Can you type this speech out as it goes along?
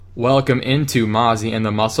Welcome into Mozzie and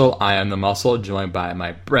the Muscle. I am the Muscle, joined by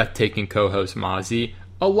my breathtaking co-host Mozzie,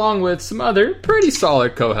 along with some other pretty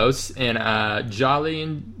solid co-hosts in Jolly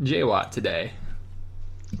and J-Watt today.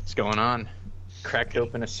 What's going on? Cracked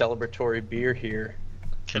open a celebratory beer here.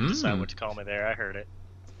 Couldn't decide what to call me there. I heard it.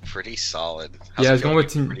 Pretty solid. I was going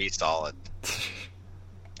with pretty solid.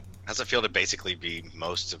 How's it feel to basically be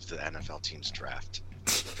most of the NFL team's draft?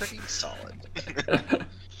 Pretty solid.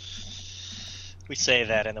 We say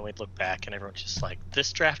that and then we'd look back and everyone's just like,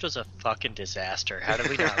 this draft was a fucking disaster. How did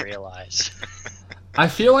we not realize? I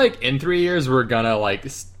feel like in 3 years we're gonna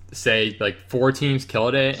say 4 teams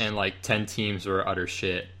killed it and 10 teams were utter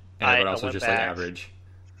shit and everyone else was just average.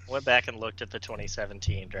 Went back and looked at the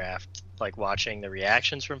 2017 draft, watching the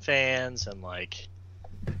reactions from fans and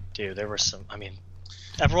dude, there were some. I mean,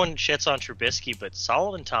 everyone shits on Trubisky, but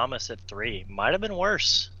Solomon Thomas at 3 might have been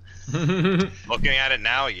worse. Looking at it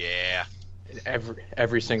now, yeah.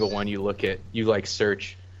 Every single one you look at, you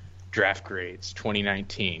search draft grades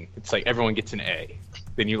 2019. It's like everyone gets an A.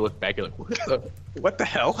 Then you look back, you're like, what the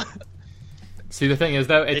hell? See, the thing is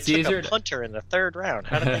though, it's they took easier. A punter in the 3rd round.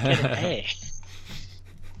 How did they get an A?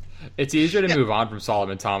 It's easier to move on from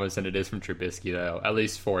Solomon Thomas than it is from Trubisky, though. At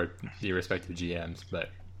least for the respective GMs, but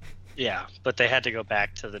yeah, but they had to go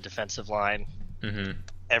back to the defensive line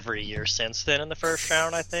every year since then in the 1st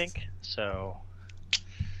round, I think. So.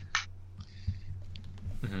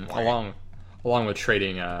 Along with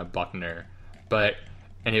trading Buckner. But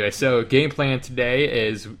anyway, so game plan today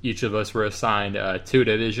is each of us were assigned 2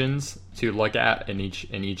 divisions to look at in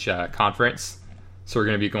each conference. So we're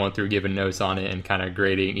going to be going through giving notes on it and kind of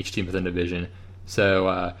grading each team within division.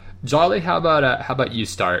 So Jolly, how about you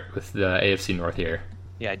start with the AFC North here?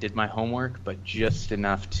 Yeah, I did my homework, but just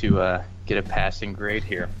enough to get a passing grade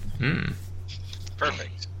here.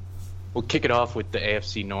 Perfect. We'll kick it off with the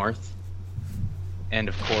AFC North. And,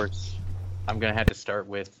 of course, I'm going to have to start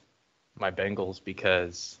with my Bengals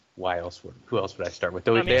because who else would I start with?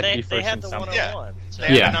 They had the 101. Yeah. So.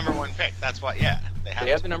 They had the number 1 pick. That's why, yeah.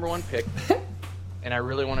 They have the number 1 pick. And I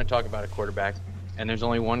really want to talk about a quarterback. And there's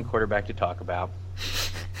only one quarterback to talk about.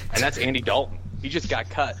 And that's Andy Dalton. He just got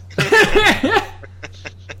cut.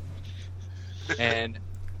 And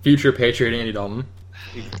future Patriot Andy Dalton.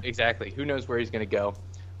 Exactly. Who knows where he's going to go.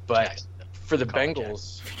 But for the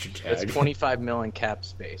Bengals, that's $25 million cap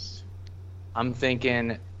space. I'm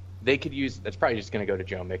thinking they could use. That's probably just going to go to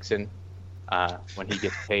Joe Mixon when he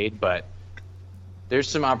gets paid. But there's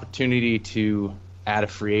some opportunity to add a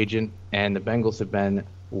free agent, and the Bengals have been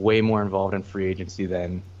way more involved in free agency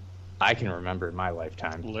than I can remember in my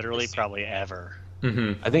lifetime. Literally, probably ever.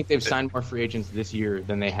 I think they've signed more free agents this year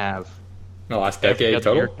than they have the last decade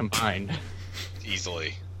total combined.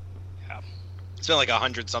 Easily. Yeah. It's been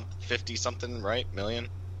 150 something, right? Million.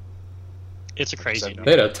 It's a crazy number.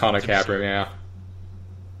 They had a ton of cap room, yeah.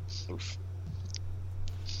 Oof.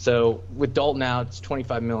 So with Dalton out, it's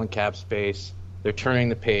 $25 million cap space. They're turning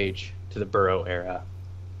the page to the Burrow era,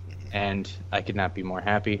 and I could not be more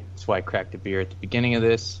happy. That's why I cracked a beer at the beginning of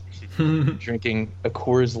this, drinking a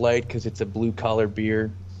Coors Light because it's a blue collar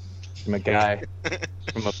beer from a guy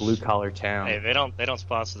from a blue collar town. Hey, they don't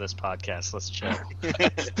sponsor this podcast. Let's chill.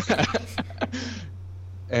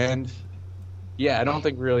 And yeah, I don't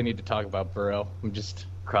think we really need to talk about Burrow. I'm just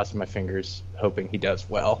crossing my fingers, hoping he does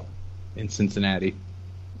well in Cincinnati.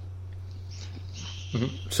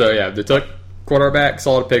 So yeah, they took quarterback,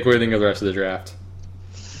 solid pick. What do you think of the rest of the draft?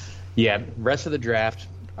 Yeah, rest of the draft.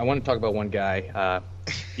 I want to talk about one guy,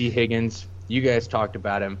 E. Higgins. You guys talked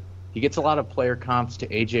about him. He gets a lot of player comps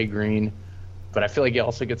to A.J. Green, but I feel like he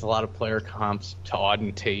also gets a lot of player comps to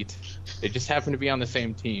Auden Tate. They just happen to be on the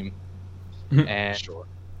same team. And Sure.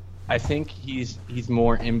 I think he's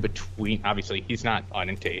more in between. Obviously, he's not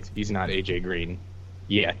Auden Tate. He's not A.J. Green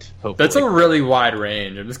yet, hopefully. That's a really wide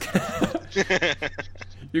range. I'm just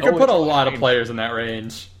you can put a lot of players in that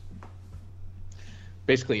range.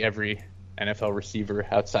 Basically every NFL receiver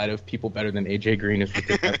outside of people better than A.J. Green is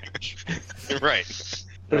within that range. Right.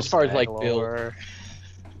 But as far as Bill,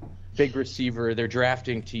 big receiver, they're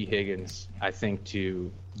drafting T. Higgins, I think, to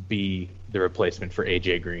be the replacement for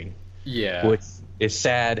A.J. Green. Yeah. Which is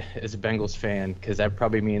sad as a Bengals fan because that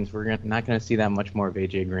probably means we're not going to see that much more of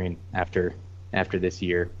A.J. Green after this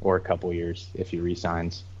year or a couple years if he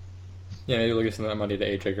resigns. Yeah, maybe we'll get some of that money to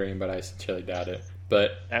A.J. Green, but I sincerely doubt it.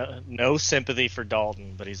 But no sympathy for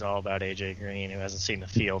Dalton, but he's all about A.J. Green, who hasn't seen the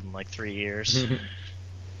field in 3 years.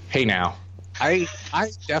 Hey, now. I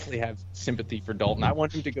definitely have sympathy for Dalton. I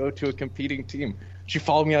want him to go to a competing team. Did you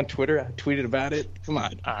follow me on Twitter? I tweeted about it. Come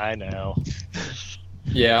on. I know.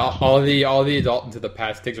 Yeah, all the Dalton to the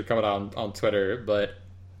past takes are coming on Twitter, but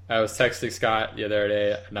I was texting Scott the other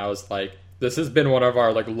day, and I was like, "This has been one of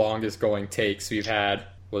our like longest going takes we've had.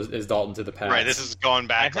 Is Dalton to the Pats?" Right. This is going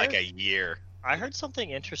back like a year. I heard something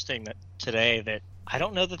interesting today that I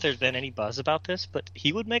don't know that there's been any buzz about this, but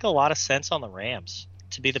he would make a lot of sense on the Rams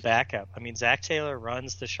to be the backup. I mean, Zach Taylor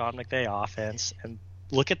runs the Sean McVay offense, and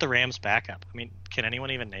look at the Rams backup. I mean, can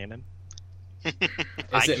anyone even name him?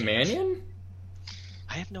 Is it Mannion?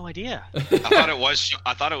 I have no idea. I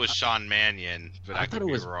thought it was Sean Mannion, but I could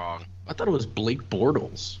be wrong. I thought it was Blake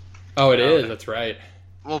Bortles. Oh, it is. That's right.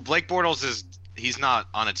 Well, Blake Bortles he's not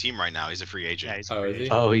on a team right now. He's a free agent. Yeah, he's Oh, is he?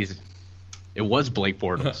 Oh, it was Blake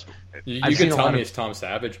Bortles. You I've can seen a tell lot me of- it's Tom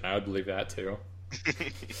Savage, and I would believe that too.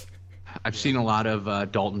 I've seen a lot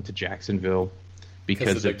of Dalton to Jacksonville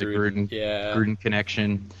because of the Gruden, Yeah. Gruden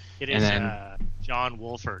connection. It And is then- John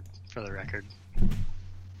Wolford, for the record.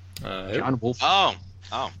 John Wolf. Oh.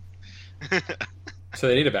 So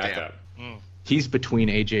they need a backup. He's between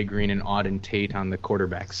AJ Green and Auden Tate on the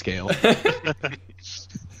quarterback scale.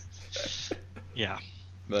 Yeah.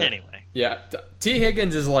 But, Anyway. Yeah, T.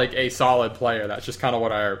 Higgins is like a solid player. That's just kind of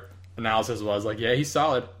what our analysis was. Like, yeah, he's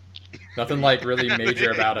solid. Nothing like really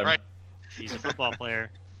major about him. Right. He's a football player.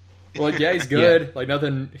 Well, like, yeah, he's good. Like,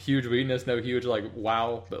 nothing huge weakness, no huge like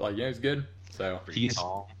wow, but like, yeah, he's good. So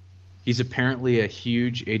He's apparently a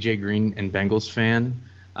huge AJ Green and Bengals fan.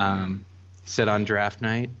 Said on draft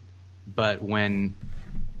night, but when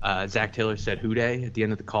Zach Taylor said "Who Dey" at the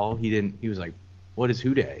end of the call, he was like, "What is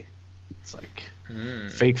Who Dey?" It's like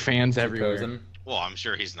fake fans everywhere. Posing. Well, I'm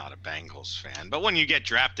sure he's not a Bengals fan, but when you get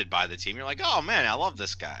drafted by the team, you're like, "Oh man, I love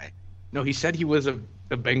this guy." No, he said he was a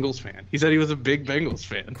Bengals fan. He said he was a big Bengals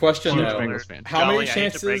fan. Question Huge though, Bengals fan. how Jolly, many I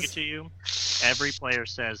hate to break it chances? to you, every player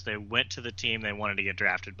says they went to the team they wanted to get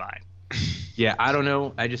drafted by. Yeah, I don't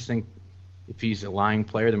know. I just think if he's a lying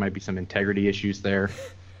player, there might be some integrity issues there.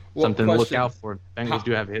 Well, Something to look question, out for. Bengals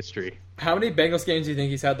do have a history. How many Bengals games do you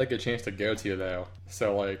think he's had like a chance to go to though?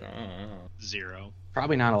 So like, I don't know. 0.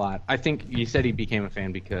 Probably not a lot. I think you said he became a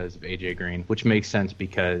fan because of AJ Green, which makes sense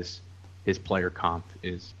because his player comp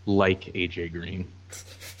is like AJ Green.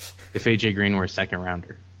 If AJ Green were a second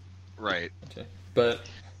rounder. Right. Okay. But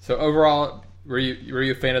so overall, were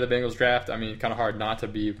you a fan of the Bengals draft? I mean, kind of hard not to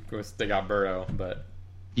be because they got Burrow, but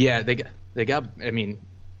Yeah, they got. I mean,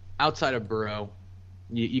 outside of Burrow,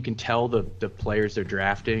 you can tell the players they're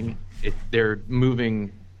drafting. They're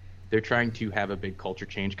moving. They're trying to have a big culture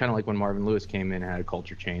change, kind of like when Marvin Lewis came in and had a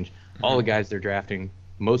culture change. All the guys they're drafting,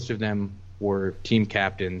 most of them were team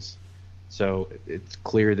captains, so it's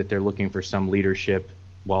clear that they're looking for some leadership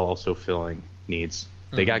while also filling needs.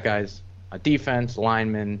 They got guys on defense,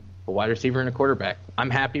 linemen, a wide receiver, and a quarterback. I'm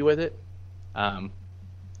happy with it.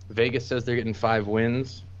 Vegas says they're getting 5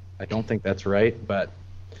 wins. I don't think that's right, but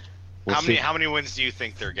we'll see. How many wins do you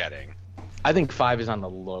think they're getting? I think 5 is on the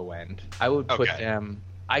low end. I would put Okay. them.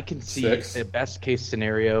 I can see 6. the best case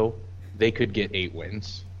scenario, they could get 8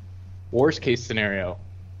 wins. Worst case scenario,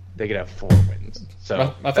 they could have 4 wins.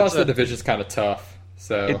 So I thought the division's kind of tough.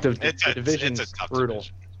 So the It's a division's tough brutal,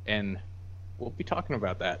 division. and we'll be talking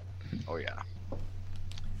about that. Oh yeah. all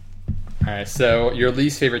right. So your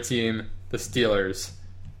least favorite team, the Steelers.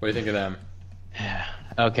 What do you think of them?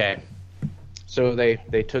 Okay, so they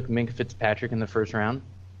took Minka Fitzpatrick in the first round.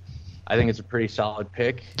 I think it's a pretty solid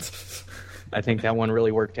pick. I think that one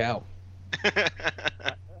really worked out.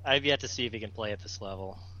 I've yet to see if he can play at this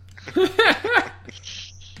level.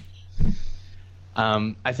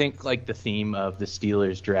 I think like the theme of the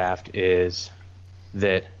Steelers draft is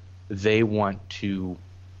that they want to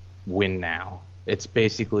win now. It's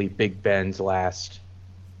basically Big Ben's last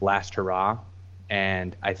hurrah,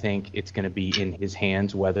 and I think it's going to be in his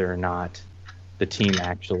hands whether or not the team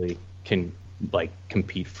actually can like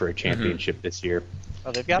compete for a championship this year.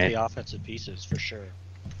 Oh, they've got And- the offensive pieces for sure.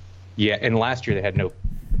 Yeah, and last year they had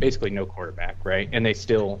basically no quarterback, right? And they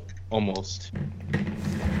still almost.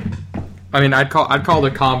 I mean, I'd call the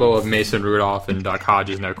combo of Mason Rudolph and Duck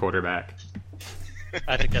Hodges no quarterback.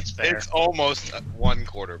 I think that's fair. It's almost one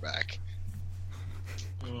quarterback.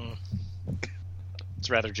 It's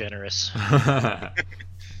rather generous.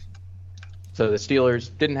 So the Steelers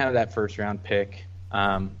didn't have that first round pick.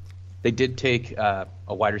 They did take a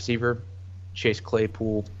wide receiver, Chase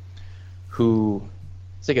Claypool, who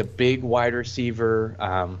is like a big wide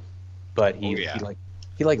receiver, but he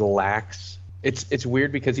lacks. It's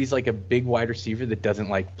weird because he's like a big wide receiver that doesn't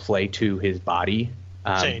like play to his body.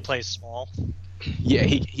 Saying he plays small. Yeah,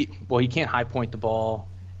 he can't high point the ball,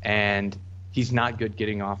 and he's not good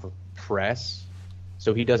getting off of press,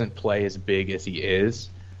 so he doesn't play as big as he is.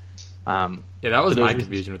 Yeah, that was For those my reasons-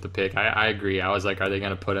 confusion with the pick. I agree. I was like, are they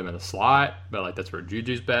going to put him in the slot? But like that's where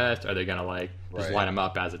Juju's best. Are they going to like just Right. line him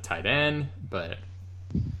up as a tight end? But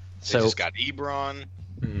They So just got Ebron.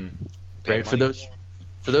 Paid right for money.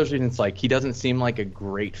 those reasons, like he doesn't seem like a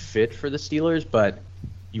great fit for the Steelers, but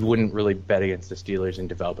you wouldn't really bet against the Steelers in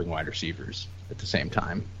developing wide receivers at the same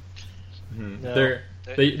time. No, they're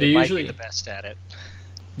they they might usually be the best at it.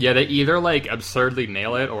 yeah they either like absurdly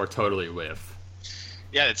nail it or totally whiff.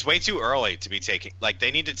 Yeah, it's way too early to be taking. Like,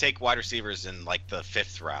 they need to take wide receivers in like the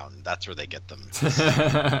 5th round. That's where they get them.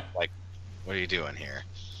 What are you doing here?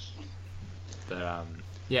 But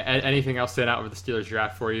yeah, anything else stand out with the Steelers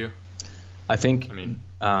draft for you? I think. I mean,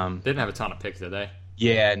 Um, they didn't have a ton of picks, did they?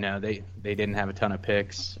 Yeah, no, they didn't have a ton of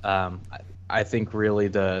picks. I think really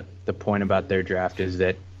the point about their draft is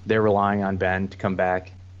that they're relying on Ben to come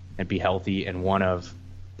back and be healthy, and one of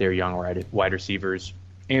their young wide receivers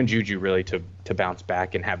and Juju really to bounce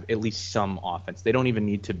back and have at least some offense. They don't even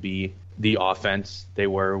need to be the offense they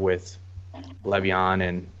were with Le'Veon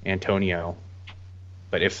and Antonio,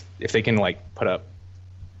 but if they can like put up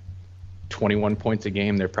 21 points a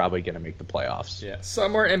game, they're probably going to make the playoffs. Yeah,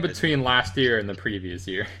 somewhere in between last year and the previous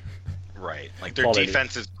year. Right. Like, their Quality.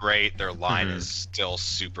 defense is great. Their line Mhm. is still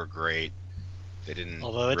super great. They didn't.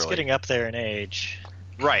 Although it's really... getting up there in age.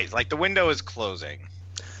 Right. Like, the window is closing.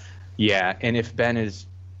 Yeah, and if Ben is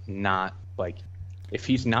not like, if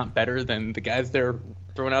he's not better than the guys they're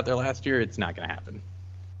throwing out there last year, it's not going to happen.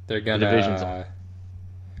 They're The division's gonna.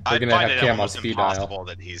 I gonna find have it Cam on almost speed dial. impossible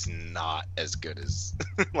that he's not as good as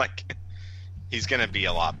like. He's gonna be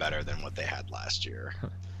a lot better than what they had last year.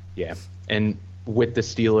 Yeah, and with the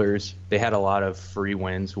Steelers, they had a lot of free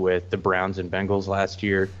wins with the Browns and Bengals last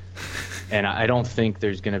year, and I don't think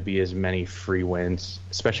there's going to be as many free wins,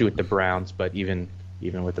 especially with the Browns, but even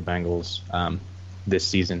with the Bengals this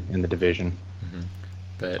season in the division.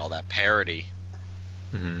 But All that parity.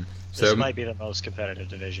 mhm. This So might be the most competitive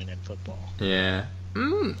division in football. yeah,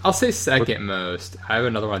 I'll say second most. I have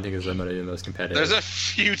another one I think is limited the most competitive. There's a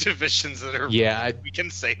few divisions that are. Yeah, we can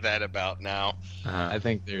say that about now. I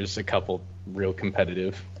think there's a couple real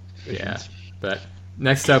competitive. Yeah, divisions. but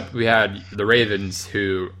next up we had the Ravens,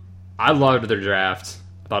 who I loved their draft.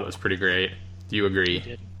 I thought it was pretty great. Do you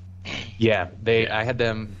agree? Yeah, I had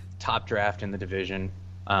them top draft in the division.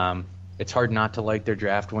 It's hard not to like their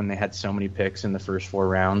draft when they had so many picks in the first 4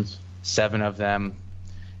 rounds, 7 of them,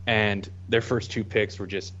 and their first 2 picks were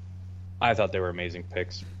just, I thought they were amazing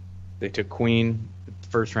picks. They took Queen the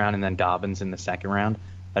first round and then Dobbins in the second round.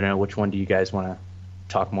 I don't know, which one do you guys want to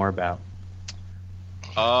talk more about?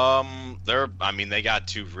 They got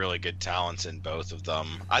 2 really good talents in both of them.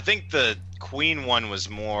 I think the Queen one was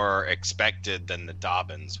more expected than the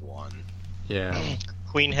Dobbins one. Yeah,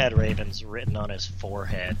 Queen had Ravens written on his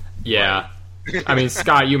forehead. yeah. I mean,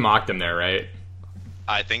 Scott, you mocked him there, right?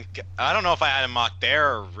 I don't know if I had him mocked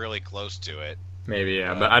there or really close to it. Maybe,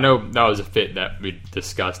 yeah. But I know that was a fit that we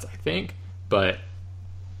discussed, I think. But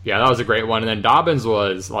yeah, that was a great one. And then Dobbins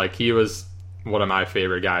was like, he was one of my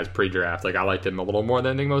favorite guys pre-draft. Like, I liked him a little more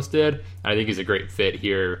than I think most did. I think he's a great fit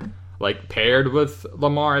here, like paired with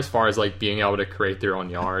Lamar as far as like being able to create their own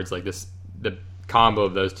yards. Like the combo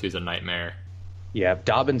of those two is a nightmare. Yeah,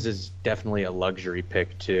 Dobbins is definitely a luxury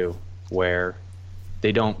pick too, where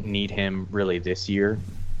they don't need him really this year,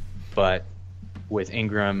 but with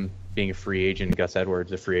Ingram being a free agent, Gus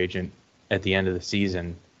Edwards a free agent at the end of the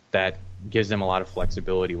season, that gives them a lot of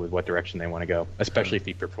flexibility with what direction they want to go, especially if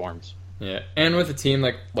he performs. Yeah, and with a team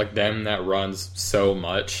like them that runs so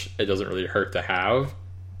much, it doesn't really hurt to have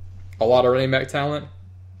a lot of running back talent.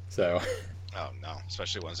 So, Oh no,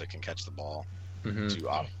 especially ones that can catch the ball. mhm.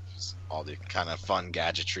 To all the kind of fun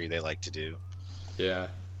gadgetry they like to do. Yeah,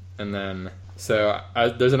 and then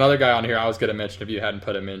there's another guy on here I was going to mention if you hadn't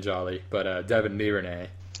put him in, Jolly, but Devin Duvernay.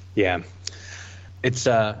 Yeah, it's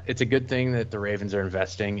a good thing that the Ravens are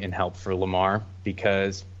investing in help for Lamar,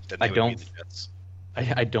 because Then I they would don't beat the Jets.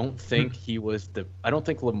 I don't think I don't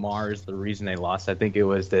think Lamar is the reason they lost. I think it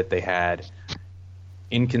was that they had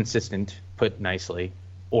inconsistent, put nicely,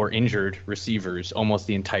 or injured receivers almost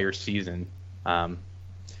the entire season.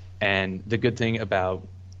 And the good thing about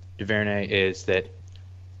Duvernay is that,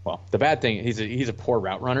 well, the bad thing, he's a poor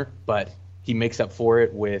route runner, but he makes up for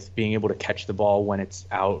it with being able to catch the ball when it's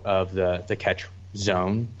out of the catch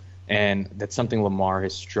zone. And that's something Lamar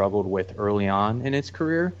has struggled with early on in his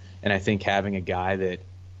career. And I think having a guy that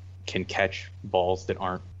can catch balls that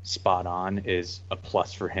aren't spot on is a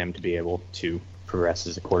plus for him to be able to progress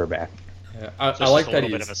as a quarterback. Yeah, I Just like a that little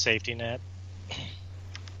bit of a he's safety net.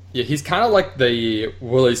 yeah he's kind of like the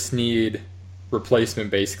Willie Snead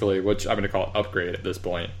replacement basically, which I'm going to call it upgrade at this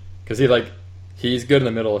point, because he's good in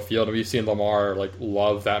the middle of the field, and we've seen Lamar like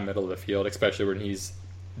love that middle of the field, especially when he's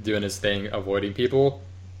doing his thing, avoiding people.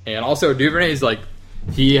 And also Duvernay's like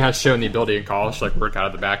he has shown the ability in college to like work out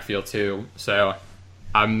of the backfield too. So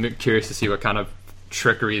I'm curious to see what kind of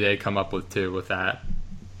trickery they come up with too with that.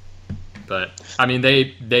 But I mean,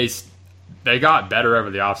 they got better over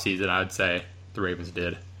the offseason, I'd say the Ravens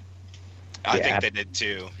did. I think they did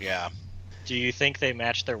too. Yeah. Do you think they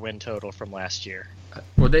matched their win total from last year?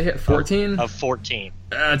 Would they hit 14? Of 14.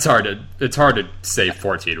 It's hard to say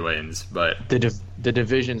 14 wins, but The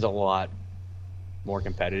division's a lot more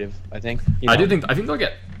competitive, I think. I think they'll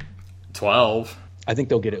get 12. I think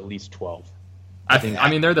they'll get at least 12. I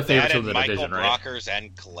mean, they're the They favorites added of the Michael division, right? Brockers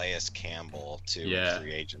and Calais Campbell to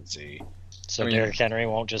free agency. So I mean- Derrick Henry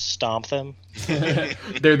won't just stomp them?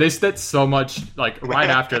 They spent so much, like, right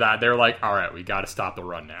after that, they're like, all right, we got to stop the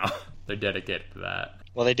run now. They're dedicated to that.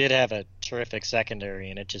 Well, they did have a terrific secondary,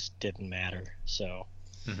 and it just didn't matter. So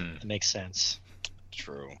it makes sense.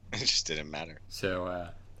 True. It just didn't matter. So,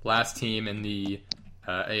 last team in the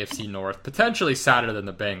AFC North, potentially sadder than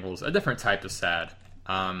the Bengals, a different type of sad.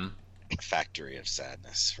 Factory of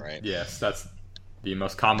sadness, right? Yes, that's the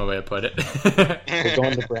most common way to put it. We're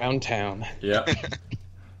going to Brown Town. Yep.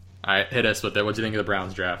 All right, hit us with it. What do you think of the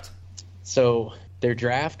Browns draft? So their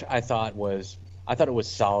draft, I thought it was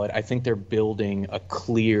solid. I think they're building a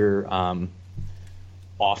clear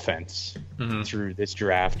offense through this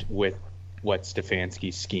draft with what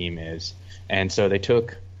Stefanski's scheme is, and so they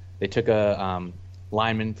took a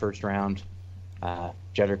lineman first round,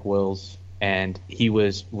 Jedrick Wills, and he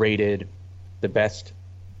was rated the best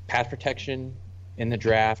pass protection in the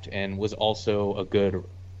draft and was also a good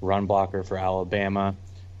run blocker for Alabama,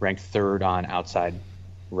 ranked third on outside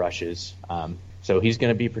rushes. So he's going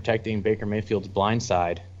to be protecting Baker Mayfield's blind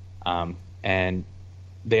side. And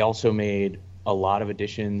they also made a lot of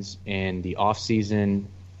additions in the offseason,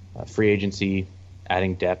 free agency,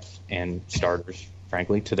 adding depth and starters,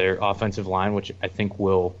 frankly, to their offensive line, which I think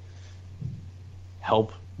will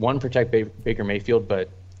help, one, protect Baker Mayfield, but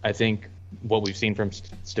I think what we've seen from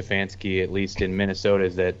Stefanski, at least in Minnesota,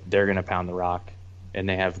 is that they're going to pound the rock, and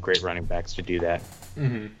they have great running backs to do that.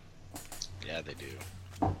 Mm-hmm. Yeah, they do.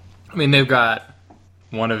 I mean, they've got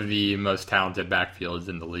one of the most talented backfields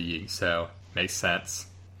in the league, so makes sense.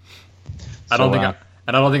 I don't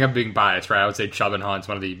think I'm being biased, right? I would say Chubb and Hunt's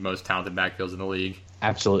one of the most talented backfields in the league.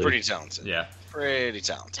 Absolutely. Pretty talented. Yeah. Pretty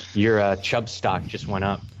talented. Your Chubb stock just went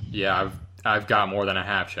up. Yeah, I've got more than a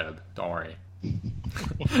half Chubb. Don't worry.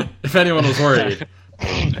 If anyone was worried.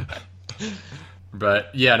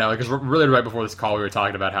 But yeah, no, because really right before this call, we were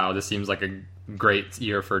talking about how this seems like a great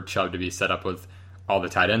year for Chubb to be set up with all the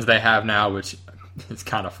tight ends they have now, which is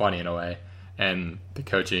kind of funny in a way, and the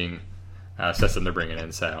coaching system they're bringing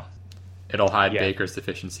in. So it'll hide Baker's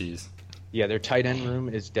deficiencies. Yeah, their tight end room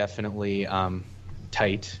is definitely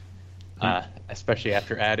tight, especially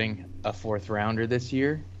after adding a fourth rounder this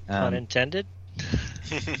year. Unintended?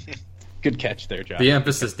 Good catch there, Josh. The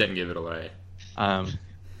emphasis didn't give it away.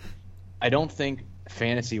 I don't think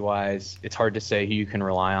fantasy-wise it's hard to say who you can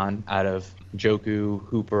rely on out of Njoku,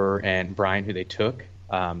 Hooper, and Bryant, who they took,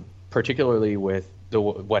 particularly with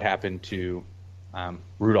what happened to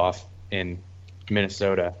Rudolph in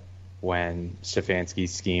Minnesota when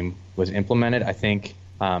Stefanski's scheme was implemented. I think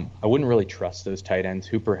I wouldn't really trust those tight ends.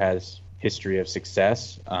 Hooper has history of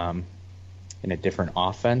success in a different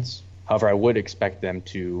offense. However, I would expect them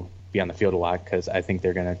to be on the field a lot because I think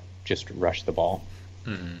they're going to just rush the ball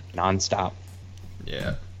nonstop.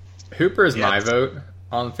 Yeah. Hooper is my vote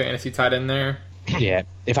on fantasy tight end there. Yeah.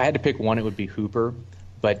 If I had to pick one, it would be Hooper,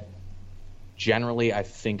 but generally I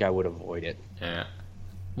think I would avoid it. Yeah.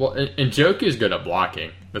 Well, and Njoku's good at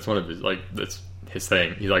blocking. That's one of his, that's his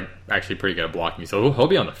thing. He's, actually pretty good at blocking. So he'll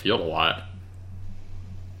be on the field a lot,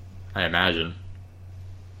 I imagine.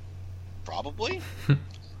 Probably.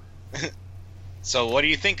 So what do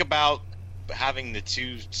you think about having the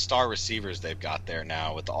two star receivers they've got there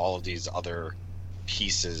now with all of these other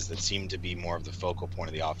pieces that seem to be more of the focal point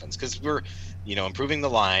of the offense? Because we're, improving the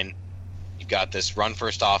line. You've got this run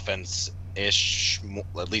first offense-ish,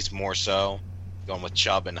 at least more so, going with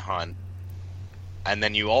Chubb and Hunt. And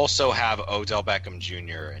then you also have Odell Beckham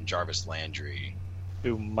Jr. and Jarvis Landry,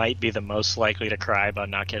 who might be the most likely to cry about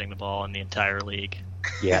not getting the ball in the entire league.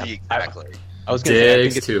 Yeah, exactly. I was going to say, I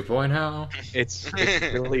Diggs 2.0. It's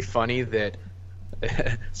really funny that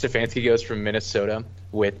Stefanski goes from Minnesota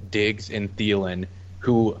with Diggs and Thielen,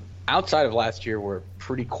 who outside of last year were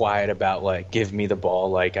pretty quiet about give me the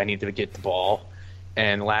ball, I need to get the ball.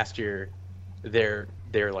 And last year they're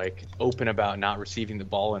open about not receiving the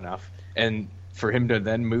ball enough. And for him to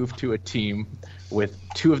then move to a team with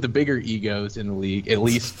two of the bigger egos in the league, at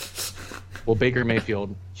least. Well, Baker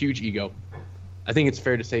Mayfield, huge ego. I think it's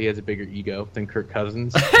fair to say he has a bigger ego than Kirk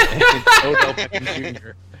Cousins and Odell Beckham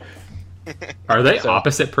Jr. Are they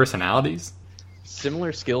opposite personalities?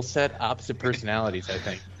 Similar skill set, opposite personalities, I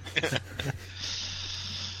think.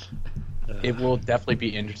 It will definitely be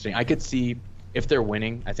interesting. I could see if they're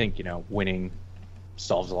winning. I think, winning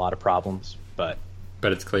solves a lot of problems, but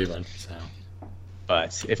it's Cleveland, so.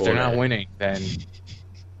 But if they're not winning, then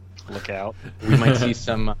look out. We might see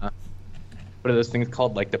some. What are those things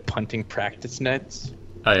called? Like the punting practice nets?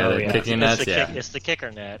 Oh yeah, the kicking nets. It's the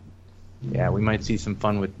kicker net. Yeah, we might see some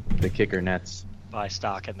fun with the kicker nets. Buy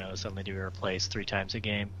stock in those, only to be replaced 3 times a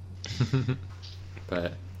game.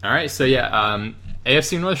 But all right, so yeah,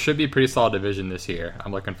 AFC North should be a pretty solid division this year.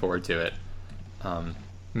 I'm looking forward to it.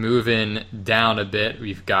 Moving down a bit,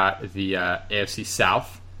 we've got the AFC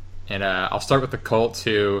South, and I'll start with the Colts,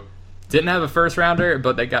 who didn't have a first rounder,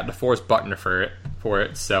 but they got DeForest Buckner for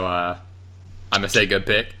it. So I'm gonna say good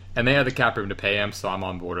pick, and they had the cap room to pay him, so I'm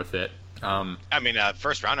on board with it.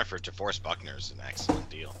 First rounder for DeForest Buckner is an excellent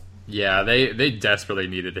deal. Yeah, they desperately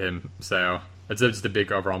needed him, so it's just a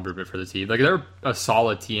big overall improvement for the team. Like, they're a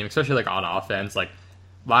solid team, especially like on offense. Like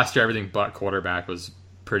last year, everything but quarterback was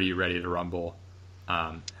pretty ready to rumble.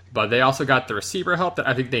 But they also got the receiver help that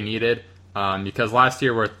I think they needed, because last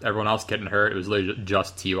year with everyone else getting hurt, it was literally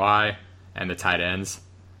just Ty and the tight ends.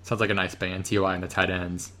 Sounds like a nice band, Ty and the tight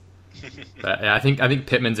ends. But yeah, I think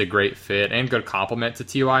Pittman's a great fit and good complement to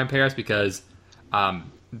Ty and Paris, because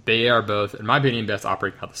they are both, in my opinion, best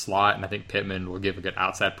operating out the slot, and I think Pittman will give a good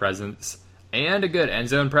outside presence and a good end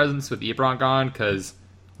zone presence with Ebron gone, because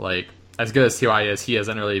like as good as Ty is, he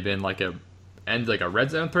hasn't really been like a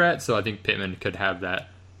red zone threat. So I think Pittman could have that,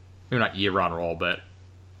 maybe not Ebron role, but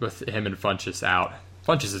with him and Funchess out.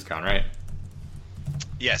 Funchess is gone, right?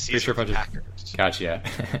 Yes, he's sure with the Funchess. Packers.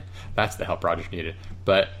 Gotcha. That's the help Rodgers needed.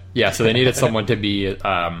 But yeah, so they needed someone to be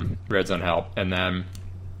red zone help, and then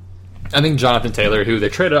I think Jonathan Taylor, who they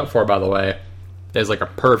traded up for, by the way, is like a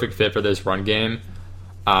perfect fit for this run game.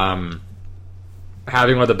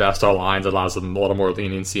 Having one of the best lines allows them a little more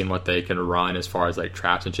leniency in what they can run as far as like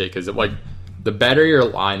traps and shit. Because like the better your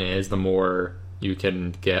line is, the more you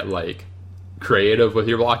can get like creative with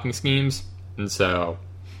your blocking schemes. And so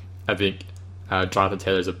I think Jonathan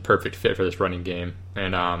Taylor is a perfect fit for this running game.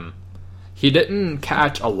 And he didn't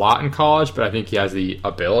catch a lot in college, but I think he has the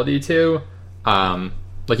ability to.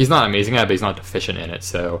 Like, he's not amazing at it, but he's not deficient in it.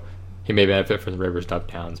 So he may benefit from the Rivers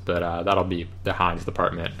touchdowns, but that'll be the Hines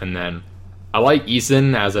department. And then I like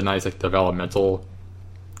Eason as a nice like developmental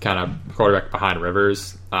kind of quarterback behind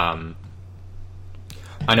Rivers. I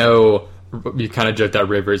know you kind of joke that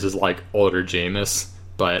Rivers is like older Jameis,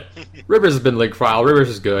 but Rivers has been like for a while. Rivers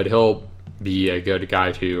is good. He'll be a good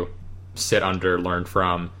guy to sit under, learn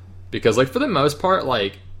from, because like for the most part,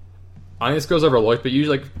 like I think this goes overlooked, but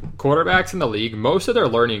usually like quarterbacks in the league, most of their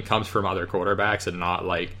learning comes from other quarterbacks and not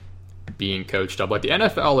like being coached up. Like the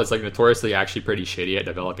NFL is like notoriously actually pretty shitty at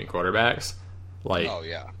developing quarterbacks. Like, oh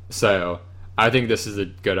yeah. So I think this is a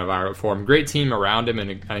good environment for him. Great team around him,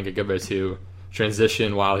 and I think a good way to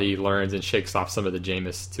transition while he learns and shakes off some of the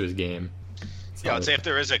Jameis to his game. So, yeah, I'd say if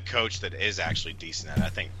there is a coach that is actually decent at it, I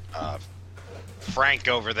think Frank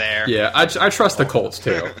over there. Yeah, I trust the Colts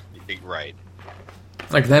too. Right.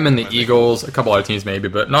 Like them and the Eagles, a couple other teams maybe,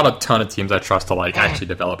 but not a ton of teams I trust to like actually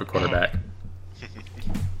develop a quarterback.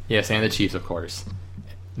 Yes, and the Chiefs, of course.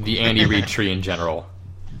 The Andy Reid tree in general.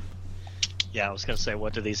 Yeah, I was going to say,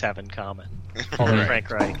 what do these have in common? Although Frank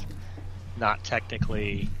Reich, not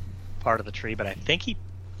technically part of the tree, but I think he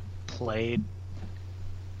played.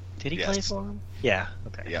 Did he play for him? Yeah.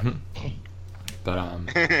 Okay. Yeah. But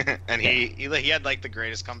and he had like the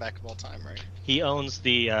greatest comeback of all time, right? He owns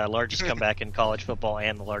the largest comeback in college football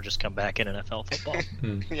and the largest comeback in NFL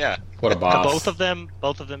football. Yeah. What a boss.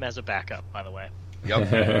 Both of them as a backup, by the way.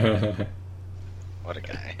 Yep. What a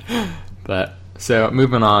guy. But so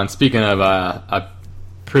moving on. Speaking of a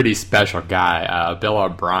pretty special guy, Bill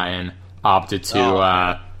O'Brien opted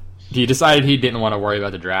to. He decided he didn't want to worry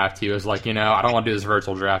about the draft. He was like, I don't want to do this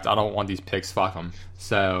virtual draft. I don't want these picks. Fuck them.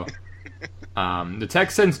 So the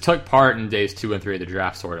Texans took part in days 2 and 3 of the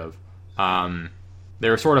draft, sort of. They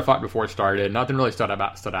were sort of fucked before it started. Nothing really stood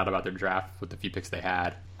out about their draft with the few picks they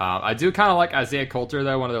had. I do kind of like Isaiah Coulter,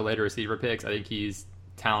 though, one of their later receiver picks. I think he's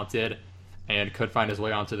talented and could find his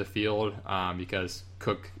way onto the field because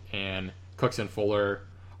Cooks and Fuller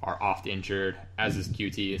are oft injured, as is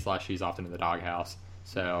QT / he's often in the doghouse.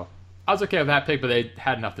 So I was okay with that pick, but they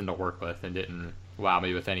had nothing to work with and didn't wow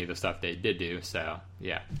me with any of the stuff they did do. So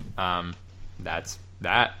yeah, that's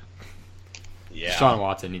that. Yeah. Sean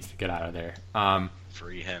Watson needs to get out of there.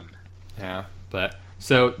 Free him. Yeah, but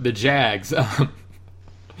so the Jags,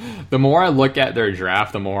 the more I look at their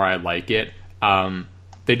draft, the more I like it.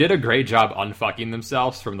 They did a great job unfucking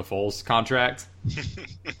themselves from the Foles contract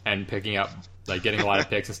and picking up, like, getting a lot of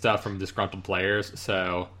picks and stuff from disgruntled players.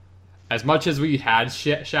 So as much as we had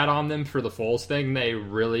shit on them for the Foles thing, they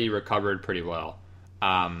really recovered pretty well.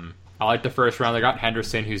 I like the first round. They got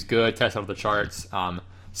Henderson, who's good, tested off the charts.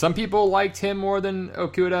 Some people liked him more than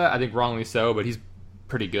Okuda. I think wrongly so, but he's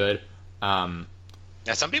pretty good.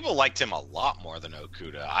 Yeah, some people liked him a lot more than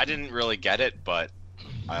Okuda. I didn't really get it, but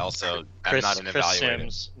I also am not an Chris evaluator.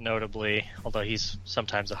 Sims, notably, although he's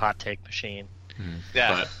sometimes a hot take machine.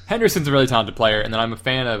 Yeah. But Henderson's a really talented player, and then I'm a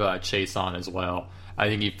fan of Chason as well. I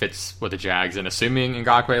think he fits with the Jags, and assuming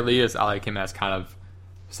Ngakoue Lee I like him as kind of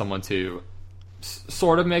someone to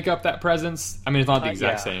sort of make up that presence. I mean, it's not the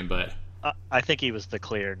exact same, but I think he was the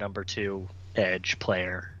clear number 2 edge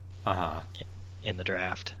player uh-huh. in the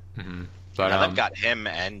draft. Mm-hmm. But now they've got him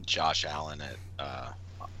and Josh Allen at, I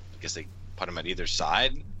guess they put him at either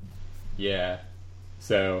side. Yeah.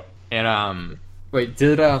 So, and, wait,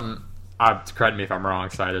 did, correct me if I'm wrong,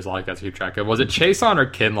 sorry, there's a lot of guys to keep track of. Was it Chason or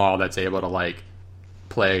Kinlaw that's able to, like,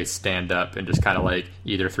 play stand-up and just kind of, like,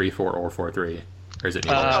 either 3-4 or 4-3? Or is it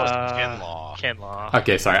neither? Kinlaw. Kinlaw.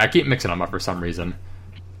 Okay, sorry, I keep mixing them up for some reason.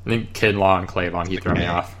 I think Kinlaw and Clavon keep throwing me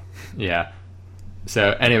off. Yeah.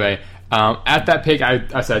 So, anyway, at that pick,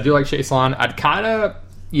 I said I do like Chason. I'd kind of,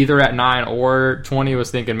 either at 9 or 20, was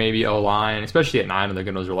thinking maybe O-line, especially at 9 when the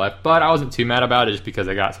good ones were left. But I wasn't too mad about it just because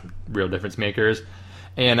I got some real difference makers.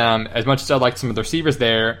 And as much as I liked some of the receivers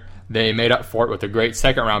there, they made up for it with a great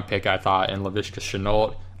second-round pick, I thought, in Laviska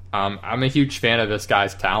Shenault. I'm a huge fan of this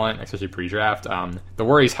guy's talent, especially pre-draft. The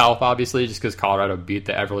worry is health, obviously, just because Colorado beat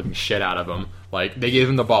the ever-living shit out of him. Like, they gave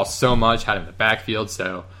him the ball so much, had him in the backfield,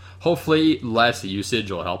 so hopefully less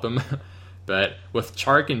usage will help him. But with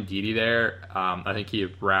Chark and Dede there, I think he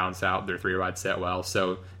rounds out their 3-wide set well.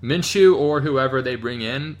 So Minshew or whoever they bring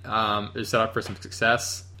in is set up for some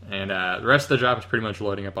success. And the rest of the draft is pretty much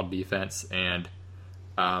loading up on defense. And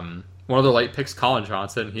one of the late picks, Colin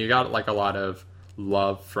Johnson, he got like a lot of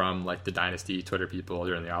love from like the Dynasty Twitter people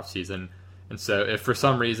during the offseason. And so if for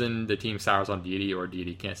some reason the team sours on Dede or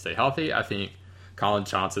Dede can't stay healthy, I think Colin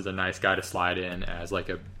Johnson's a nice guy to slide in as like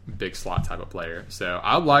a big slot type of player. So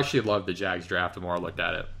I actually loved the Jags draft the more I looked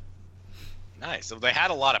at it. Nice. So they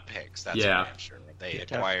had a lot of picks. That's Yeah. what I'm sure. They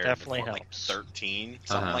acquired definitely like helps. 13,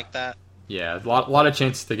 something like that. Yeah, a lot of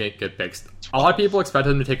chances to get good picks. A lot of people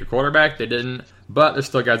expected them to take a quarterback. They didn't, but there's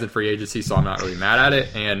still guys in free agency, so I'm not really mad at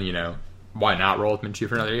it. And, you know, why not roll with Minshew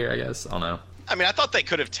for another year, I guess? I don't know. I mean, I thought they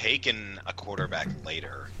could have taken a quarterback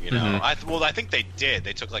later, you know. I think they did.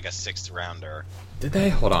 They took like a 6th rounder. Did they?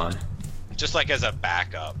 Hold on. Just like as a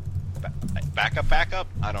backup. Backup?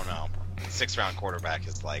 I don't know. 6th round quarterback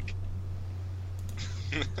is like...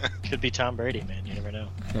 Could be Tom Brady, man. You never know.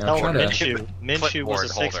 Yeah, Hell, I'm trying to- Minshew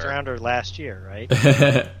was a Clipboard 6th holder. rounder last year, right?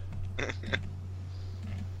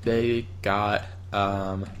 They got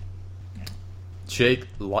Jake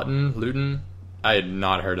Luton. I had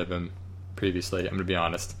not heard of him previously, I'm going to be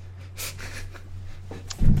honest.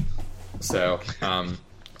 So,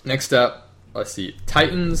 next up, let's see.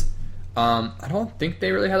 Titans. I don't think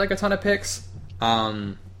they really had like a ton of picks.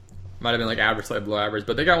 Might have been like average, slightly below average,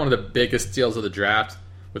 but they got one of the biggest steals of the draft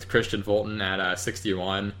with Christian Fulton at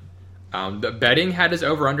 61. The betting had his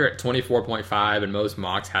over-under at 24.5, and most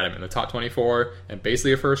mocks had him in the top 24, and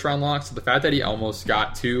basically a first-round lock. So the fact that he almost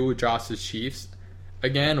got to Josh's Chiefs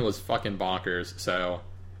again was fucking bonkers. So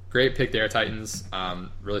great pick there, Titans.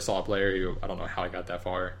 Really solid player who I don't know how he got that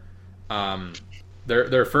far.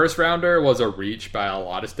 Their first rounder was a reach by a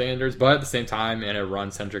lot of standards, but at the same time, in a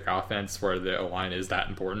run-centric offense where the O-line is that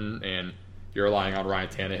important, and you're relying on Ryan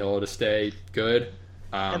Tannehill to stay good.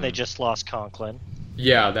 And they just lost Conklin.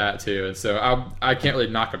 Yeah, that too. And so I can't really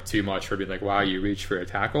knock up too much for being like, wow, you reach for a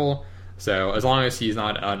tackle. So as long as he's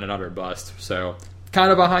not an utter bust. So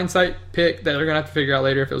kind of a hindsight pick that they're going to have to figure out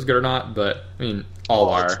later if it was good or not. But, I mean, all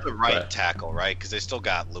are. It's the right but, tackle, right? Because they still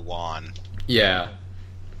got Luan. Yeah.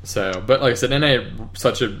 So, but like I said, in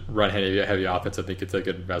such a run-heavy offense, I think it's a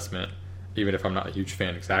good investment, even if I'm not a huge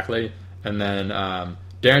fan exactly. And then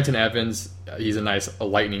Darrington Evans, he's a nice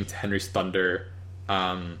lightning to Henry's thunder.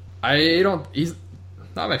 He's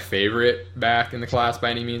not my favorite back in the class by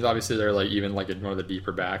any means. Obviously, they're like even like one of the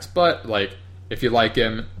deeper backs, but like if you like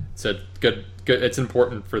him, it's a good. It's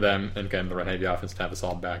important for them and again the run-heavy offense to have a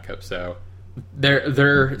solid backup. So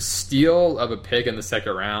their steal of a pick in the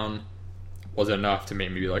second round was enough to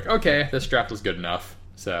make me be like, okay, this draft was good enough.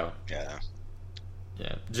 So Yeah.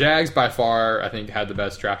 Yeah, Jags by far, I think, had the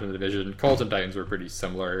best draft in the division. Colts and Titans were pretty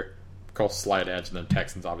similar. Colts slight edge, and then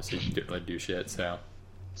Texans obviously didn't really do shit. So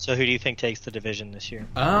who do you think takes the division this year?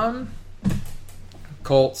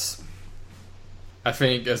 Colts. I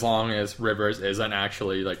think as long as Rivers isn't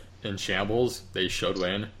actually like in shambles, they should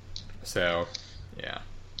win. So, yeah.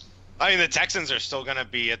 I mean, the Texans are still going to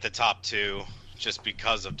be at the top 2 just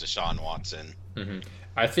because of Deshaun Watson. Mm-hmm.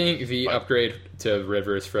 I think the upgrade to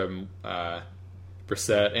Rivers from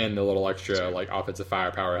Brissett and the little extra like offensive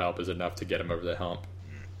firepower help is enough to get him over the hump.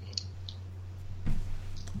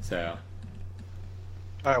 So,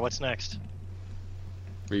 all right, what's next?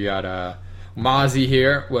 We got Mozzie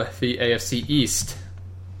here with the AFC East.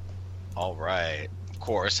 All right, of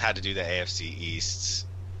course, had to do the AFC East.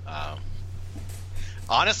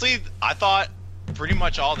 Honestly, I thought pretty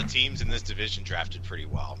much all the teams in this division drafted pretty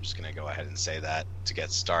well. I'm just going to go ahead and say that to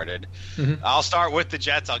get started. Mm-hmm. I'll start with the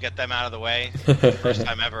Jets. I'll get them out of the way. First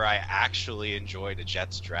time ever I actually enjoyed a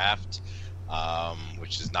Jets draft,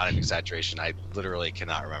 which is not an exaggeration. I literally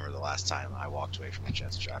cannot remember the last time I walked away from a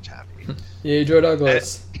Jets draft happy. Yeah, Joe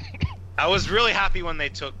Douglas. I was really happy when they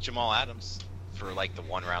took Jamal Adams for like the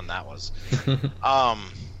one round that was.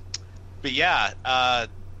 But yeah,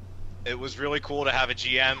 it was really cool to have a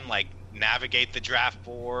GM like navigate the draft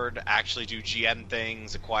board, actually do GM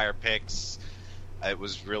things, acquire picks. It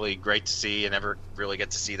was really great to see. I never really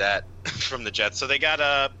get to see that from the Jets. So they got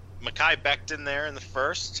Mekhi Becton there in the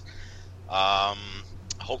first.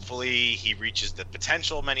 Hopefully he reaches the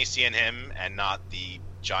potential many see in him and not the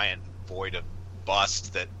giant void of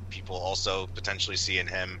bust that people also potentially see in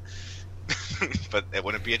him. But it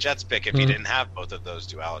wouldn't be a Jets pick if he didn't have both of those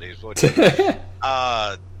dualities, would it?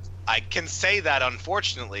 I can say that,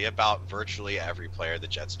 unfortunately, about virtually every player the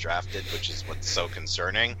Jets drafted, which is what's so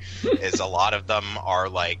concerning, is a lot of them are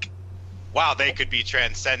like, wow, they could be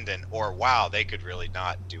transcendent, or wow, they could really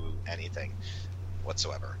not do anything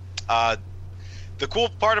whatsoever. The cool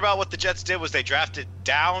part about what the Jets did was they drafted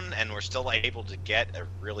down and were still able to get a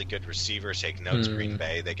really good receiver. Take notes, Green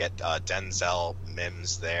Bay. They get Denzel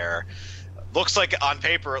Mims there. Looks like, on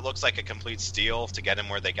paper, it looks like a complete steal to get him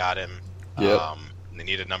where they got him. Yep. They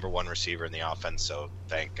need a number one receiver in the offense, so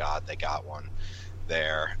thank God they got one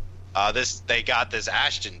there. They got this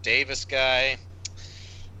Ashton Davis guy,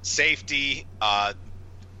 safety. I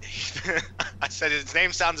said his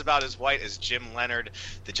name sounds about as white as Jim Leonard.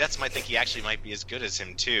 The Jets might think he actually might be as good as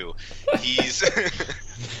him too. He's an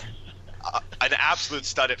absolute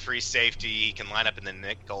stud at free safety. He can line up in the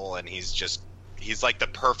nickel, and he's like the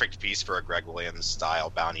perfect piece for a Greg Williams style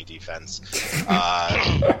bounty defense.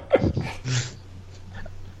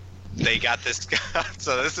 They got this guy.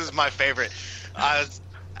 So this is my favorite.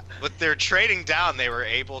 With their trading down, they were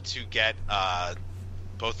able to get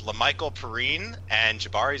both LaMichael Perrine and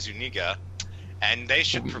Jabari Zuniga, and they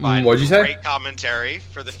should provide great commentary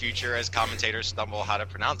for the future as commentators stumble how to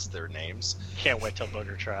pronounce their names. Can't wait till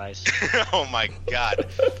Booger tries. Oh my God.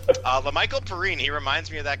 LaMichael Perrine, he reminds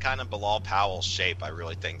me of that kind of Bilal Powell shape. I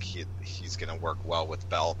really think he's going to work well with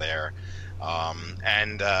Bell there.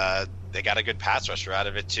 And they got a good pass rusher out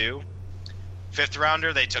of it too. 5th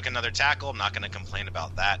rounder, they took another tackle. I'm not going to complain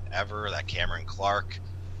about that ever. That Cameron Clark.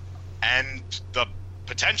 And the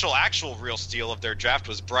potential actual real steal of their draft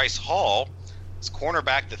was Bryce Hall, this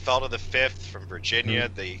cornerback that fell to the 5th from Virginia.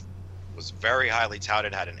 They was very highly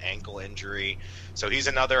touted, had an ankle injury. So he's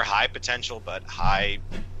another high potential but high,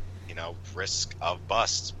 risk of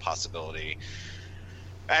bust possibility.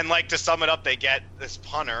 And like to sum it up, they get this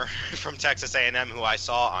punter from Texas A&M who I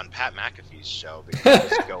saw on Pat McAfee's show because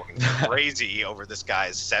he was going crazy over this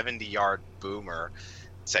guy's 70-yard boomer.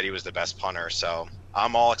 Said he was the best punter. So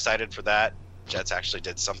I'm all excited for that. Jets actually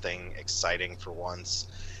did something exciting for once.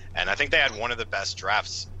 And I think they had one of the best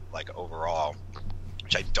drafts overall,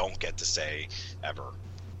 which I don't get to say ever.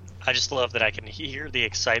 I just love that I can hear the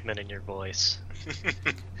excitement in your voice.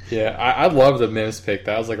 Yeah, I love the Mims pick.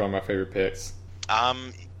 That was one of my favorite picks.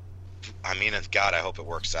 God, I hope it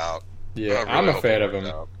works out. Yeah, I'm a fan of him.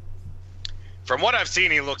 From what I've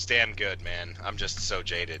seen, he looks damn good, man. I'm just so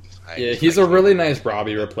jaded. He's a really nice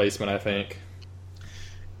Robbie replacement, I think.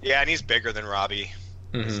 Yeah, and he's bigger than Robbie.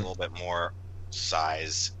 Mm-hmm. He's a little bit more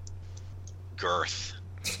size, girth.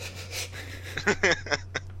 You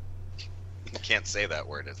can't say that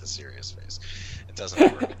word with a serious face. It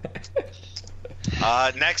doesn't work.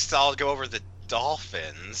 Next, I'll go over the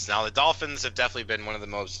Dolphins. Now, the Dolphins have definitely been one of the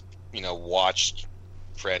most, watched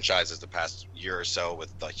franchises the past year or so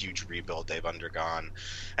with the huge rebuild they've undergone.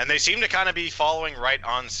 And they seem to kind of be following right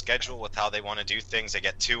on schedule with how they want to do things. They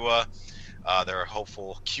get Tua, their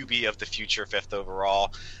hopeful QB of the future, 5th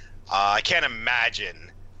overall. I can't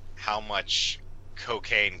imagine how much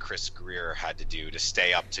cocaine Chris Greer had to do to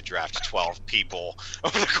stay up to draft 12 people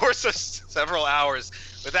over the course of several hours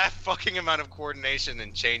with that fucking amount of coordination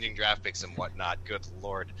and changing draft picks and whatnot. Good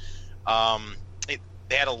Lord.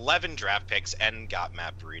 They had 11 draft picks and got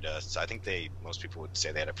Matt Breida, so I think most people would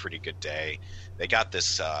say they had a pretty good day. They got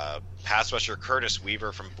this pass rusher Curtis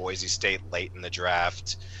Weaver from Boise State late in the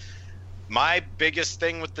draft. My biggest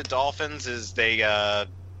thing with the Dolphins is they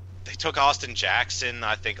took Austin Jackson,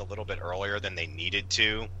 I think, a little bit earlier than they needed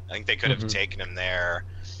to. I think they could have taken him there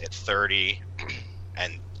at 30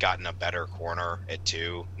 and gotten a better corner at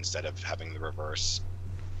 2 instead of having the reverse.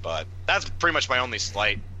 But that's pretty much my only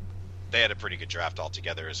slight. They had a pretty good draft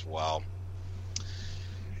altogether as well.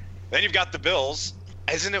 Then you've got the Bills.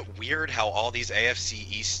 Isn't it weird how all these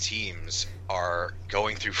AFC East teams are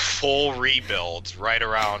going through full rebuilds right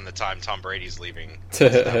around the time Tom Brady's leaving?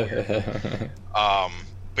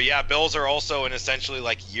 But yeah, Bills are also in essentially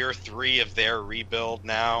like year 3 of their rebuild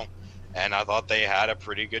now, and I thought they had a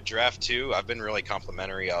pretty good draft too. I've been really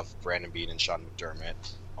complimentary of Brandon Beane and Sean McDermott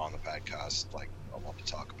on the podcast. Like, I love to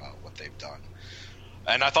talk about what they've done.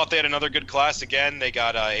 And I thought they had another good class again. They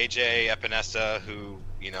got AJ Epinesa, who,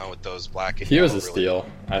 with those black and he was a really steal,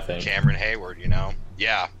 I think. Cameron Hayward,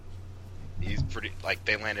 yeah, he's pretty. Like,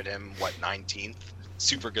 they landed him 19th.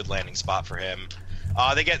 Super good landing spot for him.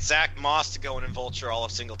 They get Zach Moss to go in and vulture all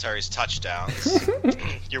of Singletary's touchdowns.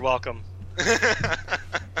 You're welcome.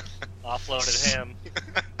 Offloaded him.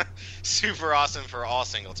 Super awesome for all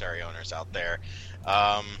Singletary owners out there.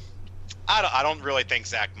 I don't really think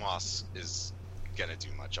Zach Moss is gonna do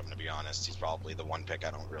much. I'm gonna be honest. He's probably the one pick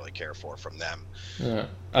I don't really care for from them. Yeah,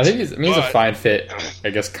 I think he's a fine fit. I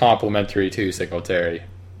guess complementary to Singletary,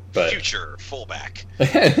 but future fullback.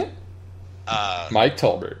 Mike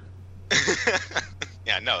Tolbert.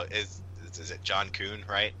 Yeah, no, is it John Kuhn,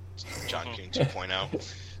 right? John Kuhn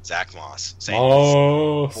 2.0. Zach Moss. Same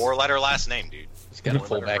 4-letter last name, dude. He's got a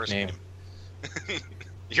fullback name.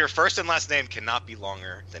 Your first and last name cannot be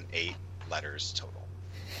longer than 8 letters total.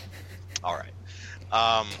 All right.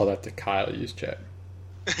 Tell that to Kyle. Use chat.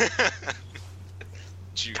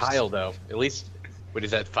 Kyle, though, at least, what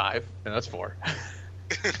is that, 5? No, that's 4.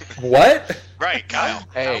 What? Right, Kyle.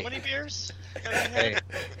 Hey. How many beers? Hey.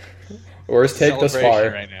 Worst take thus far.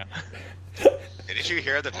 Right now. Did you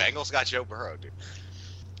hear the Bengals got Joe Burrow, dude?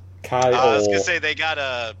 Kyle. I was gonna say they got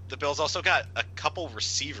the Bills also got a couple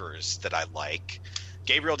receivers that I like.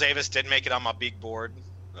 Gabriel Davis did make it on my big board.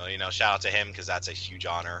 Well, shout out to him because that's a huge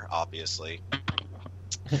honor, obviously.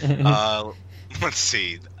 Let's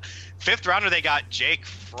see. 5th rounder, they got Jake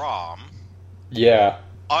Fromm. Yeah.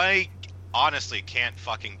 I honestly can't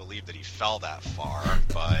fucking believe that he fell that far,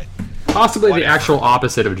 but possibly whatever. The actual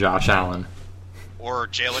opposite of Josh Allen. Or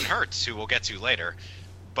Jalen Hurts, who we'll get to later.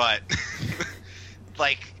 But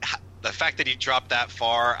like, the fact that he dropped that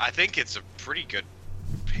far, I think it's a pretty good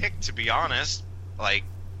pick, to be honest. Like,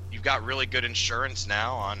 you've got really good insurance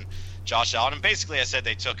now on Josh Allen. And basically, I said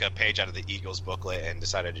they took a page out of the Eagles booklet and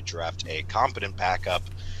decided to draft a competent backup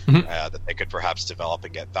that they could perhaps develop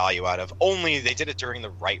and get value out of. Only they did it during the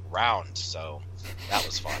right round, so that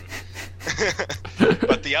was fun.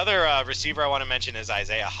 But the other receiver I want to mention is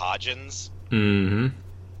Isaiah Hodgins.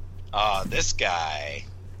 Mm-hmm. This guy,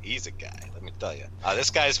 he's a guy, let me tell you. This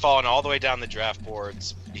guy's fallen all the way down the draft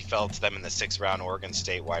boards. He fell to them in the 6th round, Oregon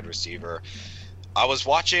State wide receiver. I was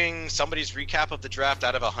watching somebody's recap of the draft.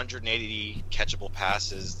 Out of 180 catchable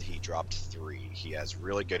passes, he dropped 3. He has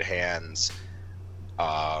really good hands.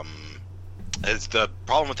 The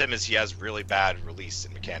problem with him is he has really bad release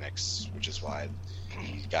and mechanics, which is why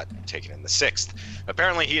he got taken in the 6th.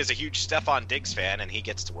 Apparently, he is a huge Stephon Diggs fan, and he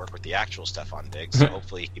gets to work with the actual Stephon Diggs. So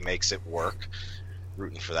hopefully, he makes it work.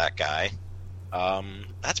 Rooting for that guy.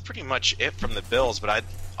 That's pretty much it from the Bills, but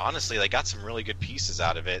honestly, they got some really good pieces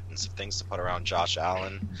out of it and some things to put around Josh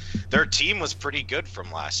Allen. Their team was pretty good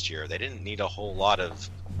from last year. They didn't need a whole lot of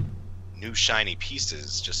new shiny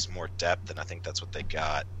pieces, just more depth, and I think that's what they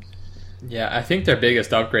got. Yeah, I think their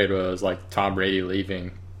biggest upgrade was like Tom Brady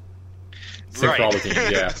leaving. Right. For all the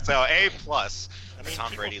teams, yeah. So A+. I mean,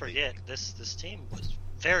 Tom people Brady forget this team was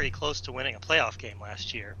very close to winning a playoff game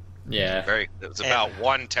last year. Yeah. It was about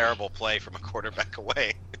one terrible play from a quarterback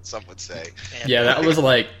away, some would say. And, Yeah, that was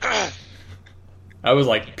like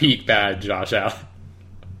peak bad Josh Allen.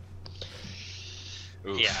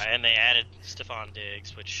 Oof. Yeah, and they added Stephon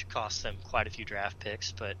Diggs, which cost them quite a few draft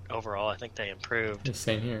picks, but overall, I think they improved. Just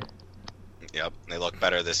same here. Yep, they look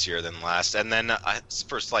better this year than last. And then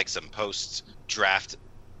first, like some post-draft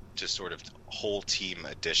to sort of whole team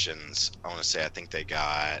additions, I want to say I think they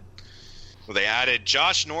got... Well, they added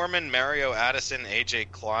Josh Norman, Mario Addison,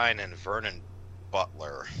 AJ Klein, and Vernon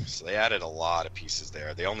Butler. So they added a lot of pieces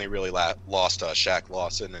there. They only really lost Shaq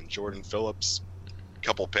Lawson and Jordan Phillips, a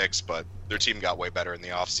couple picks, but their team got way better in the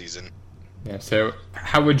offseason. Yeah. So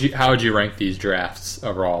how would you rank these drafts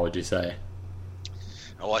overall? Would you say?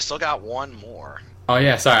 Oh, I still got one more. Oh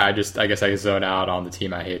yeah, sorry. I guess I zoned out on the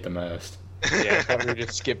team I hate the most. Yeah, I thought we were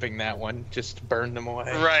just skipping that one. Just burn them away.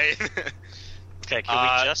 Right. Okay,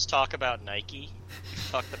 can we just talk about Nike?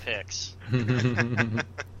 Fuck the picks.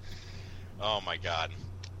 Oh my god.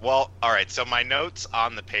 Well, all right, so my notes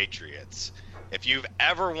on the Patriots. If you've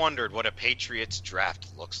ever wondered what a Patriots draft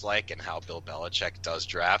looks like and how Bill Belichick does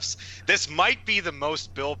drafts, this might be the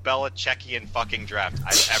most Bill Belichickian fucking draft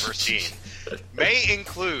I've ever seen. May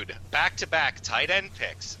include back-to-back tight end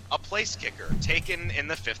picks, a place kicker taken in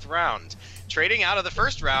the 5th round, trading out of the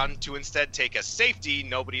 1st round to instead take a safety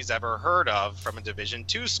nobody's ever heard of from a Division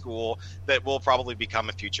II school that will probably become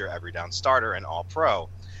a future every-down starter and all-pro,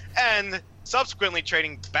 and subsequently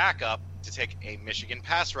trading back up to take a Michigan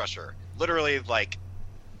pass rusher. Literally, like,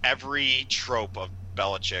 every trope of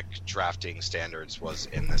Belichick drafting standards was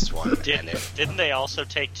in this one. Didn't they also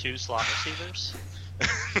take 2 slot receivers?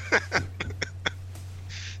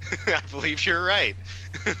 I believe you're right.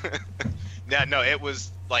 Yeah, no, it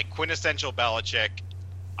was like quintessential Belichick.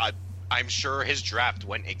 I'm sure his draft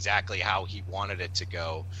went exactly how he wanted it to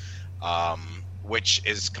go, which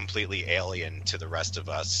is completely alien to the rest of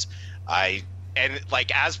us. And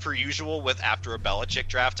like as per usual with after a Belichick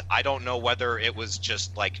draft, I don't know whether it was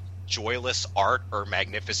just like joyless art or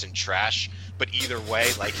magnificent trash, but either way,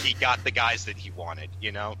 like he got the guys that he wanted,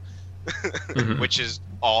 you know, which is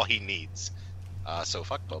all he needs. So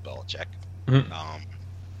fuck Bill Belichick.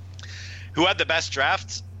 Who had the best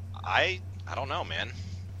draft? I don't know, man.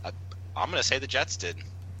 I'm gonna say the Jets did.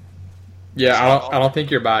 Yeah, I don't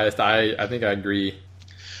think you're biased. I think I agree.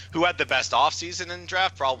 Who had the best offseason in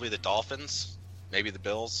draft? Probably the Dolphins. Maybe the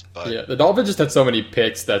Bills, but yeah, the Dolphins just had so many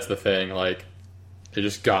picks. That's the thing. Like, they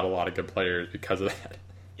just got a lot of good players because of that.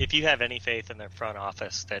 If you have any faith in their front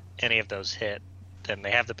office that any of those hit, then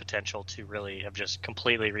they have the potential to really have just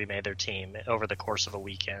completely remade their team over the course of a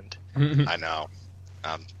weekend. I know.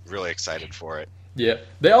 I'm really excited for it. Yeah.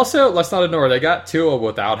 They also, let's not ignore, they got Tua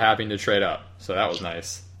without having to trade up. So that was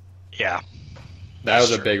nice. Yeah. That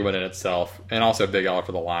was a big win in itself. And also a big L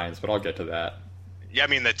for the Lions, but I'll get to that. Yeah, I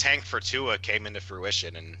mean, the tank for Tua came into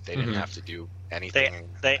fruition, and they didn't have to do anything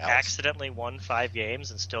They else. accidentally won 5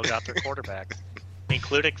 games and still got their quarterback,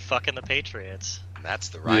 including fucking the Patriots. And that's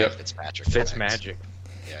the Ryan Fitzpatrick. Fitzmagic.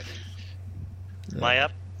 Yeah, dude. Am I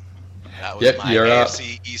up? That was my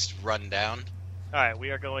AFC East rundown. All right,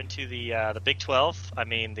 we are going to the Big 12. I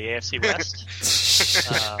mean, the AFC West.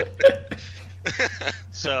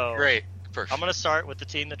 So Great. Perfect. I'm going to start with the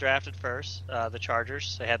team that drafted first, the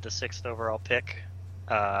Chargers. They had the 6th overall pick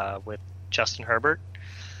with Justin Herbert.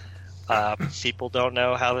 People don't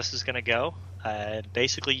know how this is going to go.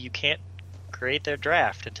 Basically, you can't grade their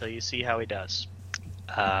draft until you see how he does.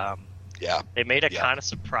 They made a kind of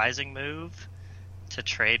surprising move to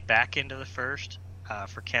trade back into the 1st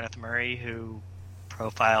for Kenneth Murray, who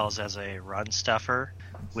profiles as a run stuffer,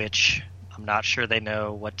 which I'm not sure they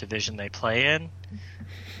know what division they play in,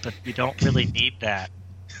 but we don't really need that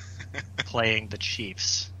playing the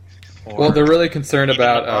Chiefs. Well, they're really concerned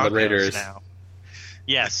about the Raiders now.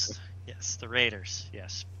 Yes, the Raiders.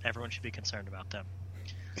 Yes, everyone should be concerned about them.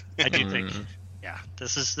 I do think,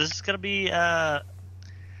 this is going to be. I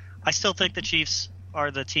still think the Chiefs are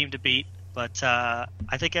the team to beat, but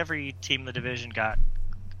I think every team in the division got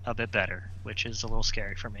a bit better, which is a little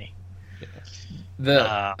scary for me.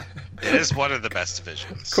 It is one of the best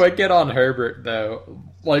divisions. Quick get on Herbert though.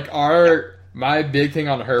 Like my big thing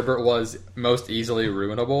on Herbert was most easily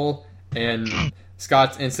ruinable, and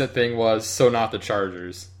Scott's instant thing was so not the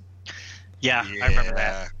Chargers. Yeah, I remember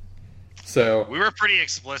that. So we were pretty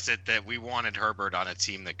explicit that we wanted Herbert on a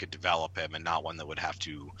team that could develop him and not one that would have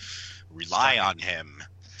to rely on him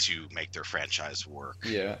to make their franchise work.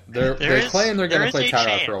 Yeah, they claim they're going to play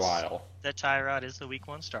Tyrod for a while. That Tyrod is the week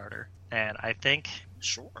 1 starter, and I think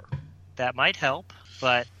Sure. that might help.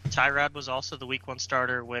 But Tyrod was also the week 1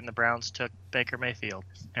 starter when the Browns took Baker Mayfield,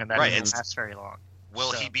 and that didn't last very long.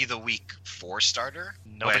 Will he be the week 4 starter?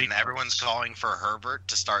 Nobody when everyone's calling for Herbert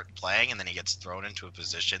to start playing, and then he gets thrown into a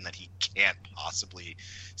position that he can't possibly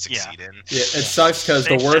succeed in. Yeah, it sucks because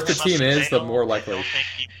the worse the team is, the more likely. I don't think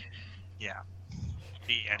he'd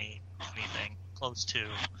be anything close to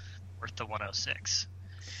worth the 106.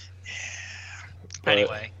 Yeah.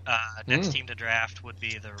 Anyway, next team to draft would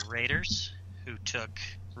be the Raiders, who took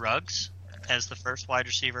Ruggs as the first wide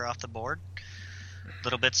receiver off the board. A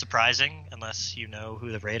little bit surprising, unless you know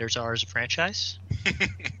who the Raiders are as a franchise.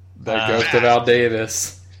 The ghost of Al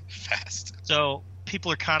Davis. Fast. So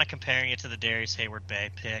people are kind of comparing it to the Darius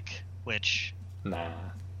Hayward-Bay pick, which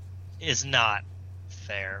is not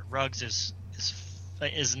fair. Ruggs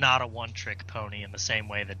is not a one-trick pony in the same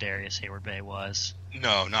way that Darius Hayward-Bay was.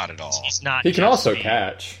 No, not at all. He's not. He can just also speed.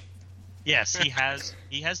 catch. Yes, he has.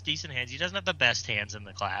 He has decent hands. He doesn't have the best hands in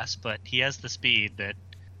the class, but he has the speed that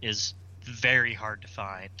is very hard to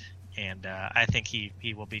find. And I think he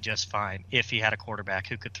will be just fine if he had a quarterback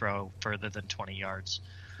who could throw further than 20 yards.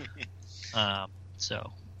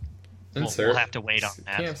 So we'll have to wait on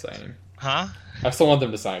that. Cam signing. Huh? I still want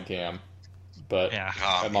them to sign Cam, but Yeah.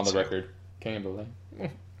 I'm on the record. Cam Bowling.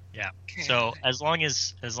 Yeah. So as long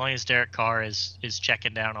as Derek Carr is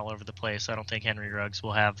checking down all over the place, I don't think Henry Ruggs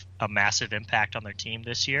will have a massive impact on their team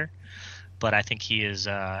this year. But I think he is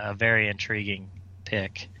a very intriguing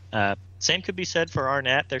pick. Same could be said for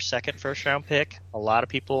Arnett, their second first-round pick. A lot of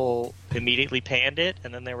people immediately panned it,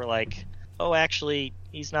 and then they were like, oh, actually,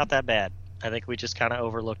 he's not that bad. I think we just kind of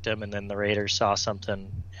overlooked him, and then the Raiders saw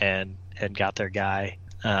something and got their guy.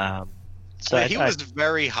 He was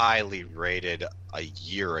very highly rated a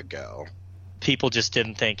year ago. People just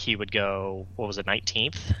didn't think he would go,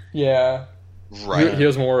 19th? Yeah. Right. He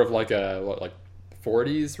was more of like a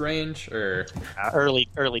 40s range or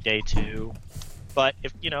early day 2. But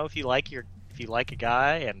if you like a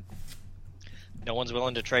guy and no one's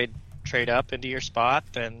willing to trade up into your spot,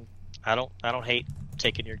 then I don't hate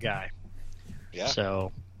taking your guy. Yeah.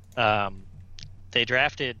 So they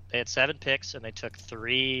had 7 picks and they took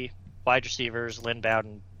 3 wide receivers. Lynn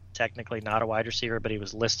Bowden, technically not a wide receiver, but he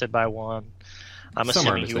was listed by one. I'm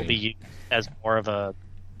assuming he will be used as more of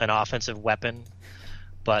an offensive weapon.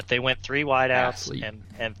 But they went 3 wideouts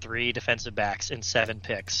and 3 defensive backs in 7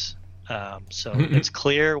 picks. So it's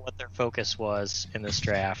clear what their focus was in this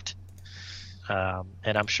draft.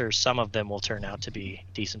 And I'm sure some of them will turn out to be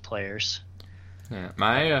decent players. Yeah,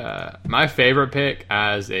 my favorite pick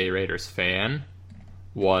as a Raiders fan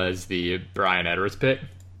was the Bryan Edwards pick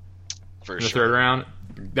in the third round.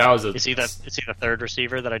 That was Is he the third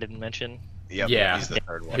receiver that I didn't mention? Yep, yeah, he's the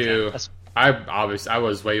third one. Who I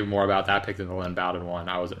was way more about that pick than the Lynn Bowden one.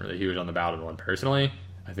 I wasn't really huge on the Bowden one personally.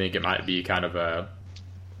 I think it might be kind of a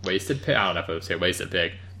wasted pick. I don't know if I would say wasted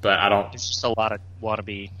pick, but I don't. There's just a lot of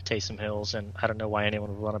wannabe Taysom Hills, and I don't know why anyone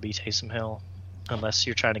would want to be Taysom Hill unless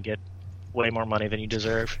you're trying to get way more money than you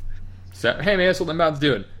deserve. So hey, man, that's what Lynn Bowden's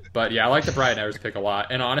doing. But yeah, I like the Bryan Edwards pick a lot.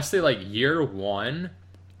 And honestly, like year one,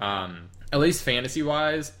 at least fantasy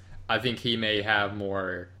wise, I think he may have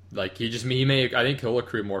more. Like I think he'll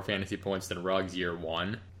accrue more fantasy points than Ruggs year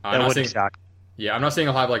one. That wouldn't shock. Yeah, I'm not saying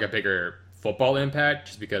he'll have like a bigger football impact,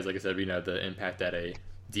 just because, like I said, we know the impact that a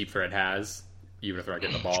deep threat has, even if they're not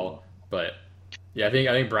getting the ball. But yeah, I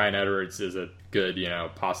think Bryan Edwards is a good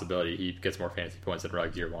possibility. He gets more fantasy points than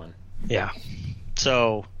Ruggs year one. Yeah.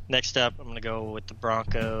 So next up, I'm going to go with the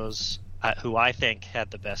Broncos, who I think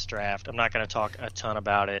had the best draft. I'm not going to talk a ton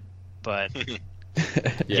about it, but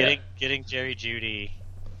getting Jerry Jeudy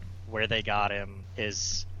where they got him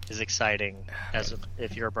is exciting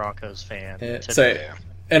if you're a Broncos fan.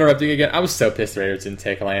 Interrupting again, I was so pissed the Raiders didn't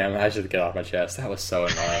take Lamb. I should get off my chest. That was so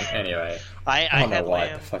annoying. Anyway, I don't know had what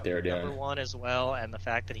Lamb the fuck they were doing. number 1 as well, and the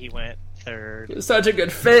fact that he went third. It was such a good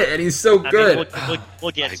fit, and he's so good.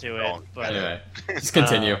 We'll get to it. But anyway, just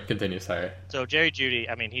continue. Continue. Sorry. So Jerry Jeudy,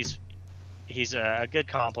 I mean, he's a good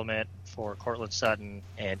compliment for Cortland Sutton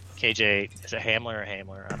and KJ. Is it Hamler or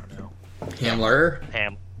Hamler? I don't know.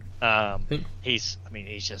 Hamler. He's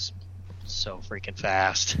just so freaking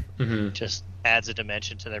fast. Mm-hmm. Just adds a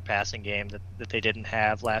dimension to their passing game that they didn't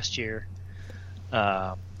have last year. They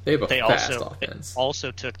have a fast offense. They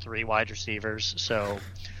also took 3 wide receivers, so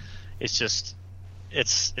it's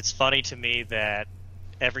funny to me that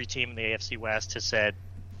every team in the AFC West has said,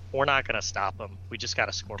 we're not going to stop them. We just got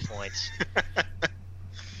to score points.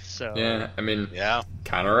 So yeah, I mean, yeah,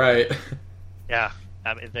 kind of right. Yeah,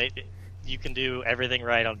 I mean, you can do everything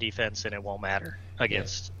right on defense, and it won't matter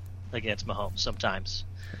against Mahomes sometimes.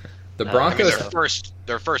 The Broncos,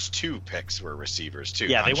 their first 2 picks were receivers too.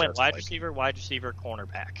 Yeah, they went wide receiver,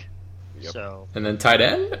 cornerback. Yep. So and then tight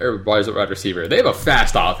end, or why is it wide receiver? They have a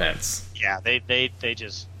fast offense. Yeah, they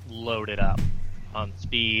just loaded up on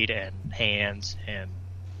speed and hands and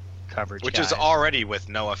coverage. Which is already with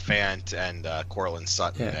Noah Fant and Cortland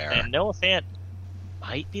Sutton there. And Noah Fant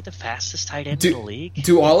might be the fastest tight end in the league.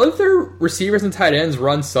 Do all of their receivers and tight ends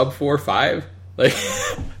run sub 4.5? Like,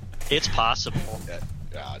 it's possible.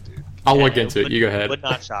 Yeah, dude. I'll look into it. You go ahead. Would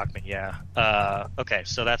not shock me. Yeah. Okay,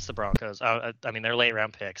 so that's the Broncos. I mean, they're late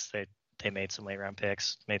round picks. They made some late round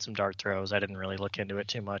picks, made some dart throws. I didn't really look into it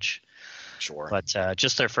too much. Sure. But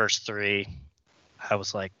just their first 3. I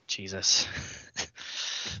was like, Jesus,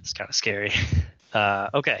 it's kind of scary.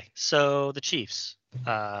 Okay, so the Chiefs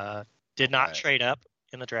did not trade up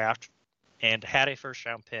in the draft and had a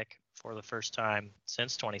first-round pick for the first time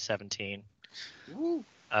since 2017.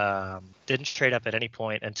 Didn't trade up at any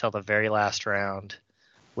point until the very last round,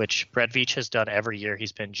 which Brett Veach has done every year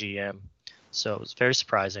he's been GM. So it was very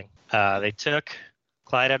surprising. They took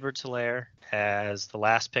Clyde Edwards-Helaire as the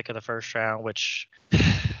last pick of the first round, which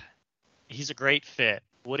he's a great fit.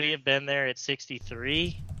 Would he have been there at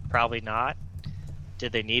 63? Probably not.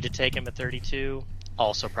 Did they need to take him at 32?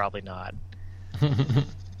 Also probably not.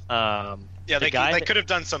 Yeah, they could have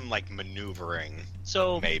done some like maneuvering.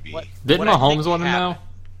 So maybe didn't Mahomes want him now?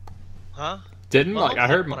 Huh? Didn't Mahomes I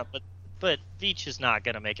heard? But Veach is not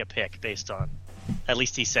going to make a pick based on. At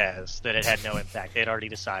least he says that it had no impact. They had already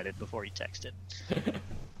decided before he texted.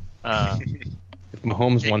 If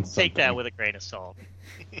Mahomes wants something, take that with a grain of salt.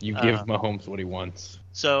 You give Mahomes what he wants.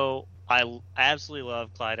 So I absolutely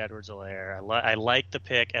love Clyde Edwards-Helaire. I like the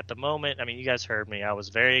pick at the moment. I mean, you guys heard me. I was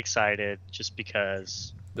very excited just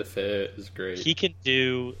because the fit is great. He can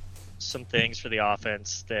do some things for the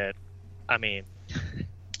offense that, I mean,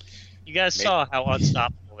 you guys saw how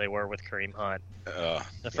unstoppable they were with Kareem Hunt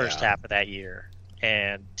the first half of that year.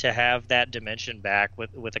 And to have that dimension back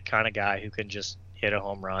with a kind of guy who can just hit a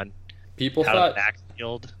home run people out thought of the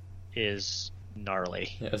backfield is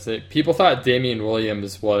gnarly. Yeah, so people thought Damian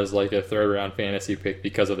Williams was like a third-round fantasy pick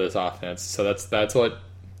because of this offense. So that's what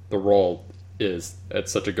the role is.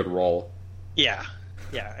 It's such a good role. Yeah,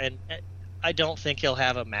 and I don't think he'll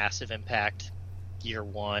have a massive impact year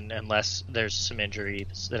one unless there's some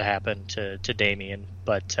injuries that happen to Damian.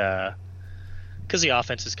 But because the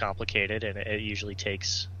offense is complicated and it usually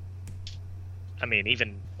takes, I mean,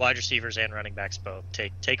 even wide receivers and running backs both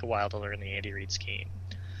take a while to learn the Andy Reid scheme.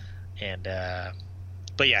 And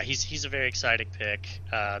but yeah, he's a very exciting pick.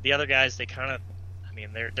 The other guys, they kind of, I mean,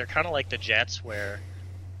 they're kind of like the Jets, where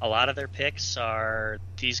a lot of their picks are,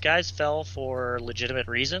 these guys fell for legitimate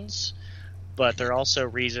reasons, but they're also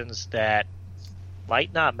reasons that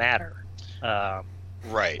might not matter.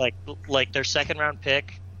 Right. Like their second round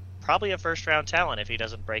pick, probably a first round talent if he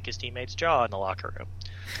doesn't break his teammate's jaw in the locker room.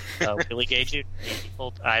 Willie Gay Jr.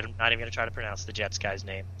 I'm not even going to try to pronounce the Jets guy's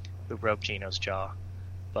name, who broke Gino's jaw.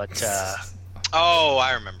 But oh,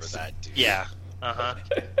 I remember that, dude. Yeah.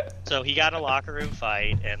 So he got in a locker room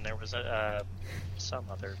fight, and there was some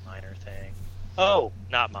other minor thing. Oh,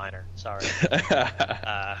 not minor. Sorry.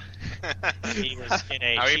 He was in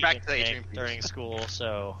a cheating game during school,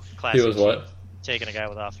 so classic. He was what? Taking a guy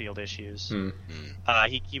with off-field issues.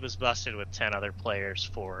 He was busted with 10 other players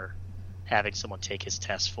for having someone take his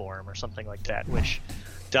test for him or something like that, which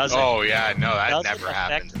doesn't. Oh yeah, no, that never affect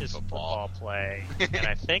happens in his football play, and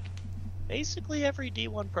I think basically every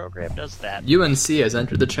D1 program does that. UNC has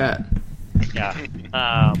entered the chat.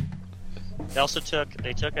 Yeah. They also took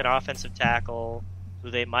an offensive tackle who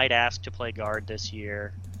they might ask to play guard this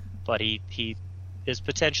year, but he is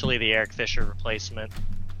potentially the Eric Fisher replacement.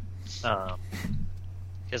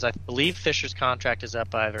 Because I believe Fisher's contract is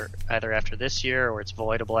up either after this year or it's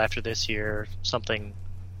voidable after this year, something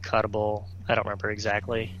cuttable. I don't remember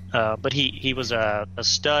exactly. But he was a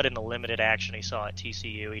stud in the limited action he saw at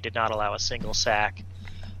TCU. He did not allow a single sack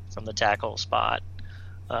from the tackle spot.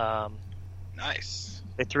 Nice.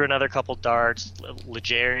 They threw another couple darts.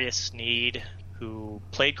 L'Jarius Sneed, who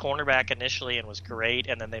played cornerback initially and was great,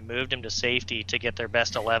 and then they moved him to safety to get their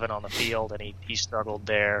best 11 on the field, and he struggled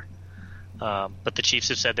there. But the Chiefs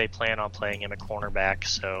have said they plan on playing him at cornerback,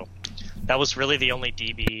 so that was really the only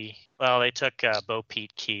DB. Well, they took Bo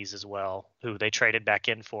Pete Keys as well, who they traded back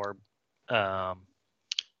in for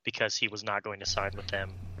because he was not going to sign with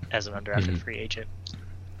them as an undrafted free agent.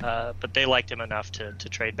 But they liked him enough to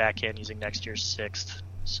trade back in using next year's sixth.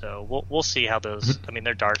 So we'll see how those. I mean,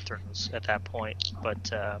 they're dart throws at that point,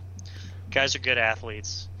 but guys are good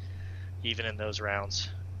athletes, even in those rounds.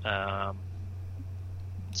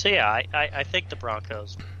 So yeah, I think the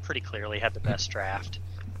Broncos pretty clearly had the best draft,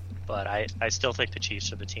 but I still think the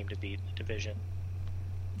Chiefs are the team to beat in the division.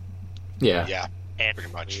 Yeah, and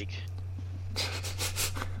pretty much. League.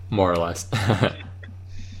 More or less.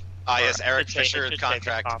 Yes, Eric Fisher's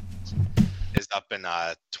contract is up in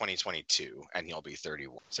 2022, and he'll be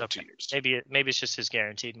 31. So okay. 2 years. Maybe it's just his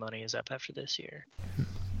guaranteed money is up after this year.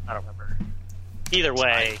 I don't remember. Either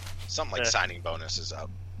way, something like signing bonus is up.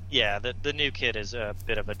 Yeah, the new kid is a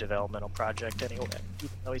bit of a developmental project anyway,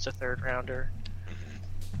 even though he's a third rounder.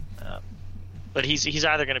 But he's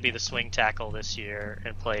either going to be the swing tackle this year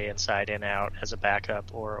and play inside and out as a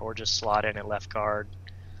backup, or just slot in at left guard.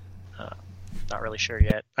 Not really sure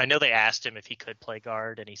yet. I know they asked him if he could play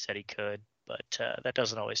guard, and he said he could, but that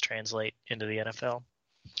doesn't always translate into the NFL.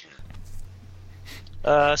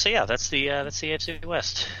 So yeah, that's the AFC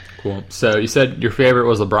West. Cool. So you said your favorite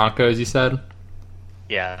was the Broncos. You said.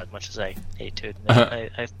 Yeah, as much as I hate to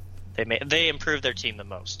admit, they improved their team the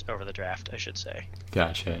most over the draft, I should say.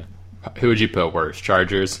 Gotcha. Who would you put worst?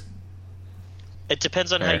 Chargers? It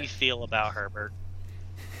depends on how you feel about Herbert.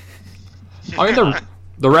 I mean,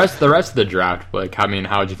 the rest of the draft. Like, I mean,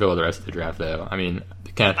 how would you feel with the rest of the draft, though? I mean,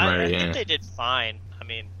 Kenneth Murray. I think they did fine. I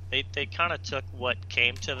mean, they kind of took what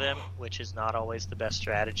came to them, which is not always the best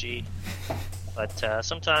strategy. But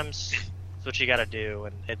sometimes it's what you got to do,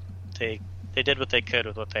 and they did what they could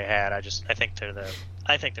with what they had. I think they're the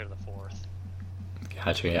fourth.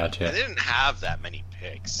 Gotcha. They didn't have that many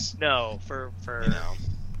picks. No, for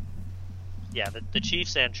yeah, the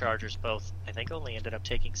Chiefs and Chargers both, I think, only ended up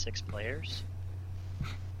taking 6 players.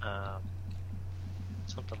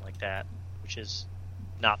 Something like that, which is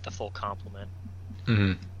not the full complement.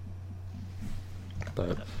 Mm-hmm.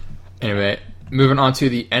 But anyway, moving on to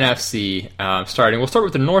the NFC, we'll start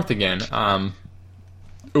with the North again.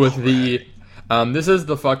 This is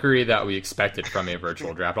the fuckery that we expected from a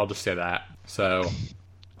virtual draft. I'll just say that. So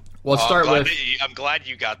let's start with. I'm glad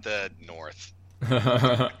you got the North.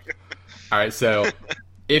 All right, so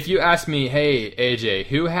if you ask me, hey AJ,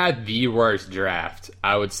 who had the worst draft?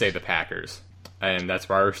 I would say the Packers, and that's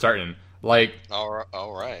why we're starting. Like, all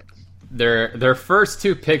right. Their first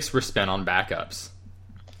 2 picks were spent on backups.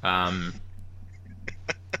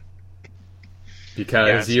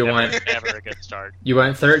 Because you went never a good start. You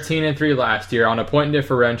went 13-3 last year on a point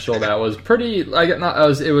differential that was pretty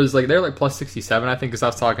it was like they're like plus 67, I think, because I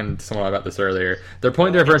was talking to someone about this earlier. Their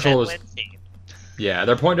point differential was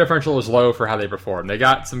their point differential was low for how they performed. They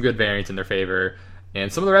got some good variance in their favor,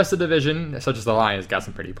 and some of the rest of the division, such as the Lions, got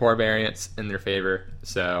some pretty poor variance in their favor.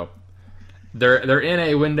 So they're in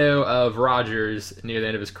a window of Rodgers near the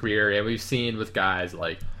end of his career, and we've seen with guys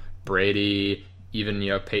like Brady, even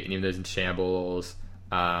Peyton, even though he's in shambles,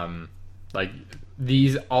 like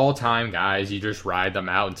these all-time guys, you just ride them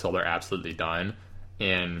out until they're absolutely done,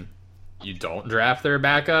 and you don't draft their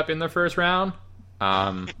backup in the first round.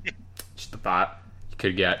 Just a thought. You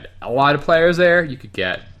could get a lot of players there. You could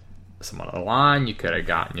get someone on the line. You could have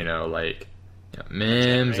gotten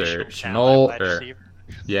Mims or Shenault or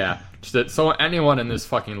anyone in this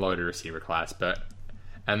fucking loaded receiver class.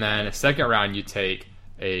 And then a second round, you take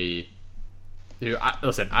I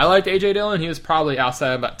liked AJ Dillon. He was probably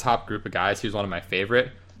outside of that top group of guys. He was one of my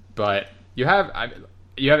favorite. But you have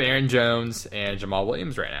Aaron Jones and Jamal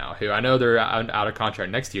Williams right now, who I know they're out of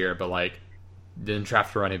contract next year, but like didn't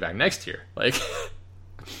draft a running back next year. Like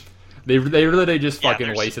they really just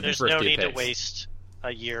fucking wasted the first 2 picks. There's no need to waste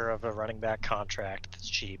a year of a running back contract that's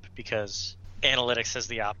cheap, because analytics says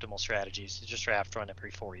the optimal strategy is to just draft one every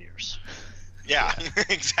 4 years. Yeah,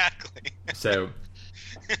 exactly. So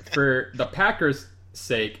for the Packers'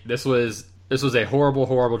 sake, this was a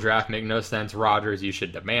horrible draft. Make no sense. Rodgers, you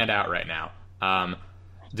should demand out right now.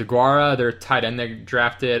 DeGuara, their tight end they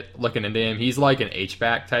drafted, looking into him, he's like an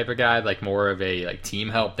H-back type of guy, like more of a like team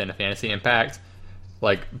help than a fantasy impact.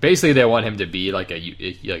 Like basically they want him to be like a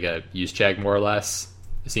use check more or less.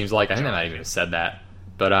 It seems like I think they might even have said that.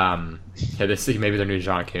 But maybe they're new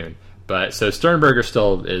John Kuhn. But so Sternberger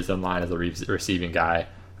still is in line as a receiving guy.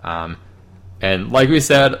 And like we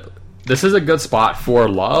said, this is a good spot for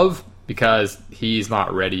Love because he's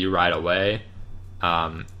not ready right away.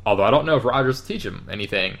 Although I don't know if Rodgers will teach him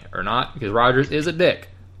anything or not, because Rodgers is a dick.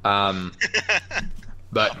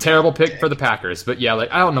 But terrible pick for the Packers. But yeah,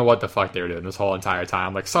 like I don't know what the fuck they were doing this whole entire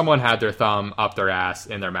time. Like someone had their thumb up their ass,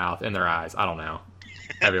 in their mouth, in their eyes. I don't know.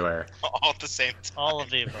 Everywhere. All at the same time. All of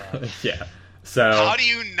the above. Yeah. So how do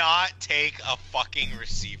you not take a fucking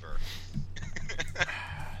receiver?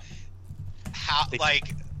 How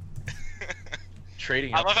like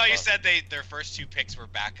trading? I love how you said their first 2 picks were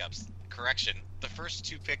backups. Correction. The first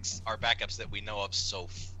 2 picks are backups that we know of so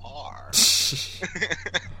far.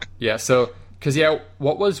 Yeah, so because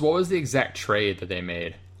what was the exact trade that they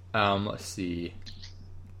made? Let's see.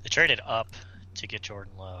 They traded up to get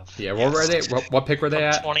Jordan Love. Yeah, what were they? What pick were they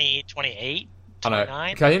at? 28, 29.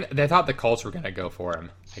 I think they thought the Colts were gonna go for him.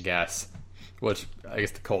 I guess, which I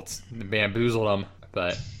guess the Colts bamboozled them,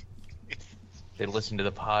 but they listened to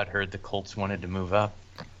the pod, heard the Colts wanted to move up.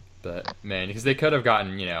 But man, because they could have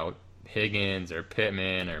gotten Higgins or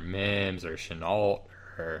Pittman or Mims or Shenault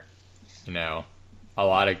or a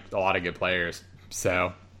lot of good players.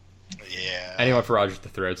 So yeah, anyone for Rodgers to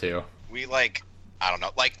throw to. We I don't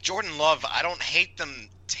know, Jordan Love. I don't hate them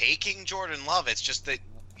taking Jordan Love. It's just that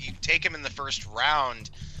you take him in the first round,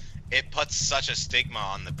 it puts such a stigma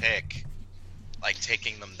on the pick like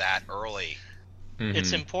taking them that early.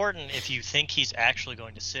 It's important if you think he's actually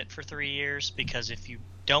going to sit for 3 years, because if you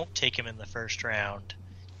don't take him in the first round,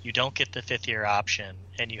 you don't get the 5th-year option,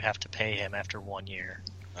 and you have to pay him after 1 year.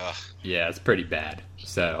 Ugh. Yeah, it's pretty bad.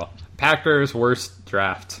 So, Packers worst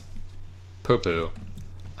draft, poo-poo.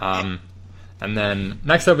 And then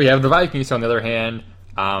next up we have the Vikings. On the other hand,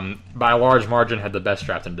 by a large margin, had the best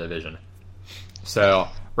draft in the division. So,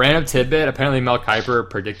 random tidbit: apparently Mel Kiper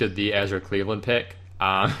predicted the Ezra Cleveland pick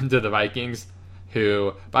to the Vikings,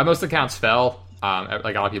 who by most accounts fell.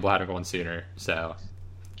 Like a lot of people had him going sooner. So,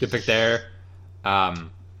 good pick there.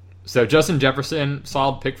 So Justin Jefferson,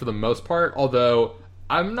 solid pick for the most part, although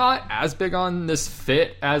I'm not as big on this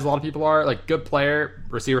fit as a lot of people are. Like, good player,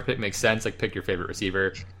 receiver pick makes sense. Like, pick your favorite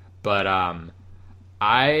receiver. But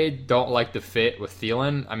I don't like the fit with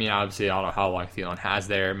Thielen. I mean, obviously, I don't know how long Thielen has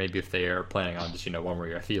there. Maybe if they are planning on just, 1 more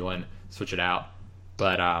year of Thielen, switch it out.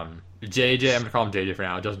 But JJ, I'm going to call him JJ for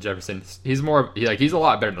now. Justin Jefferson, he's a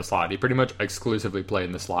lot better in the slot. He pretty much exclusively played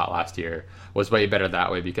in the slot last year. Was way better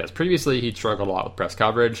that way because previously he struggled a lot with press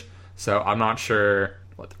coverage. So I'm not sure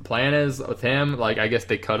what the plan is with him. Like, I guess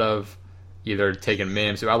they could have either taken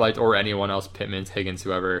Mims, who I liked, or anyone else, Pittman, Higgins,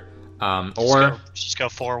 whoever. Just go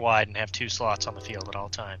 4 wide and have 2 slots on the field at all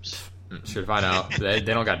times. Should find out. They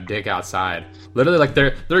don't got dick outside. Literally, like,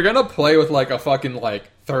 they're gonna play with like a fucking like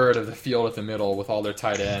third of the field at the middle with all their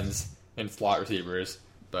tight ends and slot receivers.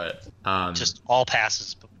 But just all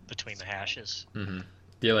passes between the hashes.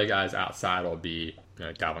 The other guys outside will be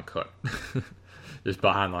Dalvin Cook, just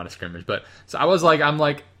behind the line of scrimmage. But so I was kind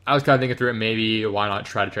of thinking through it. Maybe why not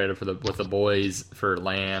try to trade it with the boys for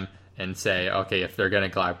Lamb and say, okay, if they're gonna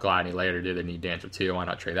Gladney later, do they need Dancer too? Why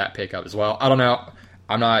not trade that pickup as well? I don't know.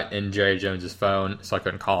 I'm not in Jerry Jones's phone, so I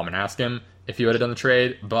couldn't call him and ask him if he would have done the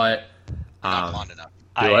trade. But Not long enough.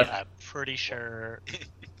 I'm pretty sure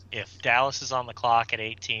if Dallas is on the clock at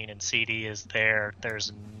 18 and CD is there,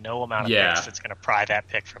 there's no amount of picks that's going to pry that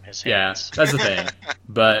pick from his hands. Yeah, that's the thing.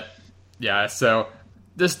 But yeah, so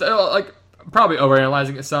this probably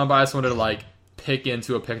overanalyzing it some, but I just wanted to pick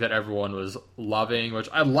into a pick that everyone was loving, which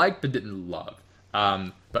I liked but didn't love.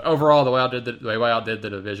 But overall, the way I did the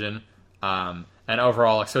division, and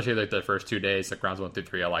overall, especially the first 2 days, rounds 1 through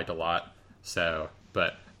 3, I liked a lot. So,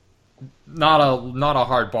 but not a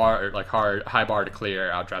hard bar, high bar to clear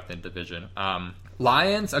out drafting division.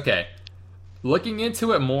 Lions, okay. Looking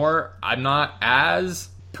into it more, I'm not as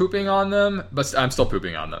pooping on them, but I'm still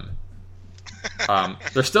pooping on them.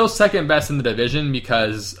 They're still second best in the division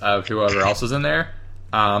because of whoever else is in there.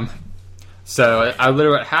 So I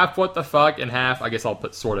literally went half what the fuck and half, I guess I'll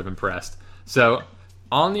put sort of impressed. So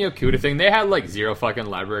on the Okuda thing, they had zero fucking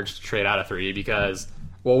leverage to trade out of 3 because,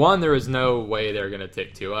 well, one, there was no way they were going to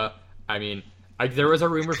take Tua. I mean, there was a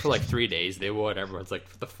rumor for 3 days they would. Everyone's like,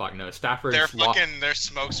 what the fuck? No, Stafford. Their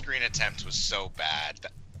smokescreen attempt was so bad.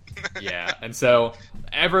 Yeah, and so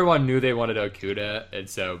everyone knew they wanted Okuda, and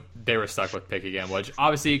so they were stuck with pick again, which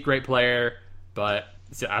obviously great player, but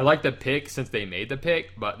I like the pick since they made the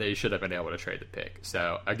pick, but they should have been able to trade the pick.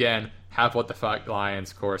 So again, half what the fuck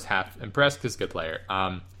Lions, of course, half impressed because good player.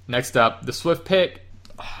 Next up, the Swift pick.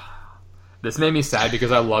 This made me sad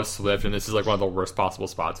because I love Swift, and this is one of the worst possible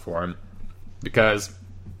spots for him because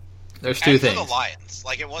there's two things. For the Lions,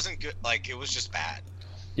 it wasn't good. It was just bad.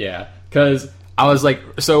 Yeah, because I was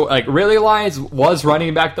really, Lions, was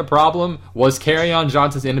running back the problem? Was Kerryon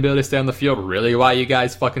Johnson's inability to stay on the field really why you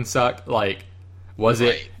guys fucking suck? Was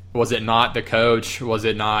it not the coach? Was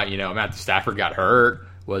it not, Matthew Stafford got hurt?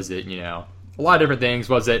 Was it, a lot of different things?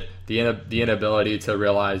 Was it the inability to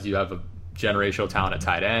realize you have a generational talent at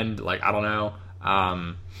tight end? I don't know.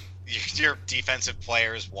 Your defensive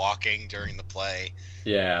players walking during the play.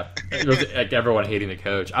 Yeah. It was everyone hating the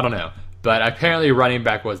coach. I don't know. But apparently running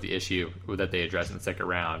back was the issue that they addressed in the second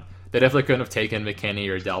round. They definitely couldn't have taken McKinney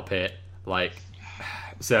or Delpit.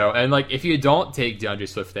 If you don't take DeAndre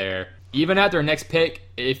Swift there, even at their next pick,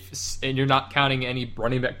 and you're not counting any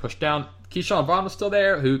running back push down, Keyshawn Vaughn was still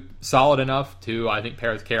there, who solid enough to, I think,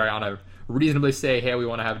 pair with Kerryon, reasonably say, hey, we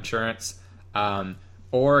want to have insurance.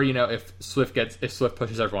 Or, if Swift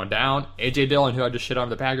pushes everyone down, A.J. Dillon, who I just shit on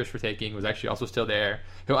the Packers for taking, was actually also still there,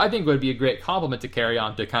 who I think would be a great compliment to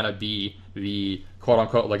Kerryon to kind of be the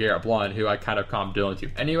quote-unquote LeGarrette Blount, who I kind of comp Dillon to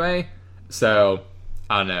anyway. So,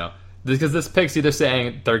 I don't know. Because this pick's either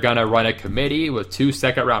saying they're going to run a committee with 2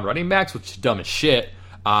 second-round running backs, which is dumb as shit.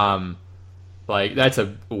 That's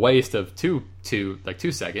a waste of 2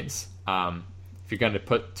 seconds if you're going to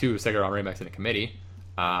put 2 second-round running backs in a committee.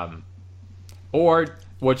 Or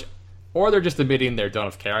they're just admitting they're done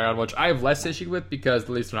with Kerryon, which I have less issue with because at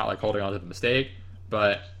least they're not holding on to the mistake.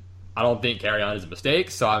 But I don't think Carry-On is a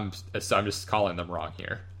mistake, so I'm just calling them wrong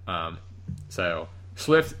here. So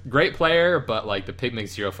Swift, great player, but like the pick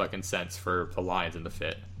makes zero fucking sense for the Lions in the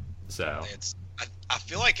fit. So I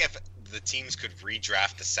feel like if the teams could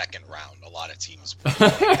redraft the second round, a lot of teams would.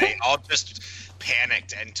 They all just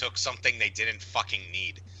panicked and took something they didn't fucking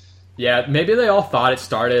need. Yeah, maybe they all thought it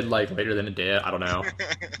started like later than it did. I don't know.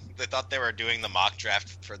 They thought they were doing the mock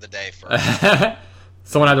draft for the day first.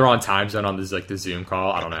 Someone had the wrong time zone on this like the Zoom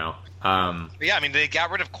call. I don't know. Yeah, I mean they got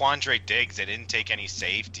rid of Quandre Diggs. They didn't take any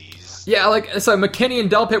safeties. Yeah, like so McKinney and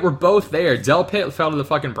Delpit were both there. Delpit fell to the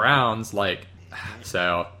fucking Browns. Like,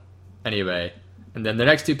 so anyway. And then the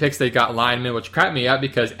next 2 picks, they got linemen, which cracked me up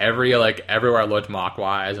because everywhere I looked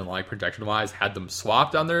mock-wise and like projection-wise had them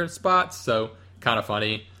swapped on their spots, so kind of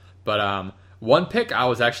funny. But one pick I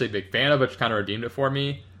was actually a big fan of, which kind of redeemed it for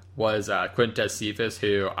me, was Quintez Cephas,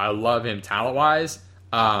 who I love him talent-wise.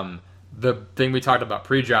 The thing we talked about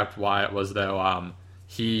pre-draft Wyatt was though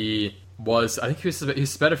he was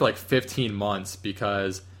suspended for like 15 months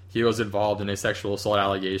because he was involved in a sexual assault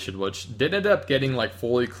allegation, which did end up getting like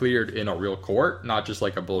fully cleared in a real court, not just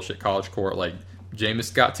like a bullshit college court like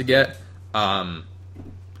Jameis got to get.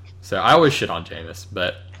 So I always shit on Jameis,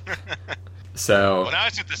 but so well now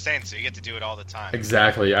it's with the Saints, so you get to do it all the time.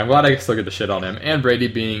 Exactly. I'm glad I still get to shit on him, and Brady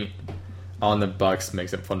being on the Bucks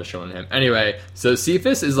makes it fun to shit on him. Anyway, so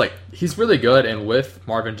Cephas is like he's really good, and with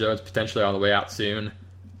Marvin Jones potentially on the way out soon,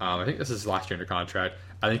 I think this is his last year under contract.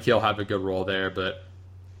 I think he'll have a good role there, but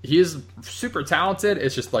he is super talented.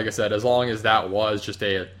 It's just, like I said, as long as that was just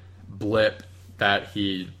a blip that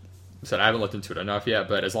he said, I haven't looked into it enough yet,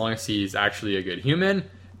 but as long as he's actually a good human,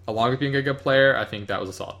 along with being a good player, I think that was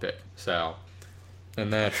a solid pick. So,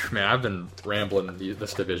 and then, man, I've been rambling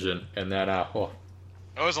this division, and then, it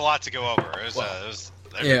was a lot to go over.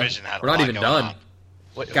 Division had a we're not lot even going done.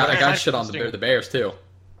 on. I got shit on the Bears, too.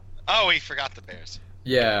 Oh, we forgot the Bears.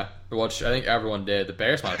 Yeah, which I think everyone did. The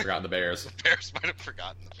Bears might have forgotten the Bears. The Bears might have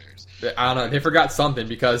forgotten the Bears. I don't know. They forgot something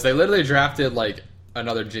because they literally drafted like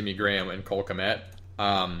another Jimmy Graham and Cole Kmet.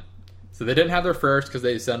 So they didn't have their first because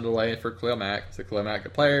they sent it away for Khalil Mack. So Khalil Mack,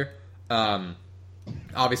 good player,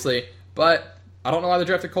 obviously. But I don't know why they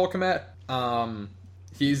drafted Cole Kmet.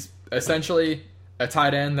 He's essentially a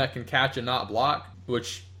tight end that can catch and not block,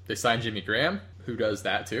 which they signed Jimmy Graham, who does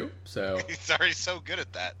that too. So he's already so good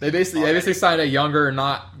at that. They basically signed a younger,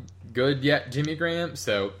 not good yet Jimmy Graham.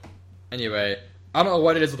 So anyway, I don't know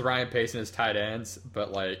what it is with Ryan Pace and his tight ends,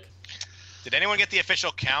 but like, did anyone get the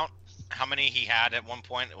official count? How many he had at one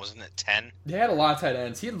point? Wasn't it 10? They had a lot of tight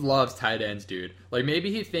ends. He loves tight ends, dude. Like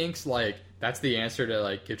maybe he thinks like that's the answer to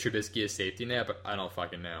like give Trubisky a safety net, but I don't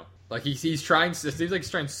fucking know. Like he's trying. It seems like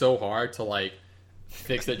he's trying so hard to like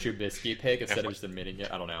fix that Trubisky pick instead of just admitting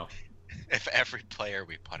it. I don't know. If every player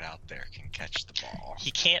we put out there can catch the ball.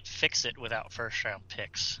 He can't fix it without first-round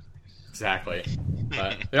picks. Exactly.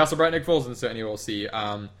 But they also brought Nick Foles in, so anyway, we'll see.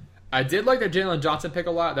 I did like the Jalen Johnson pick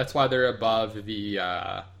a lot. That's why they're above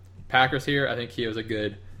the Packers here. I think he was a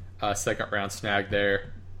good second-round snag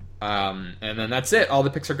there. And then that's it. All the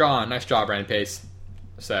picks are gone. Nice job, Ryan Pace.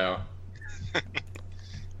 So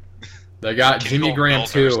they got Jimmy Graham,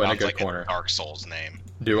 too, in a good like corner. A Dark Souls name.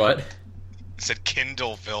 Do what? I said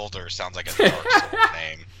Kindle Vilder sounds like a Dark Souls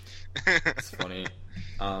name. It's funny.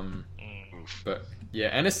 But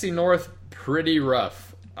yeah, NFC North pretty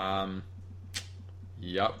rough.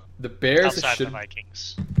 Yep. The Bears Outside should the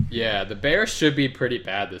Vikings. Yeah, the Bears should be pretty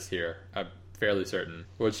bad this year. I'm fairly certain.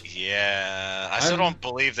 Which yeah, I still don't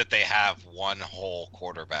believe that they have one whole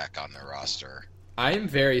quarterback on their roster. I am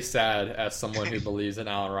very sad as someone who believes in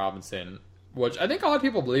Allen Robinson, which I think a lot of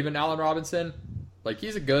people believe in Allen Robinson. Like,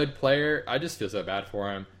 he's a good player. I just feel so bad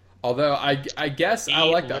for him. Although, I guess I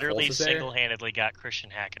like that. He literally single-handedly got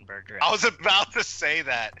Christian Hackenberg drafted. I was about to say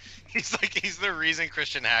that. He's the reason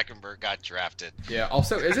Christian Hackenberg got drafted. Yeah,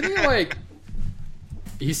 also, isn't he like...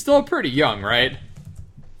 He's still pretty young, right?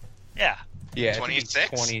 Yeah. Yeah, 26?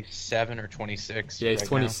 27 or 26. Yeah, he's right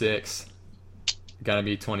 26. Gonna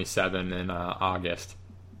be 27 in August.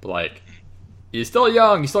 But, like, he's still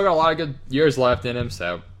young. He's still got a lot of good years left in him,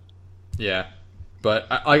 so... Yeah. But,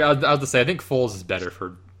 I was to say, I think Foles is better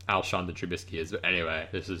for Alshon than Trubisky is. But anyway,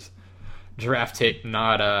 this is draft tape,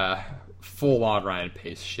 not a full-on Ryan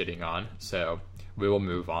Pace shitting on. So, we will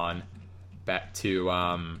move on back to,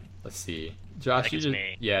 let's see. Josh, do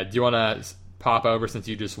you want to pop over since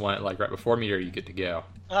you just went, like, right before me, or are you good to go?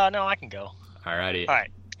 No, I can go. Alrighty. All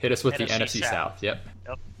right. Hit us with the NFC South. Yep.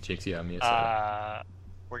 Jinx, you, Minnesota.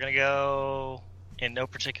 We're going to go in no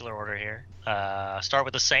particular order here. Start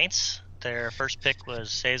with the Saints. Their first pick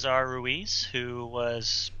was Cesar Ruiz, who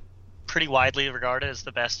was pretty widely regarded as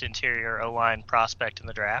the best interior O-line prospect in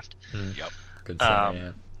the draft. Yep. Good sign,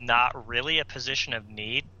 yeah. Not really a position of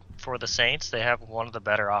need for the Saints. They have one of the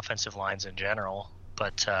better offensive lines in general,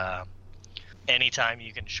 but anytime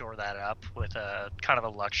you can shore that up with a kind of a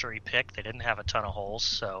luxury pick, they didn't have a ton of holes,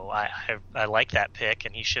 so I like that pick,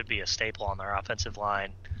 and he should be a staple on their offensive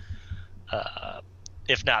line.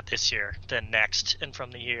 If not this year, then next, and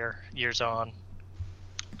from the years on.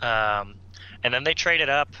 And then they traded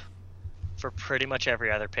up for pretty much every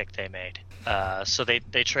other pick they made. So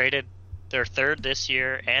they traded their third this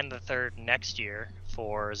year and the third next year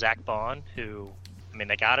for Zach Bond, who, I mean,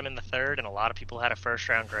 they got him in the third, and a lot of people had a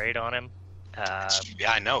first-round grade on him.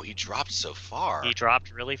 Yeah, I know. He dropped so far. He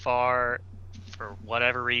dropped really far for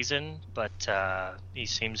whatever reason, but he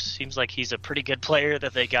seems like he's a pretty good player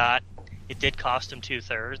that they got. It did cost him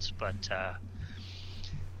 2/3, but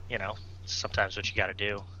sometimes what you got to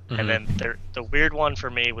do. Mm-hmm. And then the weird one for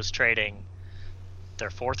me was trading their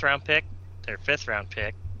 4th-round pick, their 5th-round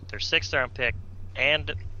pick, their 6th-round pick,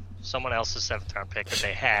 and someone else's 7th-round pick that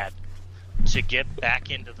they had to get back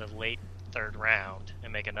into the late 3rd round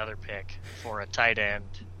and make another pick for a tight end,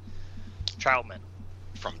 Troutman.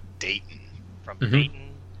 From Dayton.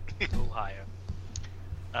 Dayton, Ohio.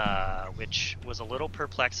 Which was a little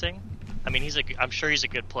perplexing. I mean, I'm sure he's a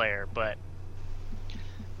good player, but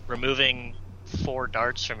removing 4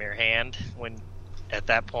 darts from your hand when at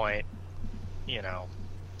that point,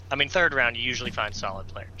 I mean, 3rd round you usually find solid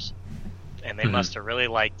players, and they must have really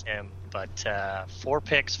liked him. But 4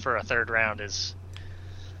 picks for a 3rd round is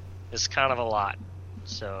kind of a lot.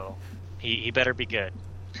 So he better be good.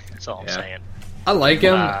 That's all I'm saying. I like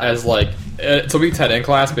him as it's a weak tight end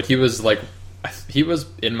class, but he was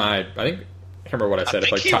in my, I think, I can't remember what I said, I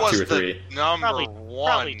think top he 2 or was the 3. Probably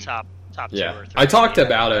 1. top 2 Yeah, or 3. I talked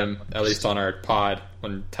about him at least on our pod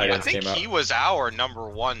when tight ends I came think up. he was our number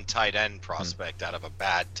 1 tight end prospect out of a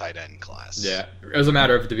bad tight end class. Yeah, it was a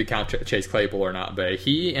matter of did we count Chase Claypool or not, but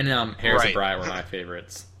he and Harrison Right. Bryant were my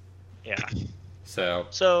favorites. Yeah.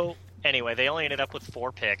 So Anyway, they only ended up with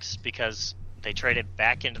 4 picks because they traded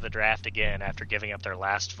back into the draft again after giving up their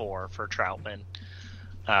last 4 for Troutman.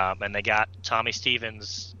 And they got Tommy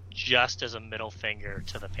Stevens just as a middle finger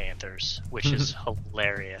to the Panthers, which is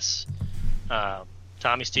hilarious.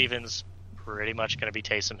 Tommy Stevens pretty much going to be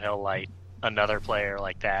Taysom Hill light, another player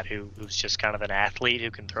like that who's just kind of an athlete who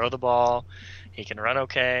can throw the ball, he can run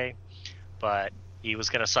okay, but he was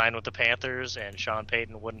going to sign with the Panthers, and Sean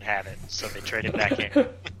Payton wouldn't have it, so they traded back in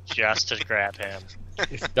just to grab him.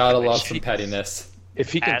 gotta love some pettiness.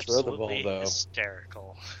 If he can throw the ball, Absolutely though.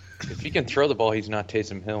 hysterical. If he can throw the ball, he's not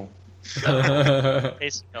Taysom Hill.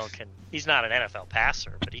 Taysom Hill he's not an NFL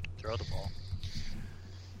passer, but he can throw the ball.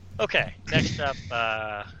 Okay, next up,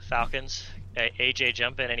 Falcons. AJ,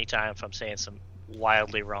 jump in anytime if I'm saying some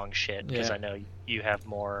wildly wrong shit, because I know you have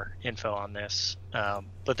more info on this.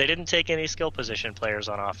 But they didn't take any skill position players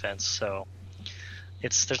on offense, so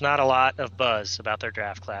there's not a lot of buzz about their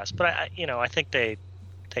draft class. But I think they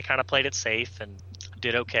kind of played it safe and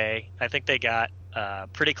did okay. I think they got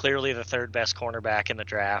pretty clearly the 3rd best cornerback in the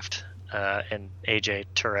draft, and AJ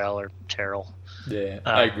Terrell. Yeah,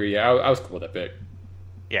 I agree. I was cool with that pick.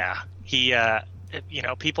 Yeah, he.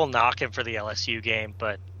 People knock him for the LSU game,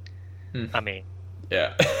 but I mean,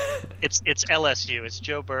 yeah, it's LSU. It's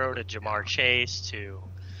Joe Burrow to Jamar Chase to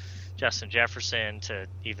Justin Jefferson to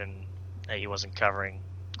even he wasn't covering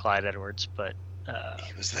Clyde Edwards, but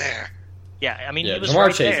he was there. Yeah, I mean, yeah, he was Jamar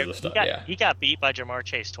right Chase there. is the stuff. He got beat by Jamar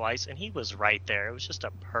Chase twice, and he was right there. It was just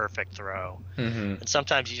a perfect throw. Mm-hmm. And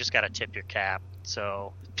sometimes you just got to tip your cap.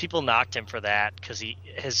 So people knocked him for that because it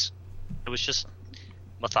was just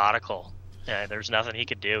methodical. There's nothing he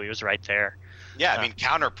could do. He was right there. Yeah, I mean,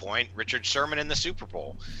 counterpoint, Richard Sherman in the Super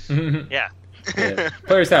Bowl. Yeah.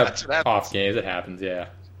 Players have off games. It happens, yeah.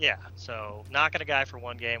 Yeah, so knocking a guy for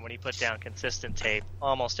one game when he put down consistent tape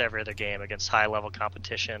almost every other game against high-level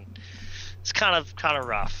competition, it's kind of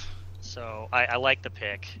rough. So I like the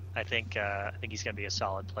pick. I think he's going to be a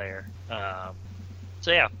solid player.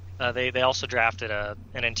 They also drafted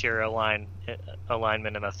an interior alignment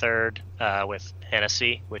in the 3rd with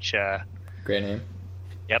Hennessy, which great name.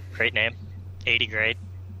 Yep, great name. 80 grade.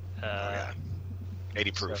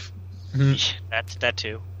 80 proof. So, that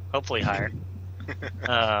too. Hopefully higher.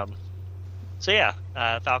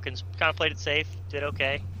 Falcons kind of played it safe, did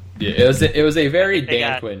okay. Yeah, it was a very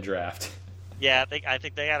Dan Quinn draft. Yeah, I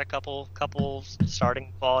think they had a couple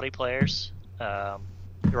starting quality players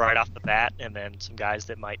right off the bat, and then some guys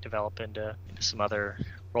that might develop into some other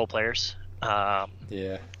role players.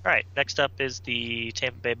 Yeah. All right, next up is the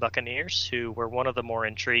Tampa Bay Buccaneers, who were one of the more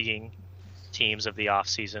intriguing teams of the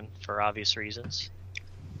offseason for obvious reasons.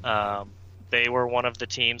 They were one of the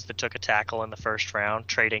teams that took a tackle in the first round,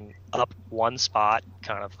 trading up one spot,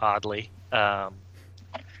 kind of oddly.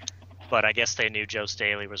 But I guess they knew Joe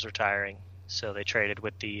Staley was retiring, so they traded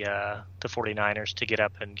with the 49ers to get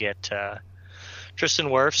up and get Tristan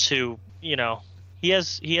Wirfs, who, you know, he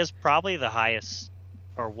has probably the highest,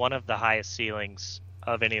 or one of the highest ceilings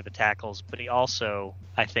of any of the tackles, but he also,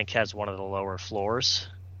 I think, has one of the lower floors.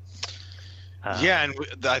 And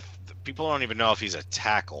people don't even know if he's a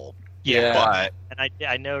tackle. Yeah. But And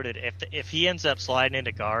I noted if he ends up sliding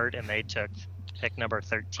into guard and they took pick number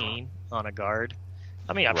 13 on a guard,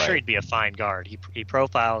 I mean, I'm sure he'd be a fine guard. He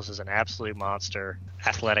profiles as an absolute monster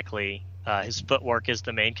athletically. His footwork is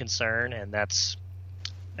the main concern, and it's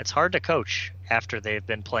hard to coach after they've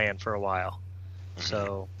been playing for a while.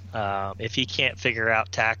 So if he can't figure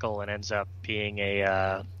out tackle and ends up being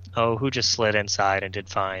who just slid inside and did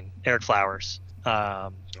fine, Eric Flowers.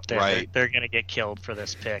 They're going to get killed for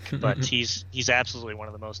this pick, but he's absolutely one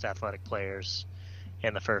of the most athletic players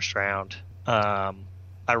in the first round.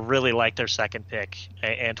 I really like their second pick,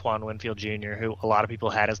 Antoine Winfield Jr., who a lot of people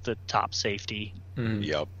had as the top safety.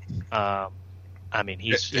 Yep. I mean,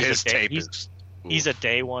 he's a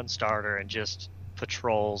day one starter and just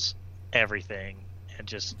patrols everything and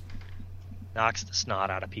just knocks the snot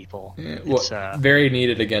out of people. Very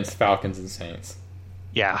needed against Falcons and Saints.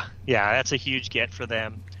 Yeah, that's a huge get for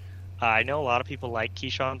them. I know a lot of people like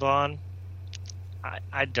Keyshawn Vaughn.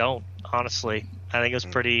 I don't, honestly. I think it was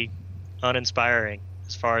pretty uninspiring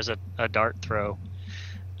as far as a dart throw.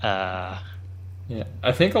 I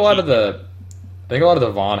think a lot of the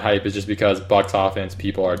Vaughn hype is just because Bucs offense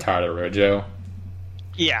people are tired of Rojo.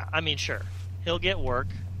 Yeah, I mean, sure, he'll get work,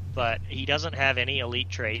 but he doesn't have any elite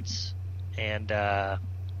traits, and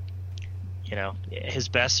his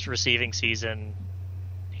best receiving season,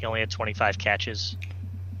 he only had 25 catches.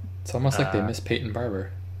 It's almost like they miss Peyton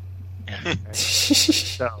Barber.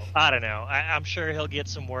 So I don't know. I'm sure he'll get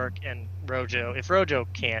some work, and if Rojo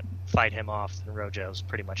can't fight him off, then Rojo's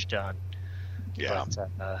pretty much done. Yeah.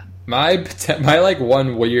 But, my like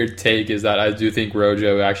one weird take is that I do think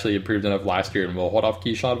Rojo actually improved enough last year and will hold off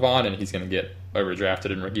Keyshawn Vaughn, and he's going to get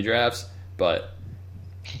overdrafted in rookie drafts. But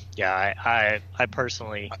yeah, I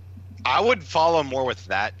personally, I would follow more with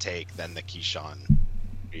that take than the Keyshawn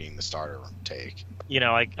being the starter take.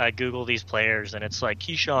 I Google these players, and it's like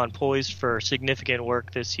Keyshawn poised for significant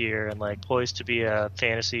work this year and like poised to be a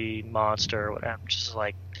fantasy monster or whatever. Just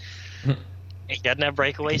like, he doesn't have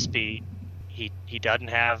breakaway speed. He doesn't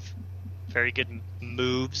have very good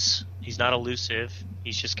moves. He's not elusive.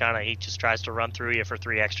 He just tries to run through you for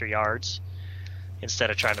 3 extra yards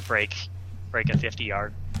instead of trying to break a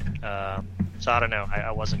 50-yard. So I don't know.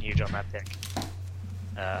 I wasn't huge on that pick.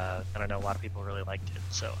 And I know a lot of people really liked it.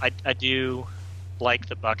 So I do like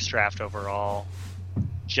the Bucs draft overall,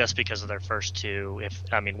 just because of their first two.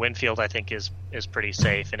 Winfield I think is pretty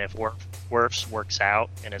safe, and if Wirfs works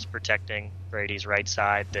out and is protecting Brady's right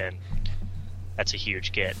side, then that's a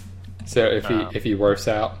huge get. So if he works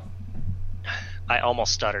out, I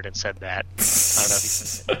almost stuttered and said that. I don't know if you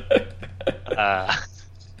said that.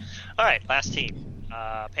 All right, last team,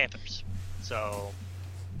 Panthers. So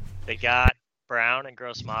they got Brown and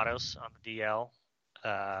Gross Matos on the DL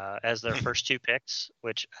as their first 2 picks,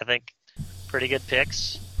 which I think pretty good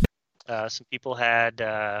picks. Some people had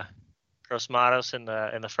Gross Matos in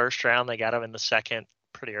the first round. They got him in the second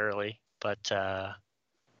pretty early, but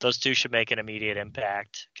those 2 should make an immediate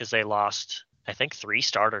impact because they lost, I think, 3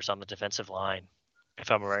 starters on the defensive line, if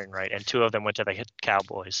I'm remembering right, and 2 of them went to the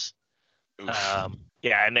Cowboys. And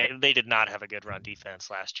they did not have a good run defense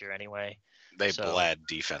last year anyway. They bled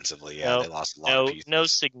defensively. Yeah, they lost a lot of pieces. No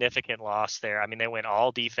significant loss there. I mean, they went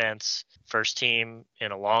all defense, first team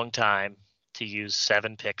in a long time to use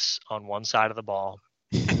 7 picks on one side of the ball.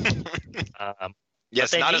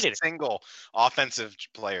 Yes, not a single offensive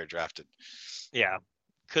player drafted. Yeah.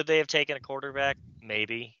 Could they have taken a quarterback?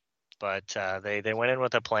 Maybe. But they went in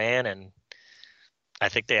with a plan, and I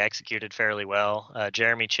think they executed fairly well.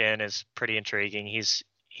 Jeremy Chin is pretty intriguing.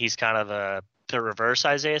 He's kind of the reverse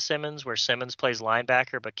Isaiah Simmons, where Simmons plays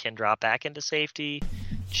linebacker but can drop back into safety.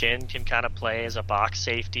 Chin can kind of play as a box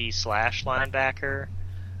safety / linebacker,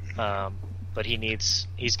 but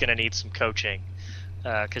he's going to need some coaching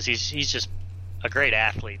because he's just a great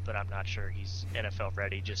athlete, but I'm not sure he's NFL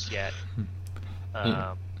ready just yet.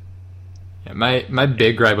 My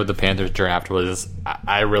big gripe with the Panthers draft was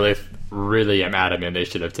I really am adamant they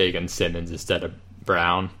should have taken Simmons instead of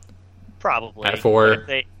Brown. Probably. At 4.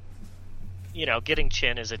 Getting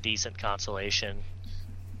Chin is a decent consolation.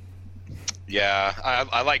 Yeah,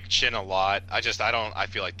 I like Chin a lot. I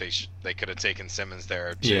feel like they could have taken Simmons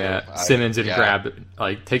there too. Yeah, Simmons and grab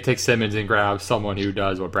take Simmons and grab someone who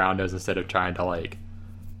does what Brown does instead of trying to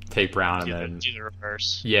take Brown and then do the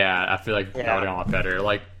reverse. Yeah, I feel like that would have gone a lot better.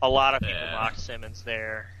 A lot of people mocked Simmons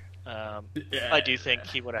there. I do think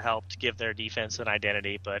he would have helped give their defense an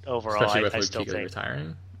identity, but overall, I still think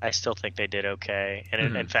retiring. I still think they did okay,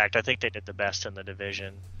 and in fact, I think they did the best in the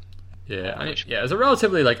division. Yeah, it was a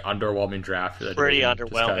relatively underwhelming draft. For pretty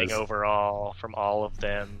underwhelming overall from all of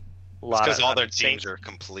them. Because all their teams are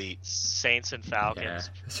complete. Saints and Falcons.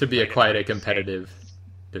 Yeah. It should be quite a competitive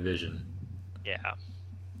division. Yeah.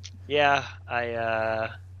 I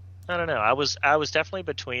don't know. I was definitely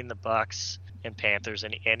between the Bucs and Panthers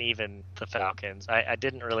and even the Falcons. I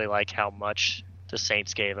didn't really like how much the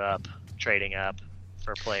Saints gave up trading up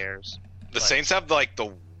for players. The Saints have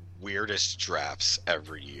the weirdest drafts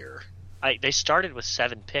every year. They started with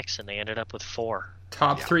 7 picks and they ended up with 4.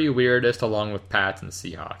 Top 3 weirdest, along with Pats and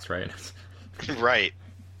Seahawks, right? Right.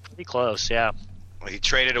 Pretty close, yeah. He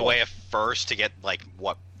traded away a first to get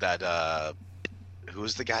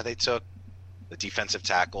who's the guy they took? The defensive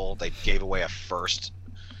tackle. They gave away a first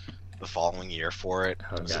the following year for it.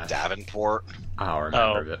 Was it Davenport? I don't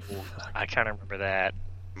remember it. I kind of remember that.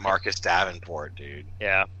 Marcus Davenport, dude.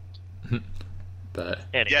 Yeah. But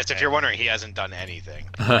anyway. Yes, if you're wondering, he hasn't done anything.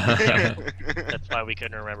 That's why we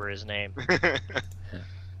couldn't remember his name.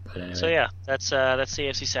 Anyway. So yeah, that's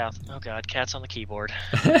AFC South. Oh god, cats on the keyboard.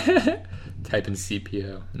 Type in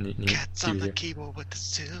CPO. Cats on the keyboard with the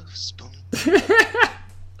silver spoon.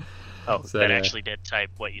 That actually did type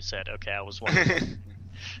what you said. Okay, I was wondering.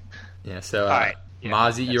 Yeah. So, all right.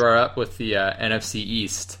 Mozzie, you are up with the NFC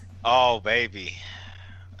East. Oh baby.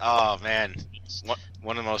 Oh man.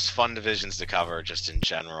 One of the most fun divisions to cover, just in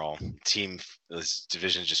general. This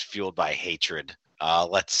division is just fueled by hatred.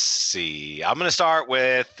 Let's see. I'm going to start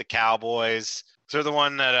with the Cowboys. They're the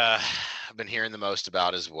one that I've been hearing the most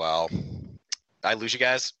about as well. Did I lose you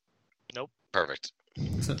guys? Nope. Perfect.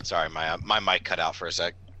 Sorry, my mic cut out for a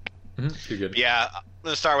sec. You're good. Yeah, I'm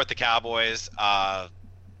going to start with the Cowboys. I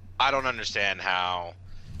don't understand how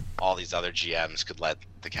all these other GMs could let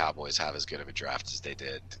the Cowboys have as good of a draft as they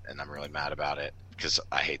did, and I'm really mad about it because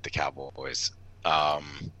I hate the Cowboys.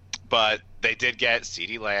 But they did get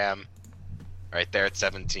CeeDee Lamb right there at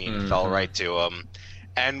 17. Mm-hmm. Fell right to him.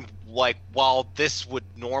 And while this would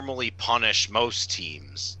normally punish most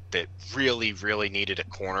teams that really, really needed a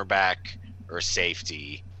cornerback or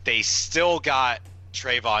safety, they still got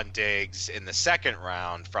Trayvon Diggs in the second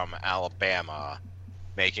round from Alabama,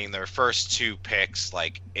 making their first 2 picks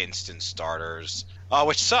instant starters,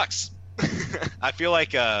 which sucks. I feel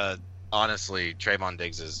like, honestly, Trayvon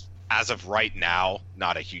Diggs is, as of right now,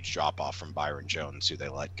 not a huge drop-off from Byron Jones, who they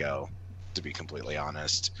let go, to be completely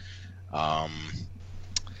honest. So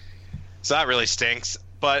that really stinks.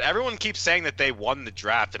 But everyone keeps saying that they won the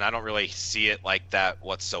draft, and I don't really see it like that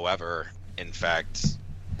whatsoever. In fact,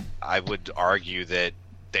 I would argue that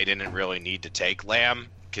they didn't really need to take Lamb,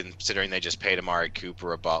 considering they just paid Amari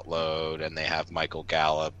Cooper a buttload and they have Michael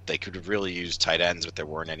Gallup. They could have really used tight ends, but there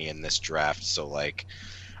weren't any in this draft. So,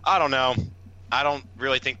 I don't know. I don't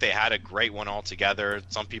really think they had a great one altogether.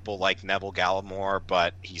 Some people like Neville Gallimore,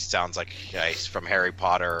 but he sounds like he's from Harry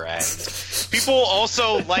Potter. And people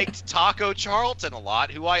also liked Taco Charlton a lot,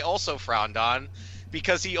 who I also frowned on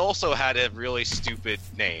because he also had a really stupid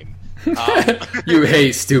name. You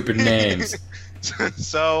hate stupid names.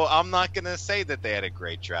 So I'm not going to say that they had a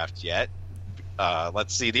great draft yet.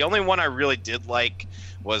 Let's see. The only one I really did like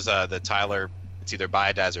was the Tyler, it's either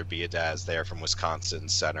Biadasz or Biadasz there from Wisconsin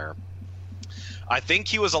center. I think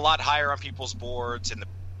he was a lot higher on people's boards in the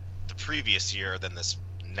previous year than this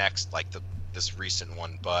next, this recent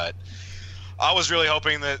one. But I was really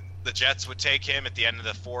hoping that the Jets would take him at the end of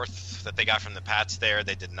the 4th that they got from the Pats there.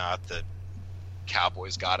 They did not. The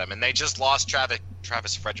Cowboys got him, and they just lost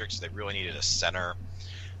Travis Frederick, so they really needed a center.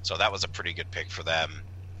 So that was a pretty good pick for them.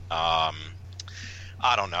 I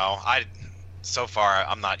don't know. So far,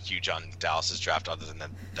 I'm not huge on Dallas's draft, other than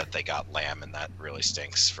that they got Lamb, and that really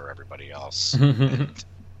stinks for everybody else. And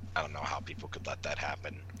I don't know how people could let that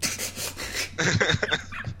happen.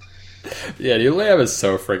 Yeah, dude, Lamb is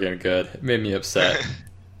so freaking good. It made me upset.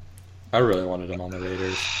 I really wanted him on the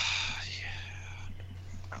Raiders.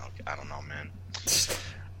 Yeah. I don't know, man.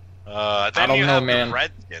 Then you have the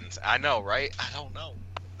Redskins. I know, right? I don't know.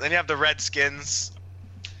 Then you have the Redskins.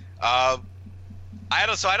 I had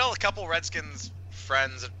a couple Redskins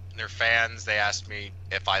friends and their fans. They asked me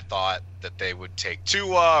if I thought that they would take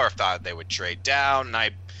Tua or if thought they would trade down. And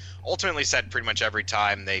I ultimately said pretty much every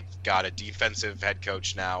time they've got a defensive head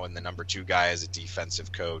coach now, and the number 2 guy is a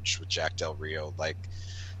defensive coach with Jack Del Rio. Like,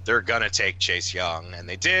 they're gonna take Chase Young, and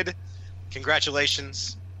they did.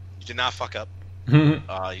 Congratulations, you did not fuck up. You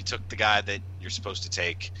took the guy that you're supposed to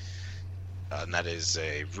take, and that is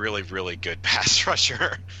a really, really good pass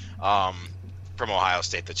rusher from Ohio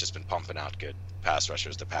State that's just been pumping out good pass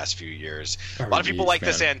rushers the past few years. A lot of people like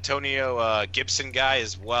this Antonio Gibson guy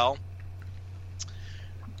as well.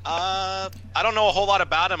 I don't know a whole lot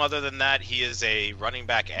about him other than that he is a running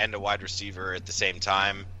back and a wide receiver at the same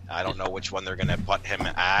time. I don't know which one they're going to put him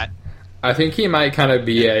at. I think he might kind of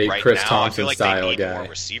be a right Chris now, Thompson I feel like style they need guy. More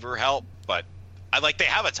receiver help, but they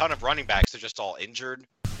have a ton of running backs. They're just all injured.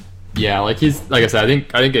 Yeah, like I said, I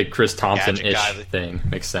think a Chris Thompson-ish Gadget guy. thing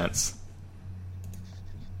makes sense.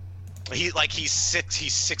 He's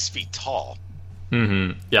 6 feet tall.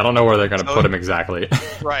 Mm-hmm. Yeah, I don't know where they're going to put him exactly.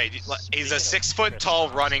 Right, he's a 6 foot tall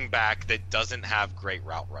running back that doesn't have great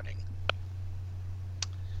route running.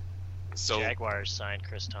 So Jaguars signed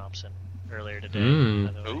Chris Thompson earlier today.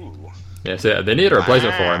 By the way. ooh, Yeah, so they need a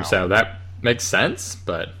replacement for him, Wow. so that makes sense.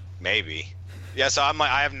 But maybe. Yeah, so I'm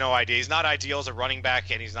like, I have no idea. He's not ideal as a running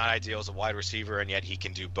back, and he's not ideal as a wide receiver, and yet he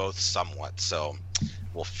can do both somewhat. So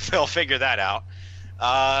we'll figure that out.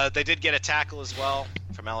 They did get a tackle as well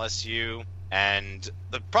from LSU, and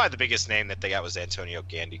probably the biggest name that they got was Antonio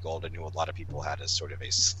Gandy-Golden, who a lot of people had as sort of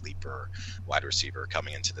a sleeper wide receiver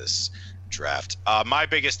coming into this draft. My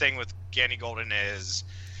biggest thing with Gandy-Golden is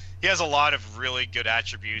he has a lot of really good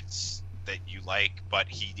attributes that you like, but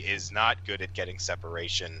he is not good at getting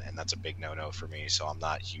separation, and that's a big no-no for me, so I'm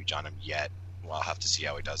not huge on him yet. Well, I'll have to see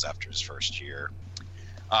how he does after his first year.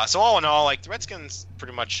 So all in all, the Redskins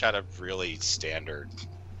pretty much had a really standard,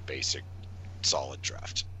 basic, solid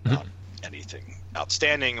draft. Not anything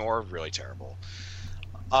outstanding or really terrible.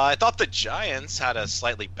 I thought the Giants had a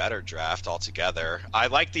slightly better draft altogether. I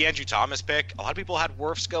liked the Andrew Thomas pick. A lot of people had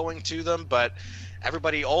Wirfs going to them, but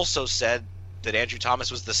everybody also said that Andrew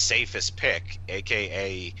Thomas was the safest pick,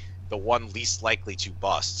 a.k.a. the one least likely to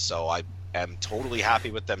bust. So I am totally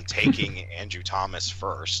happy with them taking Andrew Thomas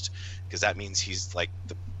first, because that means he's the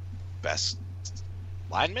best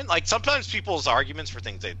lineman. Sometimes people's arguments for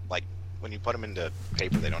things, when you put them into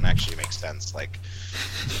paper, they don't actually make sense. Tristan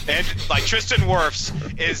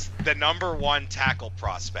Wirfs is the number 1 tackle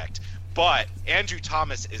prospect, but Andrew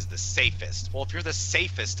Thomas is the safest. Well, if you're the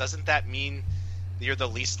safest, doesn't that mean that you're the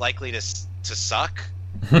least likely to suck?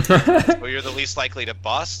 Or you're the least likely to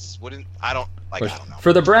bust? I don't know.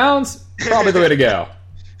 For the Browns, probably the way to go.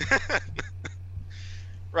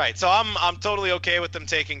 Right, so I'm totally okay with them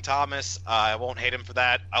taking Thomas. I won't hate him for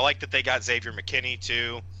that. I like that they got Xavier McKinney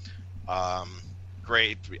too.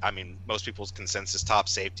 Great. I mean, most people's consensus top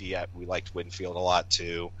safety. We liked Winfield a lot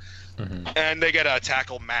too. Mm-hmm. And they get a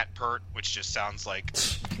tackle Matt Pert, which just sounds like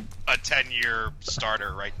a 10-year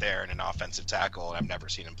starter right there and an offensive tackle. And I've never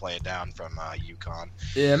seen him play it down from UConn.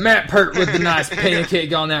 Yeah, Matt Pert with the nice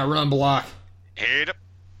pancake on that run block. Hate him.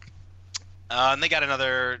 And they got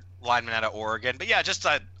another lineman out of Oregon. But yeah, just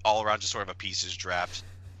all around just sort of a pieces draft.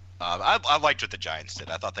 I liked what the Giants did.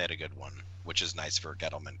 I thought they had a good one, which is nice for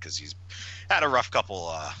Gettleman because he's had a rough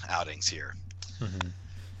couple outings here. Mm-hmm.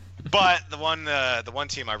 But the one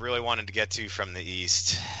team I really wanted to get to from the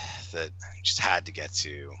East that I just had to get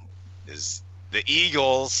to is the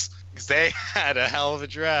Eagles, because they had a hell of a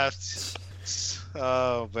draft.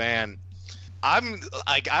 Oh man, I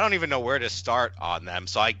don't even know where to start on them.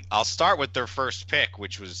 So I'll start with their first pick,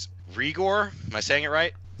 which was Reagor. Am I saying it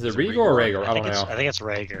right? Is it Reagor or Rager? I don't know. I think it's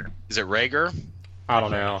Rager. Is it Rager? I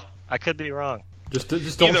don't know. I could be wrong. Just don't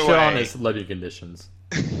shit on his living conditions.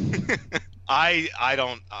 I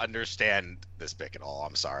don't understand this pick at all.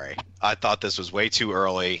 I'm sorry. I thought this was way too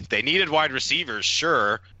early. They needed wide receivers,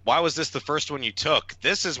 sure. Why was this the first one you took?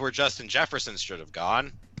 This is where Justin Jefferson should have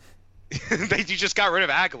gone. You just got rid of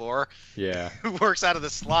Aguilar. Yeah. Who works out of the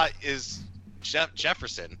slot is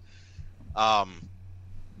Jefferson.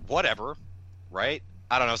 Whatever, right?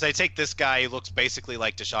 I don't know. So they take this guy who looks basically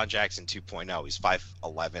like Deshaun Jackson 2.0. He's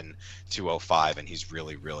 5'11", 205, and he's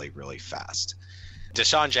really, really, really fast.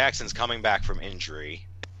 Deshaun Jackson's coming back from injury,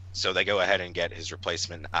 so they go ahead and get his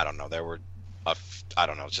replacement. I don't know. There were,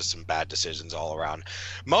 just some bad decisions all around.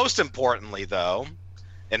 Most importantly, though,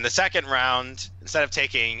 in the second round, instead of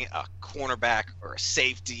taking a cornerback or a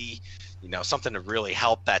safety, something to really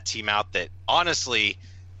help that team out that honestly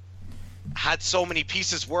had so many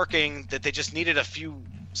pieces working that they just needed a few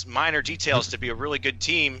minor details to be a really good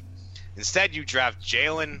team. Instead, you draft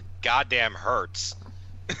Jalen goddamn Hurts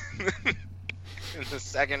in the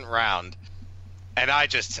second round. And I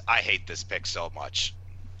hate this pick so much.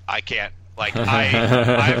 I can't Like I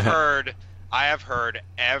have heard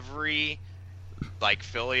every like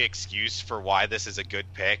Philly excuse for why this is a good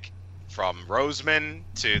pick, from Roseman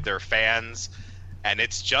to their fans, and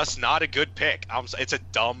it's just not a good pick. It's a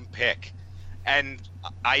dumb pick, and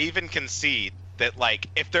I even concede that, like,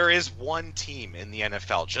 if there is one team in the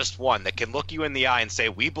NFL, just one, that can look you in the eye and say,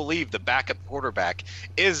 we believe the backup quarterback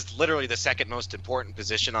is literally the second most important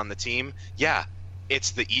position on the team, yeah,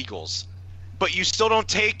 it's the Eagles. But you still don't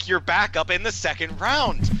take your backup in the second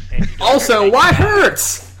round. Also, why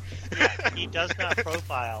Hurts? He does not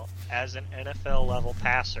profile as an NFL level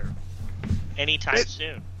passer anytime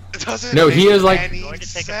soon. It doesn't No, make he is, like, any Going to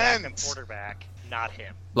take sense. a backup quarterback, not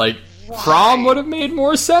him. Like, Why? Fromm would have made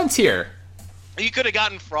more sense here. You could have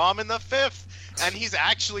gotten Fromm in the 5th, and he's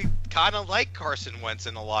actually kind of like Carson Wentz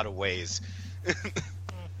in a lot of ways.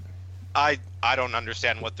 I don't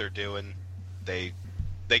understand what they're doing. They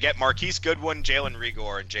get Marquise Goodwin, Jalen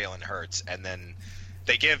Rigor, and Jalen Hurts, and then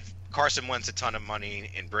they give Carson Wentz a ton of money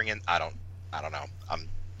and bring in. I don't know.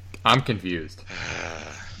 I'm confused.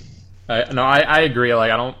 I agree.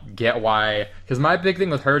 Like, I don't get why. Because my big thing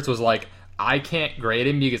with Hurts was, like, I can't grade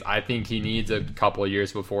him because I think he needs a couple of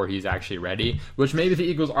years before he's actually ready, which maybe the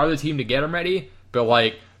Eagles are the team to get him ready, but,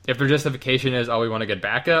 like, if their justification is, oh, we want to get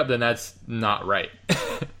backup, then that's not right.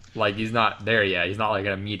 Like, he's not there yet. He's not, like,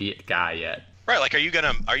 an immediate guy yet. Right, like,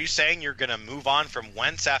 are you saying you're gonna move on from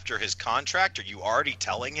Wentz after his contract? Are you already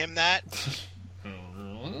telling him that?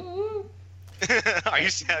 Are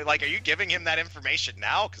you giving him that information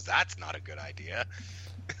now? Because that's not a good idea.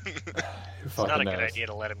 It's not a good idea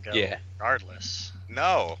to let him go. Yeah. Regardless.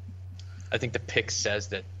 No. I think the pick says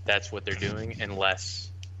that that's what they're doing, unless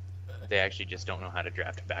they actually just don't know how to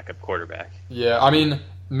draft a backup quarterback. Yeah, I mean,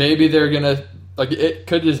 maybe they're going to, like, it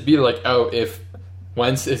could just be like, oh, if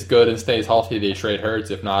Wentz is good and stays healthy, they trade Hurts.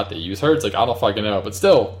 If not, they use Hurts. Like, I don't fucking know. But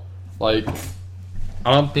still, like,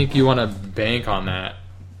 I don't think you want to bank on that.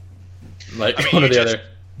 Like, I mean, one or the other.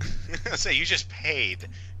 Say you just paid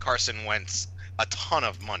Carson Wentz a ton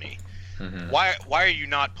of money. Mm-hmm. Why are you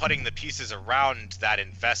not putting the pieces around that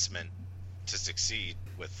investment to succeed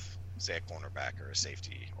with, say, a cornerback or a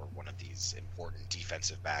safety or one of these important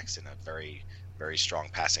defensive backs in a very, very strong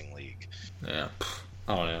passing league? Yeah,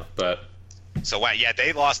 I don't know, but so yeah,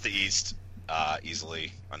 they lost the East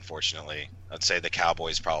easily. Unfortunately, I'd say the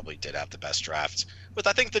Cowboys probably did have the best draft, with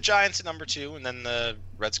I think the Giants at number 2, and then the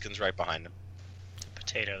Redskins right behind them.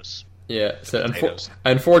 Potatoes. yeah. So Potatoes.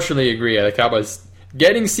 I unfortunately agree. The Cowboys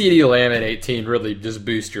getting CeeDee Lamb at 18 really just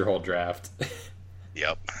boosts your whole draft.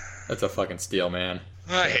 Yep. That's a fucking steal, man.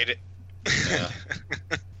 I hate it. Yeah.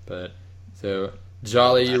 But so,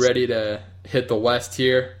 Jolly, you ready to hit the West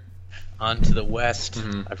here? On to the West.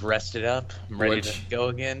 Mhm. I've rested up. I'm ready to go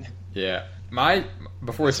again. Yeah.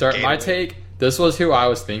 Before we start, game my win. take, this was who I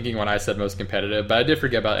was thinking when I said most competitive, but I did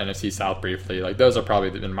forget about NFC South briefly. Like, those are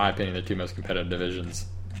probably, in my opinion, the two most competitive divisions.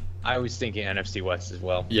 I was thinking NFC West as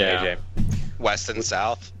well. Yeah. AJ. West and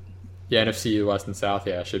South. Yeah, NFC West and South,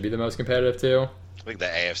 yeah, should be the most competitive too. I think the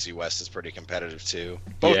AFC West is pretty competitive too.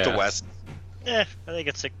 Both Yeah. the West. I think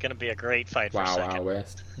it's going to be a great fight for Wow, second. wow,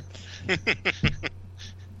 West.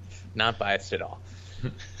 Not biased at all.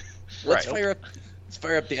 Right. Let's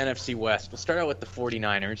fire up the NFC West. We'll start out with the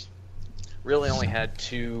 49ers. Really only had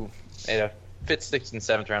they had a 5th, 6th, and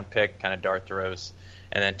 7th round pick, kind of dart throws,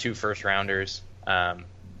 and then 2 first rounders.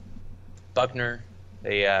 Buckner,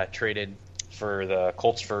 they traded for the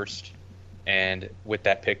Colts first, and with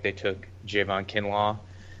that pick they took Javon Kinlaw,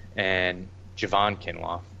 and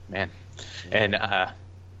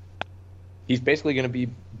he's basically going to be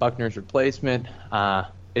Buckner's replacement.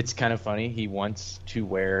 It's kind of funny. He wants to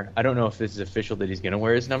wear, I don't know if this is official that he's going to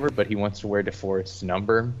wear his number, but he wants to wear DeForest's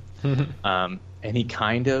number. And he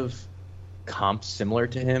kind of comps similar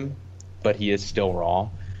to him, but he is still raw.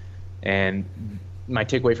 And my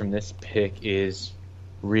takeaway from this pick is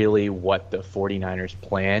really what the 49ers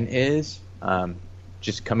plan is.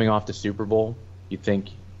 Just coming off the Super Bowl, you think,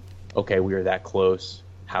 okay, we are that close.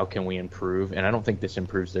 How can we improve? And I don't think this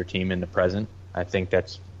improves their team in the present. I think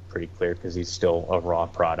that's pretty clear because he's still a raw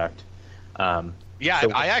product. Yeah,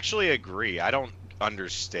 So- I actually agree. I don't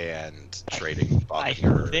understand trading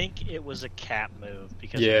Buckner. I think it was a cap move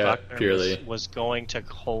because Yeah, Buckner purely. was going to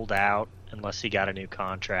hold out unless he got a new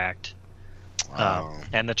contract. Wow.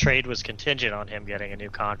 And the trade was contingent on him getting a new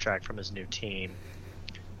contract from his new team.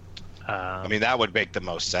 I mean, that would make the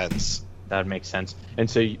most sense. That would make sense. And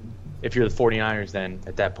so if you're the 49ers, then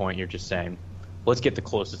at that point you're just saying, let's get the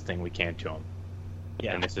closest thing we can to him.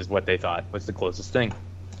 Yeah. And this is what they thought was the closest thing.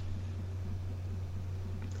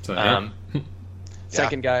 So, yeah.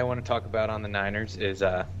 Second guy I want to talk about on the Niners is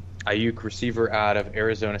Ayuk, receiver out of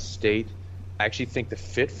Arizona State. I actually think the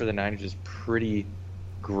fit for the Niners is pretty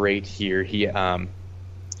great here.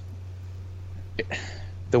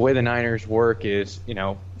 The way the Niners work is,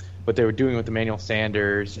 what they were doing with Emmanuel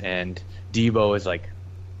Sanders and Debo is like,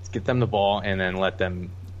 let's get them the ball and then let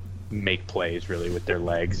them make plays really with their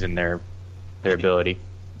legs and their ability.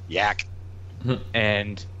 Yak.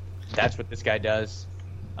 And that's what this guy does.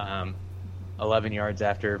 11 yards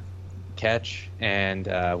after catch, and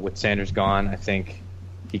with Sanders gone, I think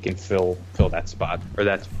he can fill that spot. Or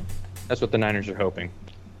that's what the Niners are hoping.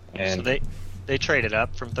 And so they traded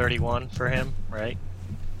up from 31 for him, right?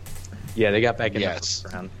 Yeah, they got back in the Yes.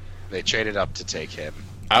 first round. They traded up to take him.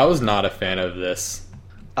 I was not a fan of this.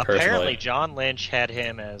 Apparently, Personally. John Lynch had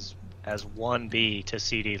him as 1B to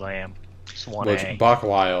CD Lamb. It's 1A. Which Buck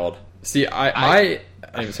Wild. See, I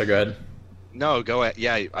so go ahead. No, go ahead.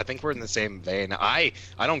 Yeah, I think we're in the same vein. I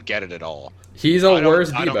don't get it at all. He's I a don't-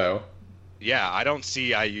 worse I don't- Debo. Yeah, I don't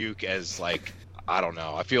see Ayuk as like, I don't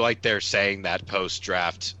know. I feel like they're saying that post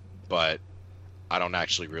draft, but I don't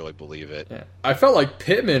actually really believe it. Yeah. I felt like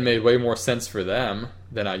Pittman made way more sense for them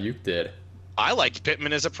than Ayuk did. I liked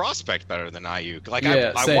Pittman as a prospect better than Ayuk. Like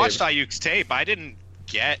Yeah, I same. watched Ayuk's tape. I didn't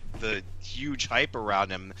get the huge hype around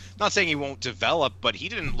him. Not saying he won't develop, but he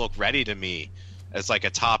didn't look ready to me as like a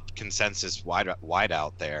top consensus wide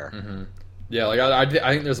out there. Mm-hmm. Yeah, like I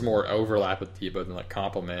think there's more overlap with Debo than like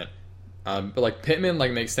complement. But like Pittman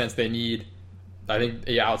like makes sense. They need, I think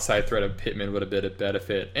the outside threat of Pittman would have been a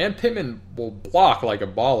benefit, and Pittman will block like a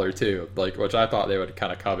baller too, like which I thought they would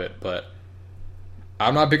kind of covet. But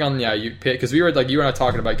I'm not big on the Ayuk pick because we were like you and I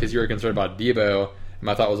talking about because you were concerned about Debo, and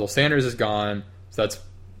my thought was well Sanders is gone, so that's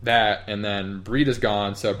that, and then Breed is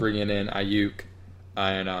gone, so bringing in Ayuk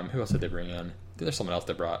and who else did they bring in? I think there's someone else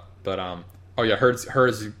they brought, but oh yeah, Hurts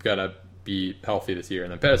is gonna be healthy this year,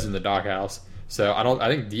 and then Pettis is in the doghouse. So I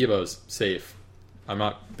think Debo's safe. I'm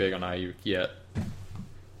not big on Ayuk yet.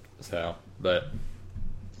 So, but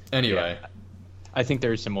anyway, Yeah. I think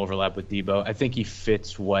there's some overlap with Debo. I think he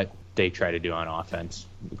fits what they try to do on offense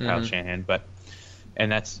with Kyle Shanahan,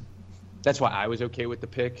 and that's why I was okay with the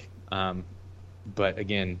pick. But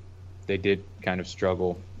again, they did kind of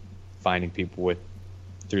struggle finding people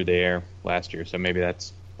through the air last year. So maybe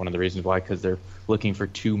that's one of the reasons why, because they're looking for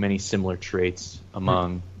too many similar traits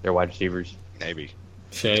among their wide receivers. Maybe.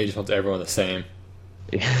 Shanahan just wants everyone the same.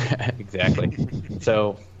 Yeah, exactly.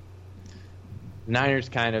 So Niners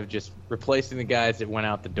kind of just replacing the guys that went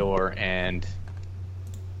out the door and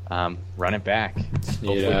run it back.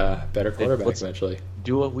 Need a better quarterback let's- eventually.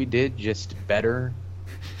 Do what we did, just better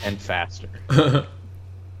and faster. Yeah,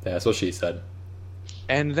 that's what she said.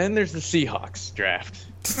 And then there's the Seahawks draft,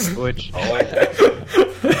 which I've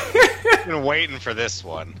been waiting for this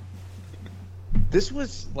one. this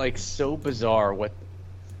was like so bizarre.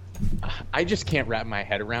 I just can't wrap my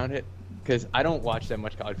head around it because I don't watch that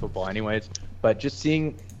much college football anyways. But just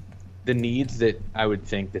seeing the needs that I would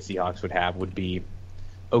think the Seahawks would have would be,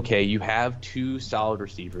 okay, you have two solid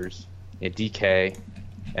receivers, DK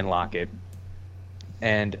and Lockett,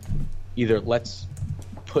 and either let's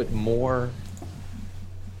put one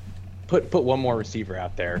more receiver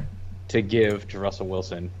out there to give to Russell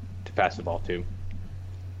Wilson to pass the ball to.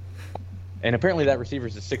 And apparently that receiver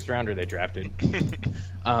is a 6th rounder they drafted.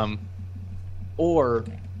 Or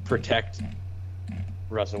protect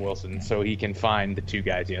Russell Wilson so he can find the two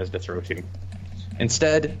guys he has to throw to.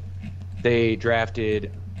 Instead, they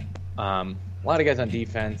drafted a lot of guys on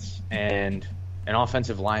defense and an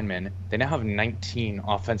offensive lineman. They now have 19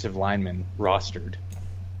 offensive linemen rostered.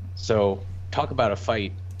 So talk about a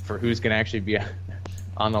fight for who's going to actually be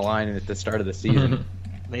on the line at the start of the season.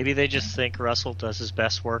 Maybe they just think Russell does his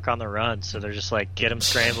best work on the run, so they're just like, get him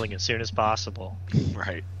scrambling as soon as possible.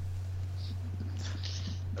 Right.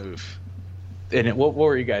 Oof. And what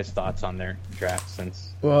were you guys' thoughts on their draft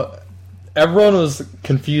since? Well, everyone was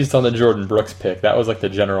confused on the Jordan Brooks pick. That was like the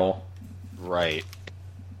general. Right.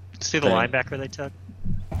 See the linebacker they took?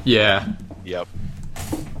 Yeah. Yep.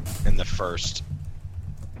 In the first.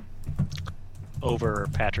 Over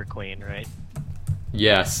Patrick Queen, right?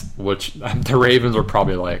 Yes, which the Ravens were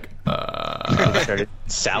probably like, Started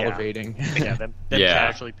salivating. Yeah, them Yeah.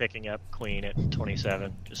 casually picking up Queen at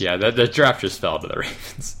 27. Just, yeah, the draft just fell to the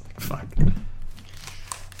Ravens. Fuck.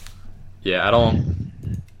 Yeah, I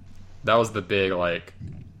don't. That was the big like,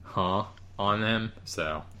 on him.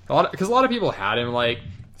 So because a lot of people had him like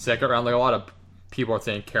 2nd round. Like a lot of people are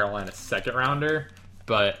saying Carolina 2nd rounder,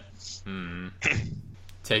 but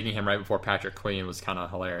taking him right before Patrick Queen was kind of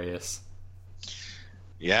hilarious.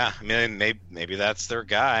 Yeah, I mean, maybe that's their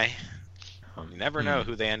guy. You never know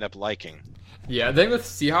who they end up liking. Yeah, the thing with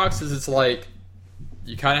Seahawks is it's like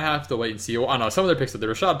you kind of have to wait and see. Well, I don't know. Some of their picks, the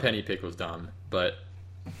Rashad Penny pick was dumb, but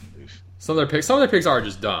some of their picks are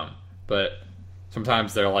just dumb. But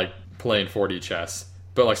sometimes they're like playing 4D chess.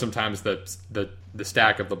 But like sometimes the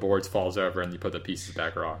stack of the boards falls over and you put the pieces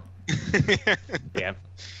back wrong. Yeah.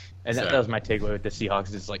 And that was my takeaway with the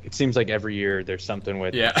Seahawks. Is like it seems like every year there's something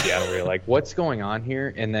with Seattle where you're like, what's going on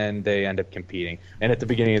here? And then they end up competing. And at the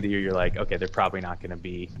beginning of the year, you're like, okay, they're probably not going to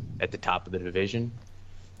be at the top of the division.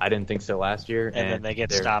 I didn't think so last year. And then they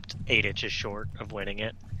get stopped 8 inches short of winning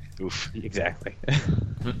it. Oof. Exactly.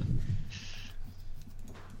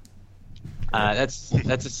 That's the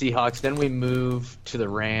Seahawks. Then we move to the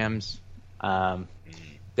Rams.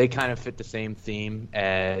 They kind of fit the same theme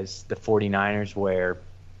as the 49ers, where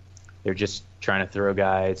they're just trying to throw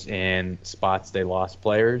guys in spots they lost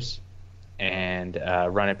players and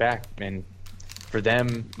run it back. And for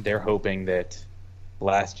them, they're hoping that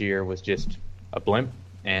last year was just a blimp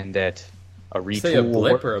and that a retool. Say a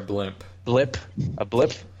blip or a blimp? Blip. A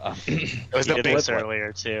blip. It was You the did big this one.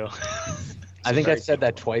 earlier, too. I think I said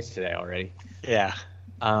that twice today already. Yeah.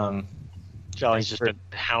 Um, Jolly's just been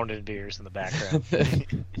hounding beers in the background.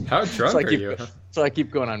 How drunk are you? So I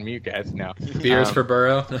keep going on mute, guys, now. Beers for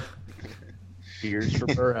Burrow? Beers for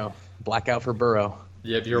Burrow. Blackout for Burrow.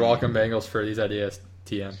 Yep, you're welcome, Bengals, for these ideas.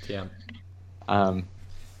 TM.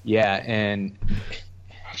 Yeah, and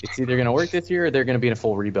it's either going to work this year or they're going to be in a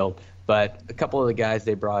full rebuild. But a couple of the guys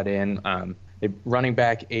they brought in, running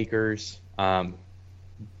back Akers, I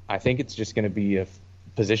think it's just going to be a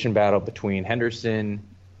position battle between Henderson,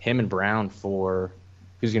 him, and Brown for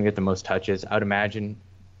who's going to get the most touches. I would imagine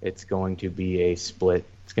it's going to be a split.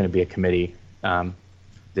 It's going to be a committee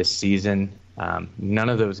this season. None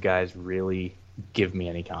of those guys really give me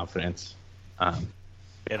any confidence.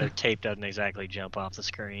 Yeah, their tape doesn't exactly jump off the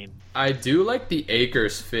screen. I do like the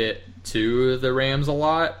Akers fit to the Rams a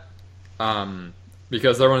lot,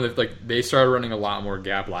 because they're one of the, they started running a lot more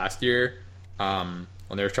gap last year, when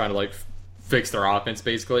they were trying to fix their offense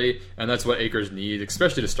basically, and that's what Akers needs,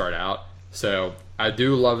 especially to start out. So I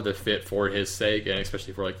do love the fit for his sake, and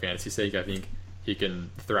especially for fantasy sake. I think he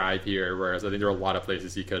can thrive here, whereas I think there are a lot of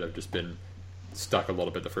places he could have just been stuck a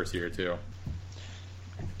little bit the first year or two.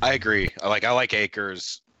 I agree. I like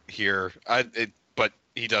Akers here, but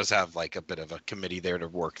he does have a bit of a committee there to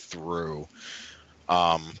work through.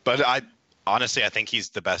 But I think he's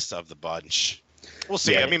the best of the bunch. We'll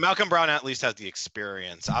see. Yeah. I mean, Malcolm Brown at least has the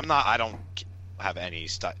experience. I don't have any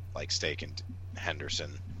stake in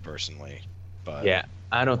Henderson personally. But Yeah,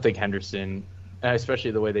 I don't think Henderson,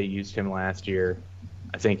 especially the way they used him last year,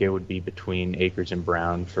 I think it would be between Akers and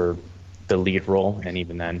Brown for the lead role, and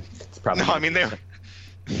even then, it's probably. No, I mean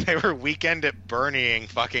they were weekend at Bernieing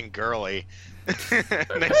fucking Gurley.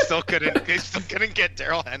 And they still couldn't get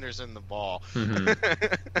Darrell Henderson the ball. Mm-hmm.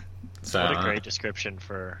 So, What a great description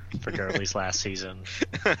for Gurley's last season.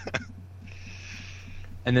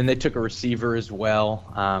 And then they took a receiver as well.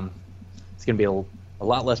 It's going to be a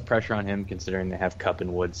lot less pressure on him considering they have Kupp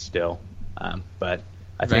and Woods still. But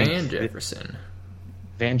I think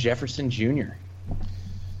Van Jefferson Jr.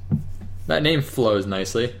 That name flows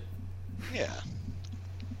nicely. Yeah.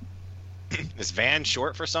 Is Van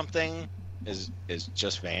short for something? Is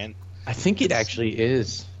just Van? I think it actually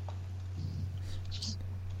is.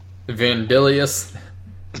 Vandilius.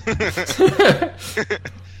 It's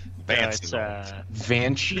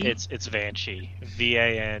Vanchi? It's Vanchi.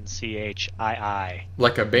 Vanchii.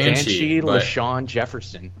 Like a banshee. Vanchi LaShawn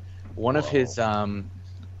Jefferson. One of his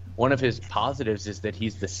positives is that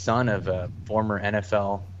he's the son of a former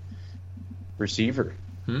NFL receiver.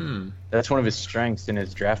 That's one of his strengths in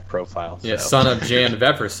his draft profile. Yeah, so. son of Jan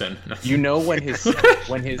Vepperson. You know when his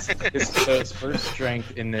first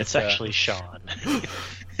strength in this It's actually Sean.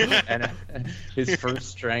 and his first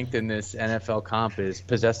strength in this NFL comp is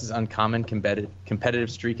possesses uncommon competitive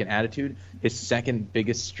streak and attitude. His second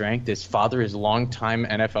biggest strength is father is longtime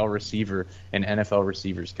NFL receiver and NFL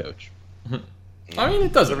receivers coach. I mean,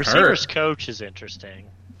 it doesn't The receivers hurt. coach is interesting.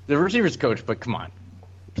 The receivers coach, but come on.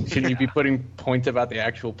 Shouldn't you be putting points about the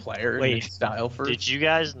actual player and his style first? Did you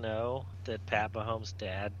guys know that Pat Mahomes'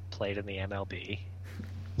 dad played in the MLB?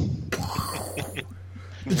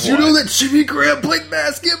 Did you know that Jimmy Graham played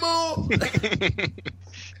basketball?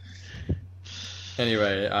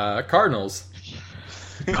 Anyway, Cardinals.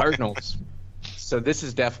 Cardinals. So this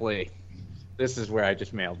is where I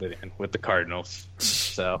just mailed it in with the Cardinals.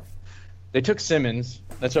 So they took Simmons.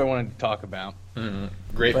 That's what I wanted to talk about.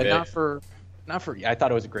 Great But pick. not for. I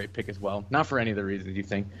thought it was a great pick as well. Not for any of the reasons you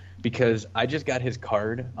think, because I just got his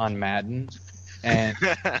card on Madden, and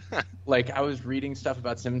I was reading stuff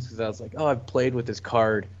about Simmons because I was like, oh, I've played with his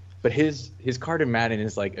card, but his card in Madden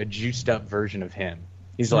is like a juiced up version of him.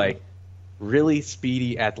 He's like really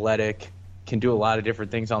speedy, athletic, can do a lot of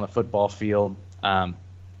different things on the football field.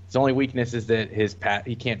 His only weakness is that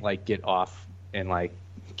he can't like get off and like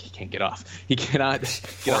he can't get off. He cannot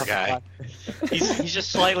get off. Guy. He's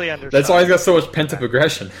just slightly undersized. That's why he's got so much pent-up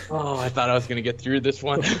aggression. Oh, I thought I was gonna get through this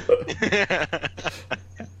one.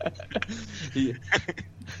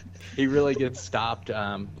 He really gets stopped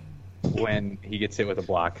when he gets hit with a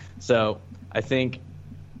block. So I think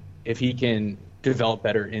if he can develop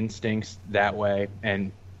better instincts that way,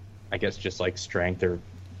 and I guess just like strength or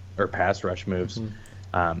pass rush moves,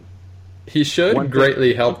 he should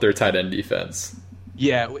greatly help their tight end defense.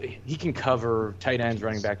 Yeah, he can cover tight ends,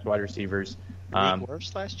 running backs, wide receivers.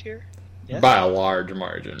 Worse last year? Yeah. By a large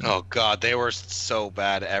margin. Oh God, they were so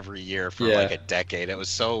bad every year for like a decade. It was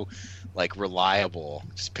so like reliable.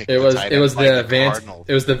 Just pick It was the tight it was end, the like Vance Cardinals.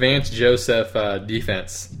 it was the Vance Joseph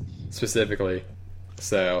defense specifically.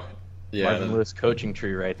 So yeah, Marvin Lewis coaching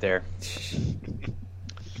tree right there.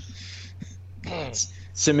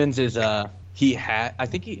 Simmons is I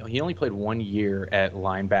think he only played 1 year at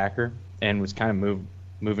linebacker and was kind of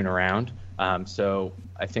moving around. So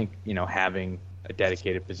I think having a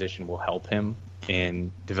dedicated position will help him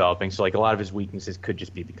in developing. So like a lot of his weaknesses could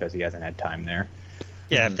just be because he hasn't had time there.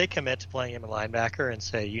 Yeah, if they commit to playing him a linebacker and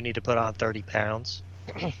say you need to put on 30 pounds,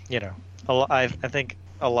 I think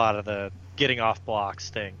a lot of the getting off blocks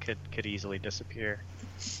thing could easily disappear.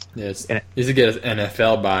 yes, he's to get his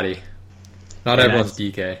NFL body. Not everyone's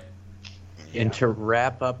DK. And to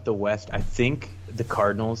wrap up the West, I think the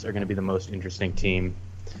Cardinals are going to be the most interesting team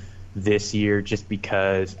this year, just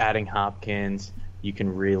because adding Hopkins, you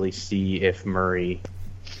can really see if Murray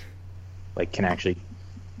can actually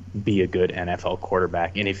be a good NFL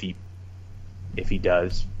quarterback, and if he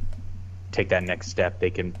does take that next step, they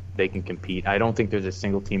can compete. I don't think there's a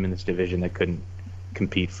single team in this division that couldn't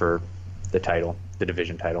compete for the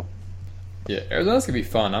division title. Yeah, Arizona's gonna be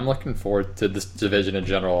fun. I'm looking forward to this division in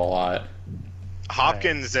general a lot.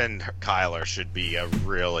 Hopkins and Kyler should be a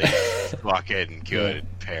really fucking good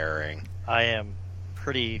pairing. I am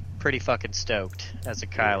pretty fucking stoked as a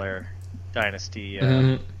Kyler dynasty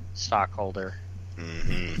stockholder.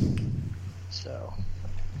 Mm-hmm. So,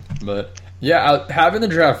 But yeah, having the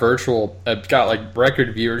draft virtual, it's got like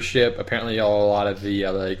record viewership. Apparently, a lot of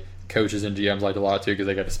the coaches and GMs liked it a lot too because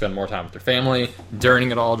they got to spend more time with their family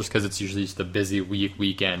during it all, just because it's usually just a busy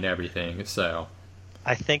weekend, everything. So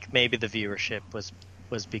I think maybe the viewership was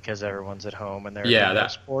because everyone's at home and they're Yeah, doing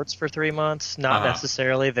that- sports for 3 months. Not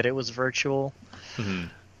necessarily that it was virtual, yeah,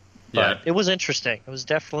 but it was interesting. It was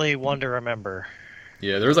definitely one to remember.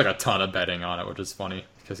 yeah, there was like a ton of betting on it, which is funny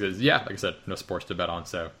because like I said, no sports to bet on,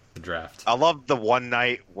 so the draft. I love the one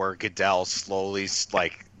night where Goodell slowly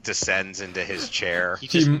descends into his chair. He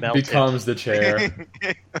He just melted. becomes the chair.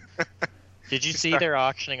 Did you see they're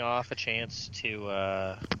auctioning off a chance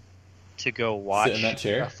to go watch Sit in that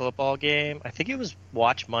chair? a football game? I think it was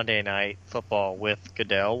watch Monday Night Football with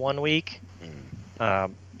Goodell one week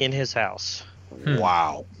in his house,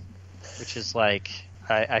 Wow. which is I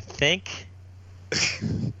think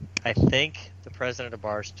the president of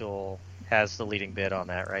Barstool has the leading bid on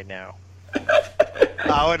that right now.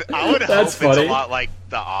 I would hope That's it's funny. a lot like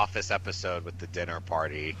the Office episode with the dinner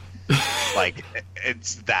party.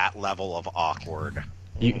 It's that level of awkward.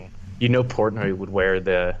 You Portnoy would wear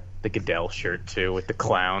the Goodell shirt too with the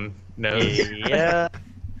clown nose. Yeah,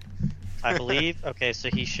 I believe. Okay, so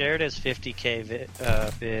he shared his 50K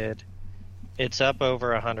bid. It's up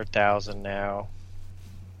over 100,000 now.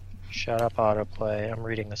 Shut up, autoplay. I'm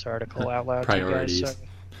reading this article out loud to you guys.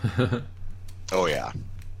 Priorities. Oh yeah.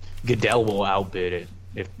 Goodell will outbid it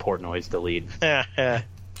if Portnoy's the lead. So.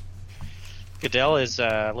 Goodell is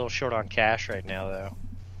a little short on cash right now,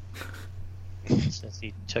 though, since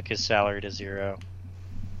he took his salary to zero.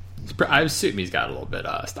 I assume he's got a little bit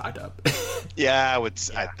stocked up. Yeah,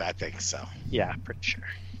 I think so. Yeah, pretty sure.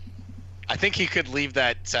 I think he could leave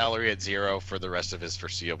that salary at zero for the rest of his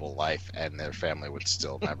foreseeable life, and their family would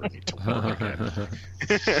still never need to work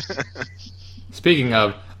again. Speaking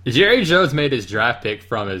of, Jerry Jones made his draft pick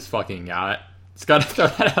from his fucking yacht. Just gotta throw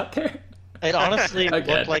that out there. It honestly Again.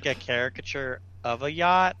 looked like a caricature of a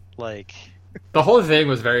yacht. The whole thing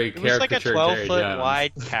was very It was like a caricature Jerry 12-foot Jones.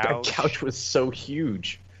 wide That couch. couch was so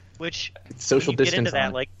huge. Which It's social when you get distance into that,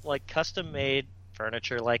 on. like custom made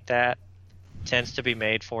furniture like that tends to be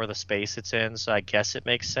made for the space it's in, so I guess it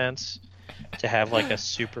makes sense to have a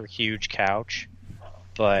super huge couch.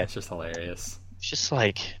 But It's just hilarious. it's just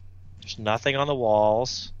there's nothing on the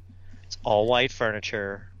walls. It's all white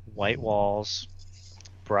furniture, white walls,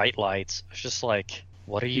 bright lights. It's just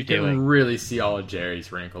what are you You can doing? really see all of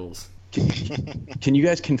Jerry's wrinkles. Can you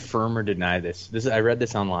guys confirm or deny this? I read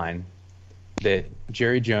this online that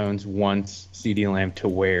Jerry Jones wants CeeDee Lamb to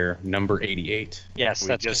wear number 88. Yes,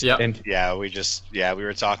 that's just, Yep. we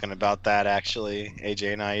were talking about that actually,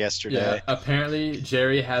 AJ and I yesterday. Yeah, apparently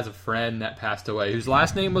Jerry has a friend that passed away whose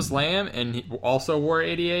last name was Lamb, and he also wore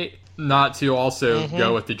 88. Not to also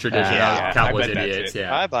go with the tradition of Cowboys I bet that's 88s. it.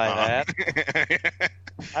 Yeah. I buy that.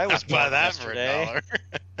 I was buy born that for yesterday.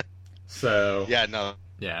 $1. So Yeah, no.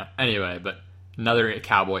 yeah. Anyway, but another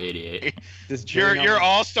Cowboy 88. Does Your Jerry know-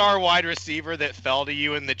 all-star wide receiver that fell to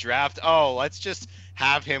you in the draft. Oh, let's just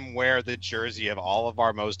have him wear the jersey of all of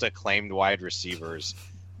our most acclaimed wide receivers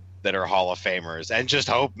that are Hall of Famers, and just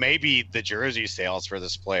hope maybe the jersey sales for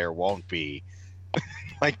this player won't be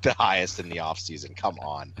like the highest in the offseason. Come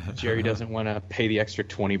on. Jerry doesn't want to pay the extra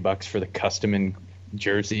 $20 for the custom and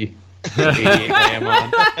jersey. 88 Lamb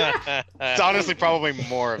on. It's honestly probably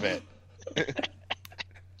more of it.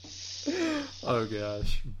 Oh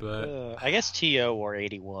gosh, but I guess To wore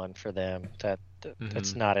 81 for them.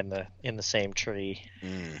 That's not in the same tree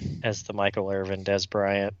as the Michael Irvin, Des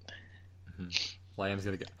Bryant. Lamb's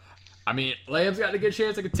gonna get. I mean, Lamb's got a good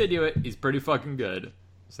chance to continue it. He's pretty fucking good.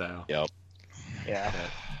 So Yep. Yeah.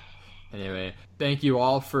 anyway, thank you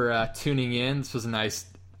all for tuning in. This was a nice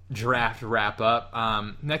draft wrap up.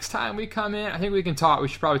 Next time we come in, I think we can talk. We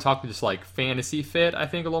should probably talk just like fantasy fit. I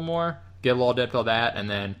think a little more, get a little depth on that, and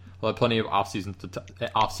then we'll have plenty of off-season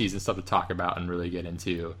stuff to talk about and really get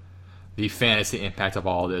into the fantasy impact of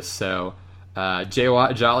all of this. So, Jay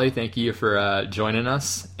Watt, Jolly, thank you for joining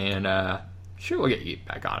us, and sure we'll get you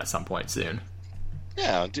back on at some point soon.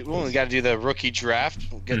 Yeah, we got to do the rookie draft.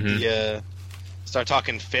 We'll get the start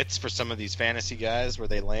talking fits for some of these fantasy guys where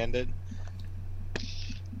they landed.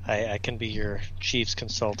 I can be your Chiefs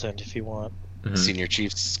consultant if you want. Senior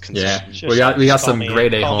Chiefs. Yeah, Just we got call some me in-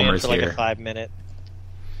 grade A call me in homers for like here. a 5-minute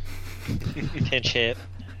pinch hit.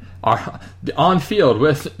 On field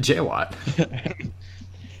with Jay Watt.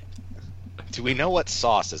 Do we know what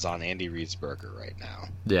sauce is on Andy Reid's burger right now?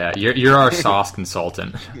 Yeah, you're our sauce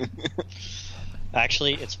consultant.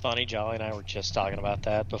 Actually, it's funny. Jolly and I were just talking about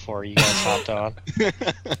that before you guys hopped on.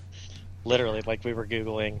 Literally, like we were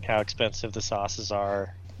Googling how expensive the sauces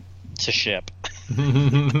are to ship.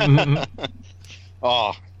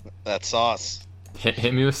 Oh, that sauce.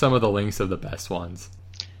 Hit me with some of the links of the best ones.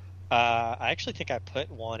 I actually think I put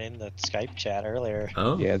one in the Skype chat earlier.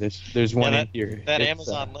 Oh, Yeah, there's one in here. That It's,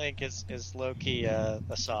 Amazon link is low key a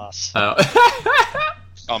sauce. Oh.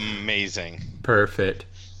 Amazing. Perfect.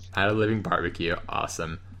 At a living barbecue,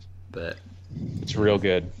 awesome. But It's real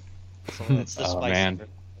good. So it's the Oh, spicy man.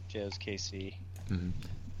 version of Joe's KC. Mhm.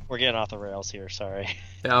 We're getting off the rails here. Sorry.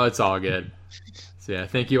 no, it's all good. So yeah,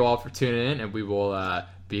 thank you all for tuning in, and we will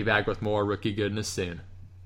be back with more rookie goodness soon.